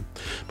name.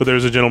 But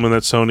there's a gentleman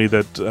at Sony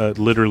that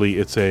literally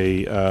it's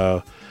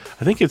I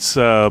think it's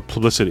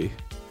publicity.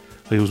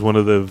 He was one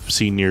of the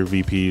senior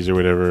VPs or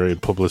whatever in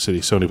publicity,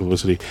 Sony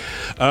publicity,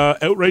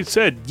 outright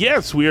said,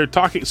 yes, we are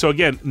talking. So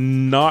again,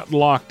 not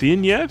locked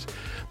in yet,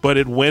 but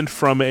it went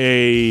from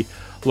a,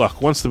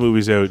 look, once the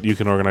movie's out, you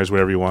can organize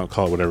whatever you want,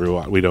 call it whatever you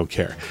want, we don't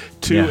care,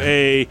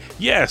 to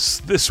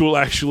yes, this will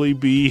actually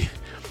be,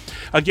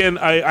 again,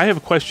 I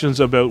have questions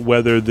about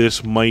whether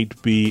this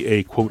might be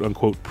a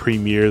quote-unquote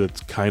premiere that's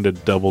kind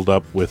of doubled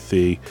up with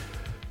the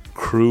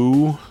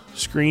crew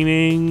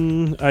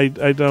screening. I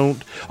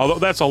don't, although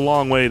that's a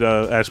long way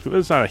to ask.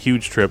 It's not a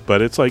huge trip,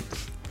 but it's like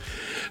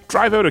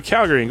drive out of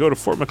Calgary and go to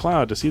Fort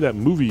McCloud to see that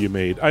movie you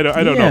made. I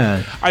don't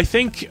know. I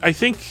think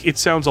it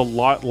sounds a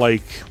lot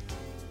like,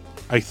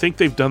 I think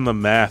they've done the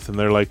math and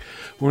they're like,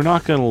 we're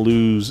not going to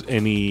lose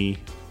any,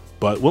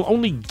 but we'll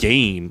only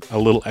gain a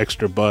little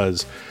extra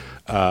buzz.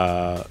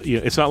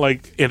 It's not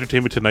like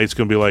Entertainment Tonight's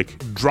going to be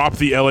like, drop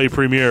the LA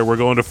premiere, we're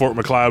going to Fort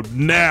McCloud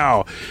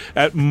now.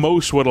 At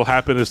most, what'll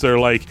happen is they're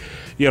like,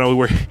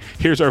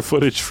 here's our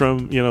footage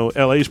from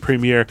LA's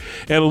premiere,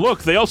 and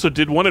look, they also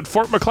did one at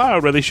Fort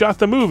McCloud where they shot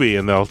the movie,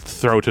 and they'll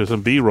throw to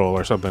some B-roll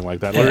or something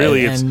like that.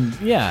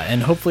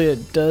 And hopefully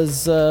it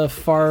does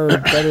far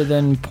better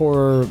than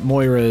poor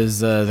Moira's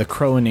The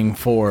Croning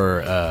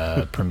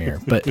 4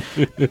 premiere. But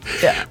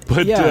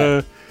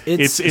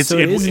It's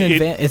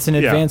an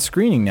advanced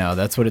screening now.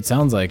 That's what it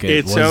sounds like.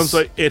 It sounds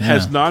like it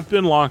has not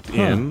been locked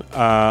in.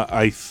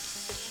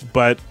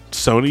 But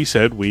Sony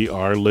said we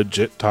are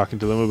legit talking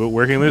to them about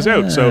working this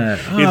out. So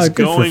it's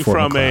going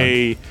from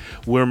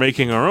we're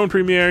making our own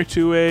premiere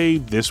to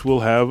this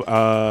will have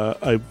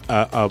an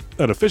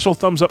official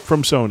thumbs up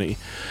from Sony.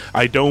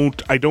 I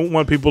don't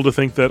want people to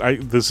think that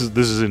this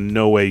is in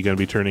no way going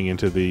to be turning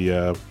into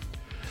the.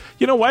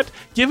 You know what?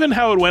 Given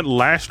how it went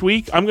last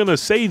week, I'm going to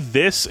say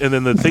this, and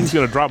then the thing's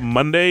going to drop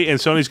Monday, and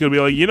Sony's going to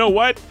be like, you know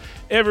what?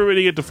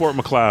 Everybody get to Fort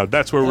McCloud.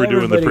 That's where we're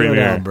doing the premiere. Go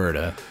to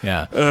Alberta.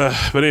 Yeah.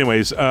 But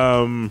anyways,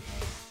 at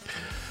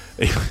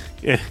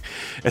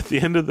the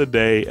end of the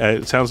day,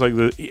 it sounds like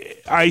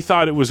I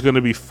thought it was going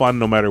to be fun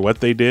no matter what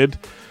they did.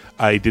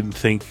 I didn't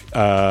think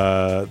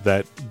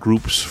that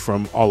groups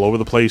from all over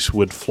the place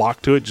would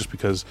flock to it, just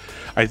because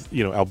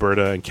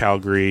Alberta and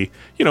Calgary,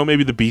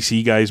 maybe the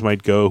BC guys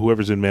might go,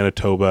 whoever's in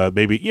Manitoba,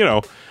 maybe,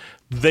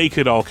 they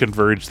could all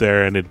converge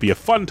there and it'd be a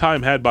fun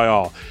time had by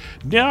all.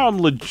 Now I'm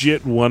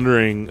legit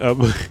wondering,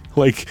 here's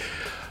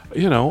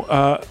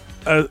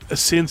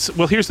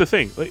the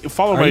thing. Follow my train of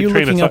thought. Are you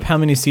looking up how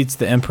many seats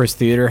the Empress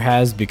Theater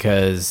has?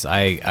 Because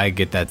I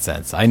get that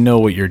sense. I know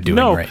what you're doing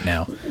right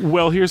now.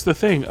 Well, here's the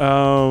thing.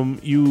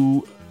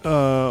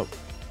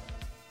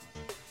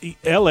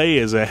 L.A.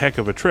 is a heck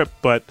of a trip,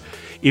 but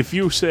if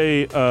you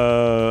say,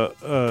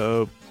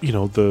 the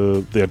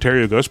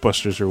Ontario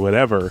Ghostbusters or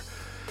whatever,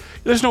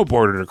 there's no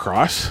border to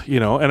cross,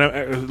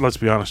 and let's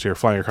be honest here,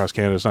 flying across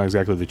Canada is not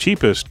exactly the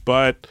cheapest,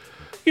 but,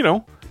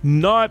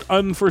 not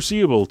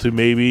unforeseeable to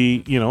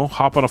maybe,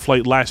 hop on a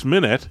flight last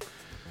minute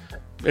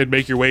and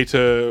make your way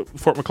to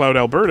Fort Macleod,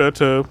 Alberta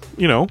to,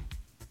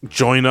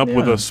 join up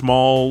with a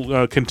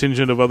small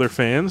contingent of other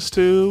fans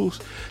to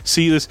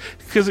see this.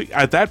 Because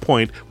at that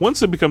point,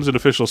 once it becomes an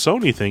official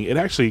Sony thing, it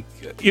actually,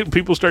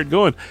 people start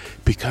going,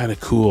 it'd be kind of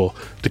cool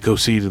to go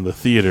see it in the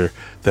theater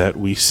that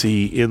we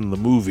see in the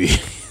movie.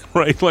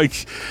 Right?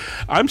 Like,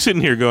 I'm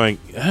sitting here going,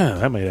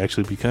 that might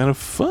actually be kind of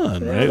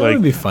fun, right? That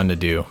would be fun to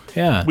do.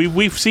 Yeah.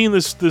 We've seen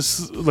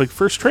this like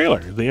first trailer.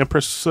 The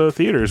Empress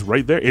Theater is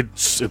right there.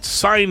 Its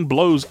sign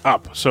blows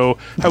up. So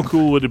how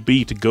cool would it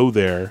be to go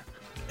there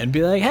and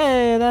be like,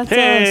 hey, that's us.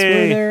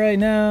 We're there right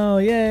now.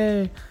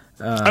 Yay.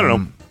 I don't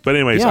know. But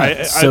anyways,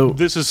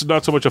 this is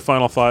not so much a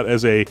final thought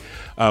as a,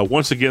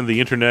 once again, the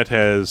internet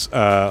has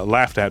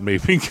laughed at me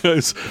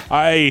because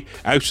I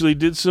actually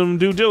did some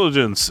due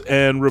diligence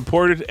and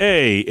reported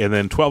A, and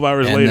then 12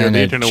 hours later the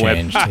internet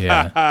changed, went,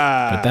 yeah.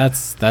 But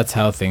that's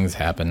how things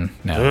happen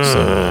now,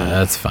 so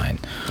that's fine.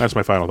 That's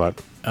my final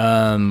thought.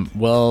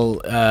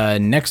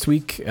 Next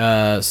week,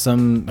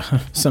 some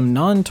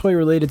non-toy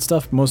related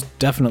stuff, most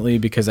definitely,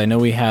 because I know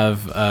we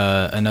have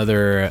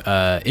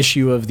another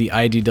issue of the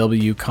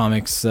IDW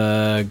Comics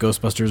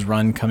Ghostbusters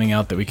run coming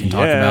out that we can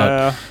talk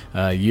about,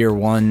 year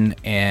one,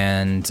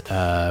 and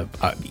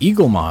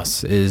Eagle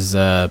Moss is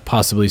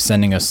possibly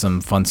sending us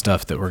some fun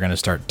stuff that we're going to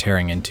start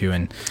tearing into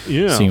and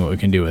seeing what we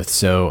can do with.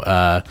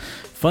 So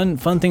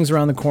Fun things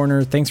around the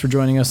corner. Thanks for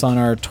joining us on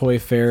our Toy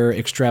Fair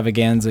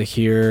extravaganza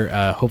here.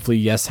 Hopefully,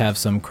 yes, have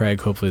some,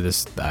 Craig. Hopefully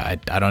this, I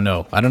don't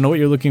know. I don't know what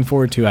you're looking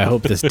forward to. I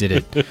hope this did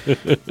it.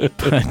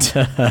 But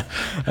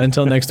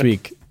until next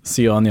week,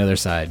 see you on the other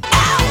side.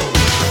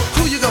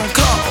 Who you gonna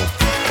call?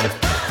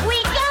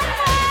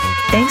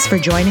 Thanks for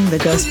joining the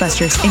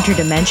Ghostbusters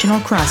Interdimensional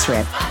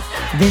Crossrip.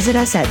 Visit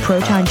us at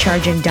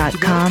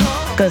protoncharging.com,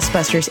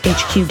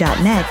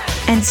 ghostbustershq.net,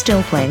 and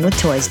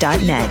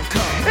stillplayingwithtoys.net.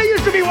 That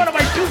used to be one of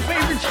my two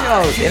favorite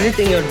shows.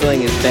 Everything you're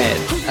doing is bad.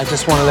 I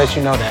just want to let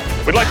you know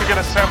that. We'd like to get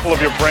a sample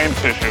of your brain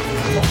tissue.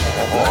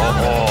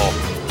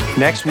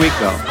 Next week,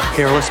 though,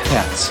 Hairless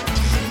Pets.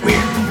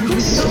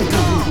 We're so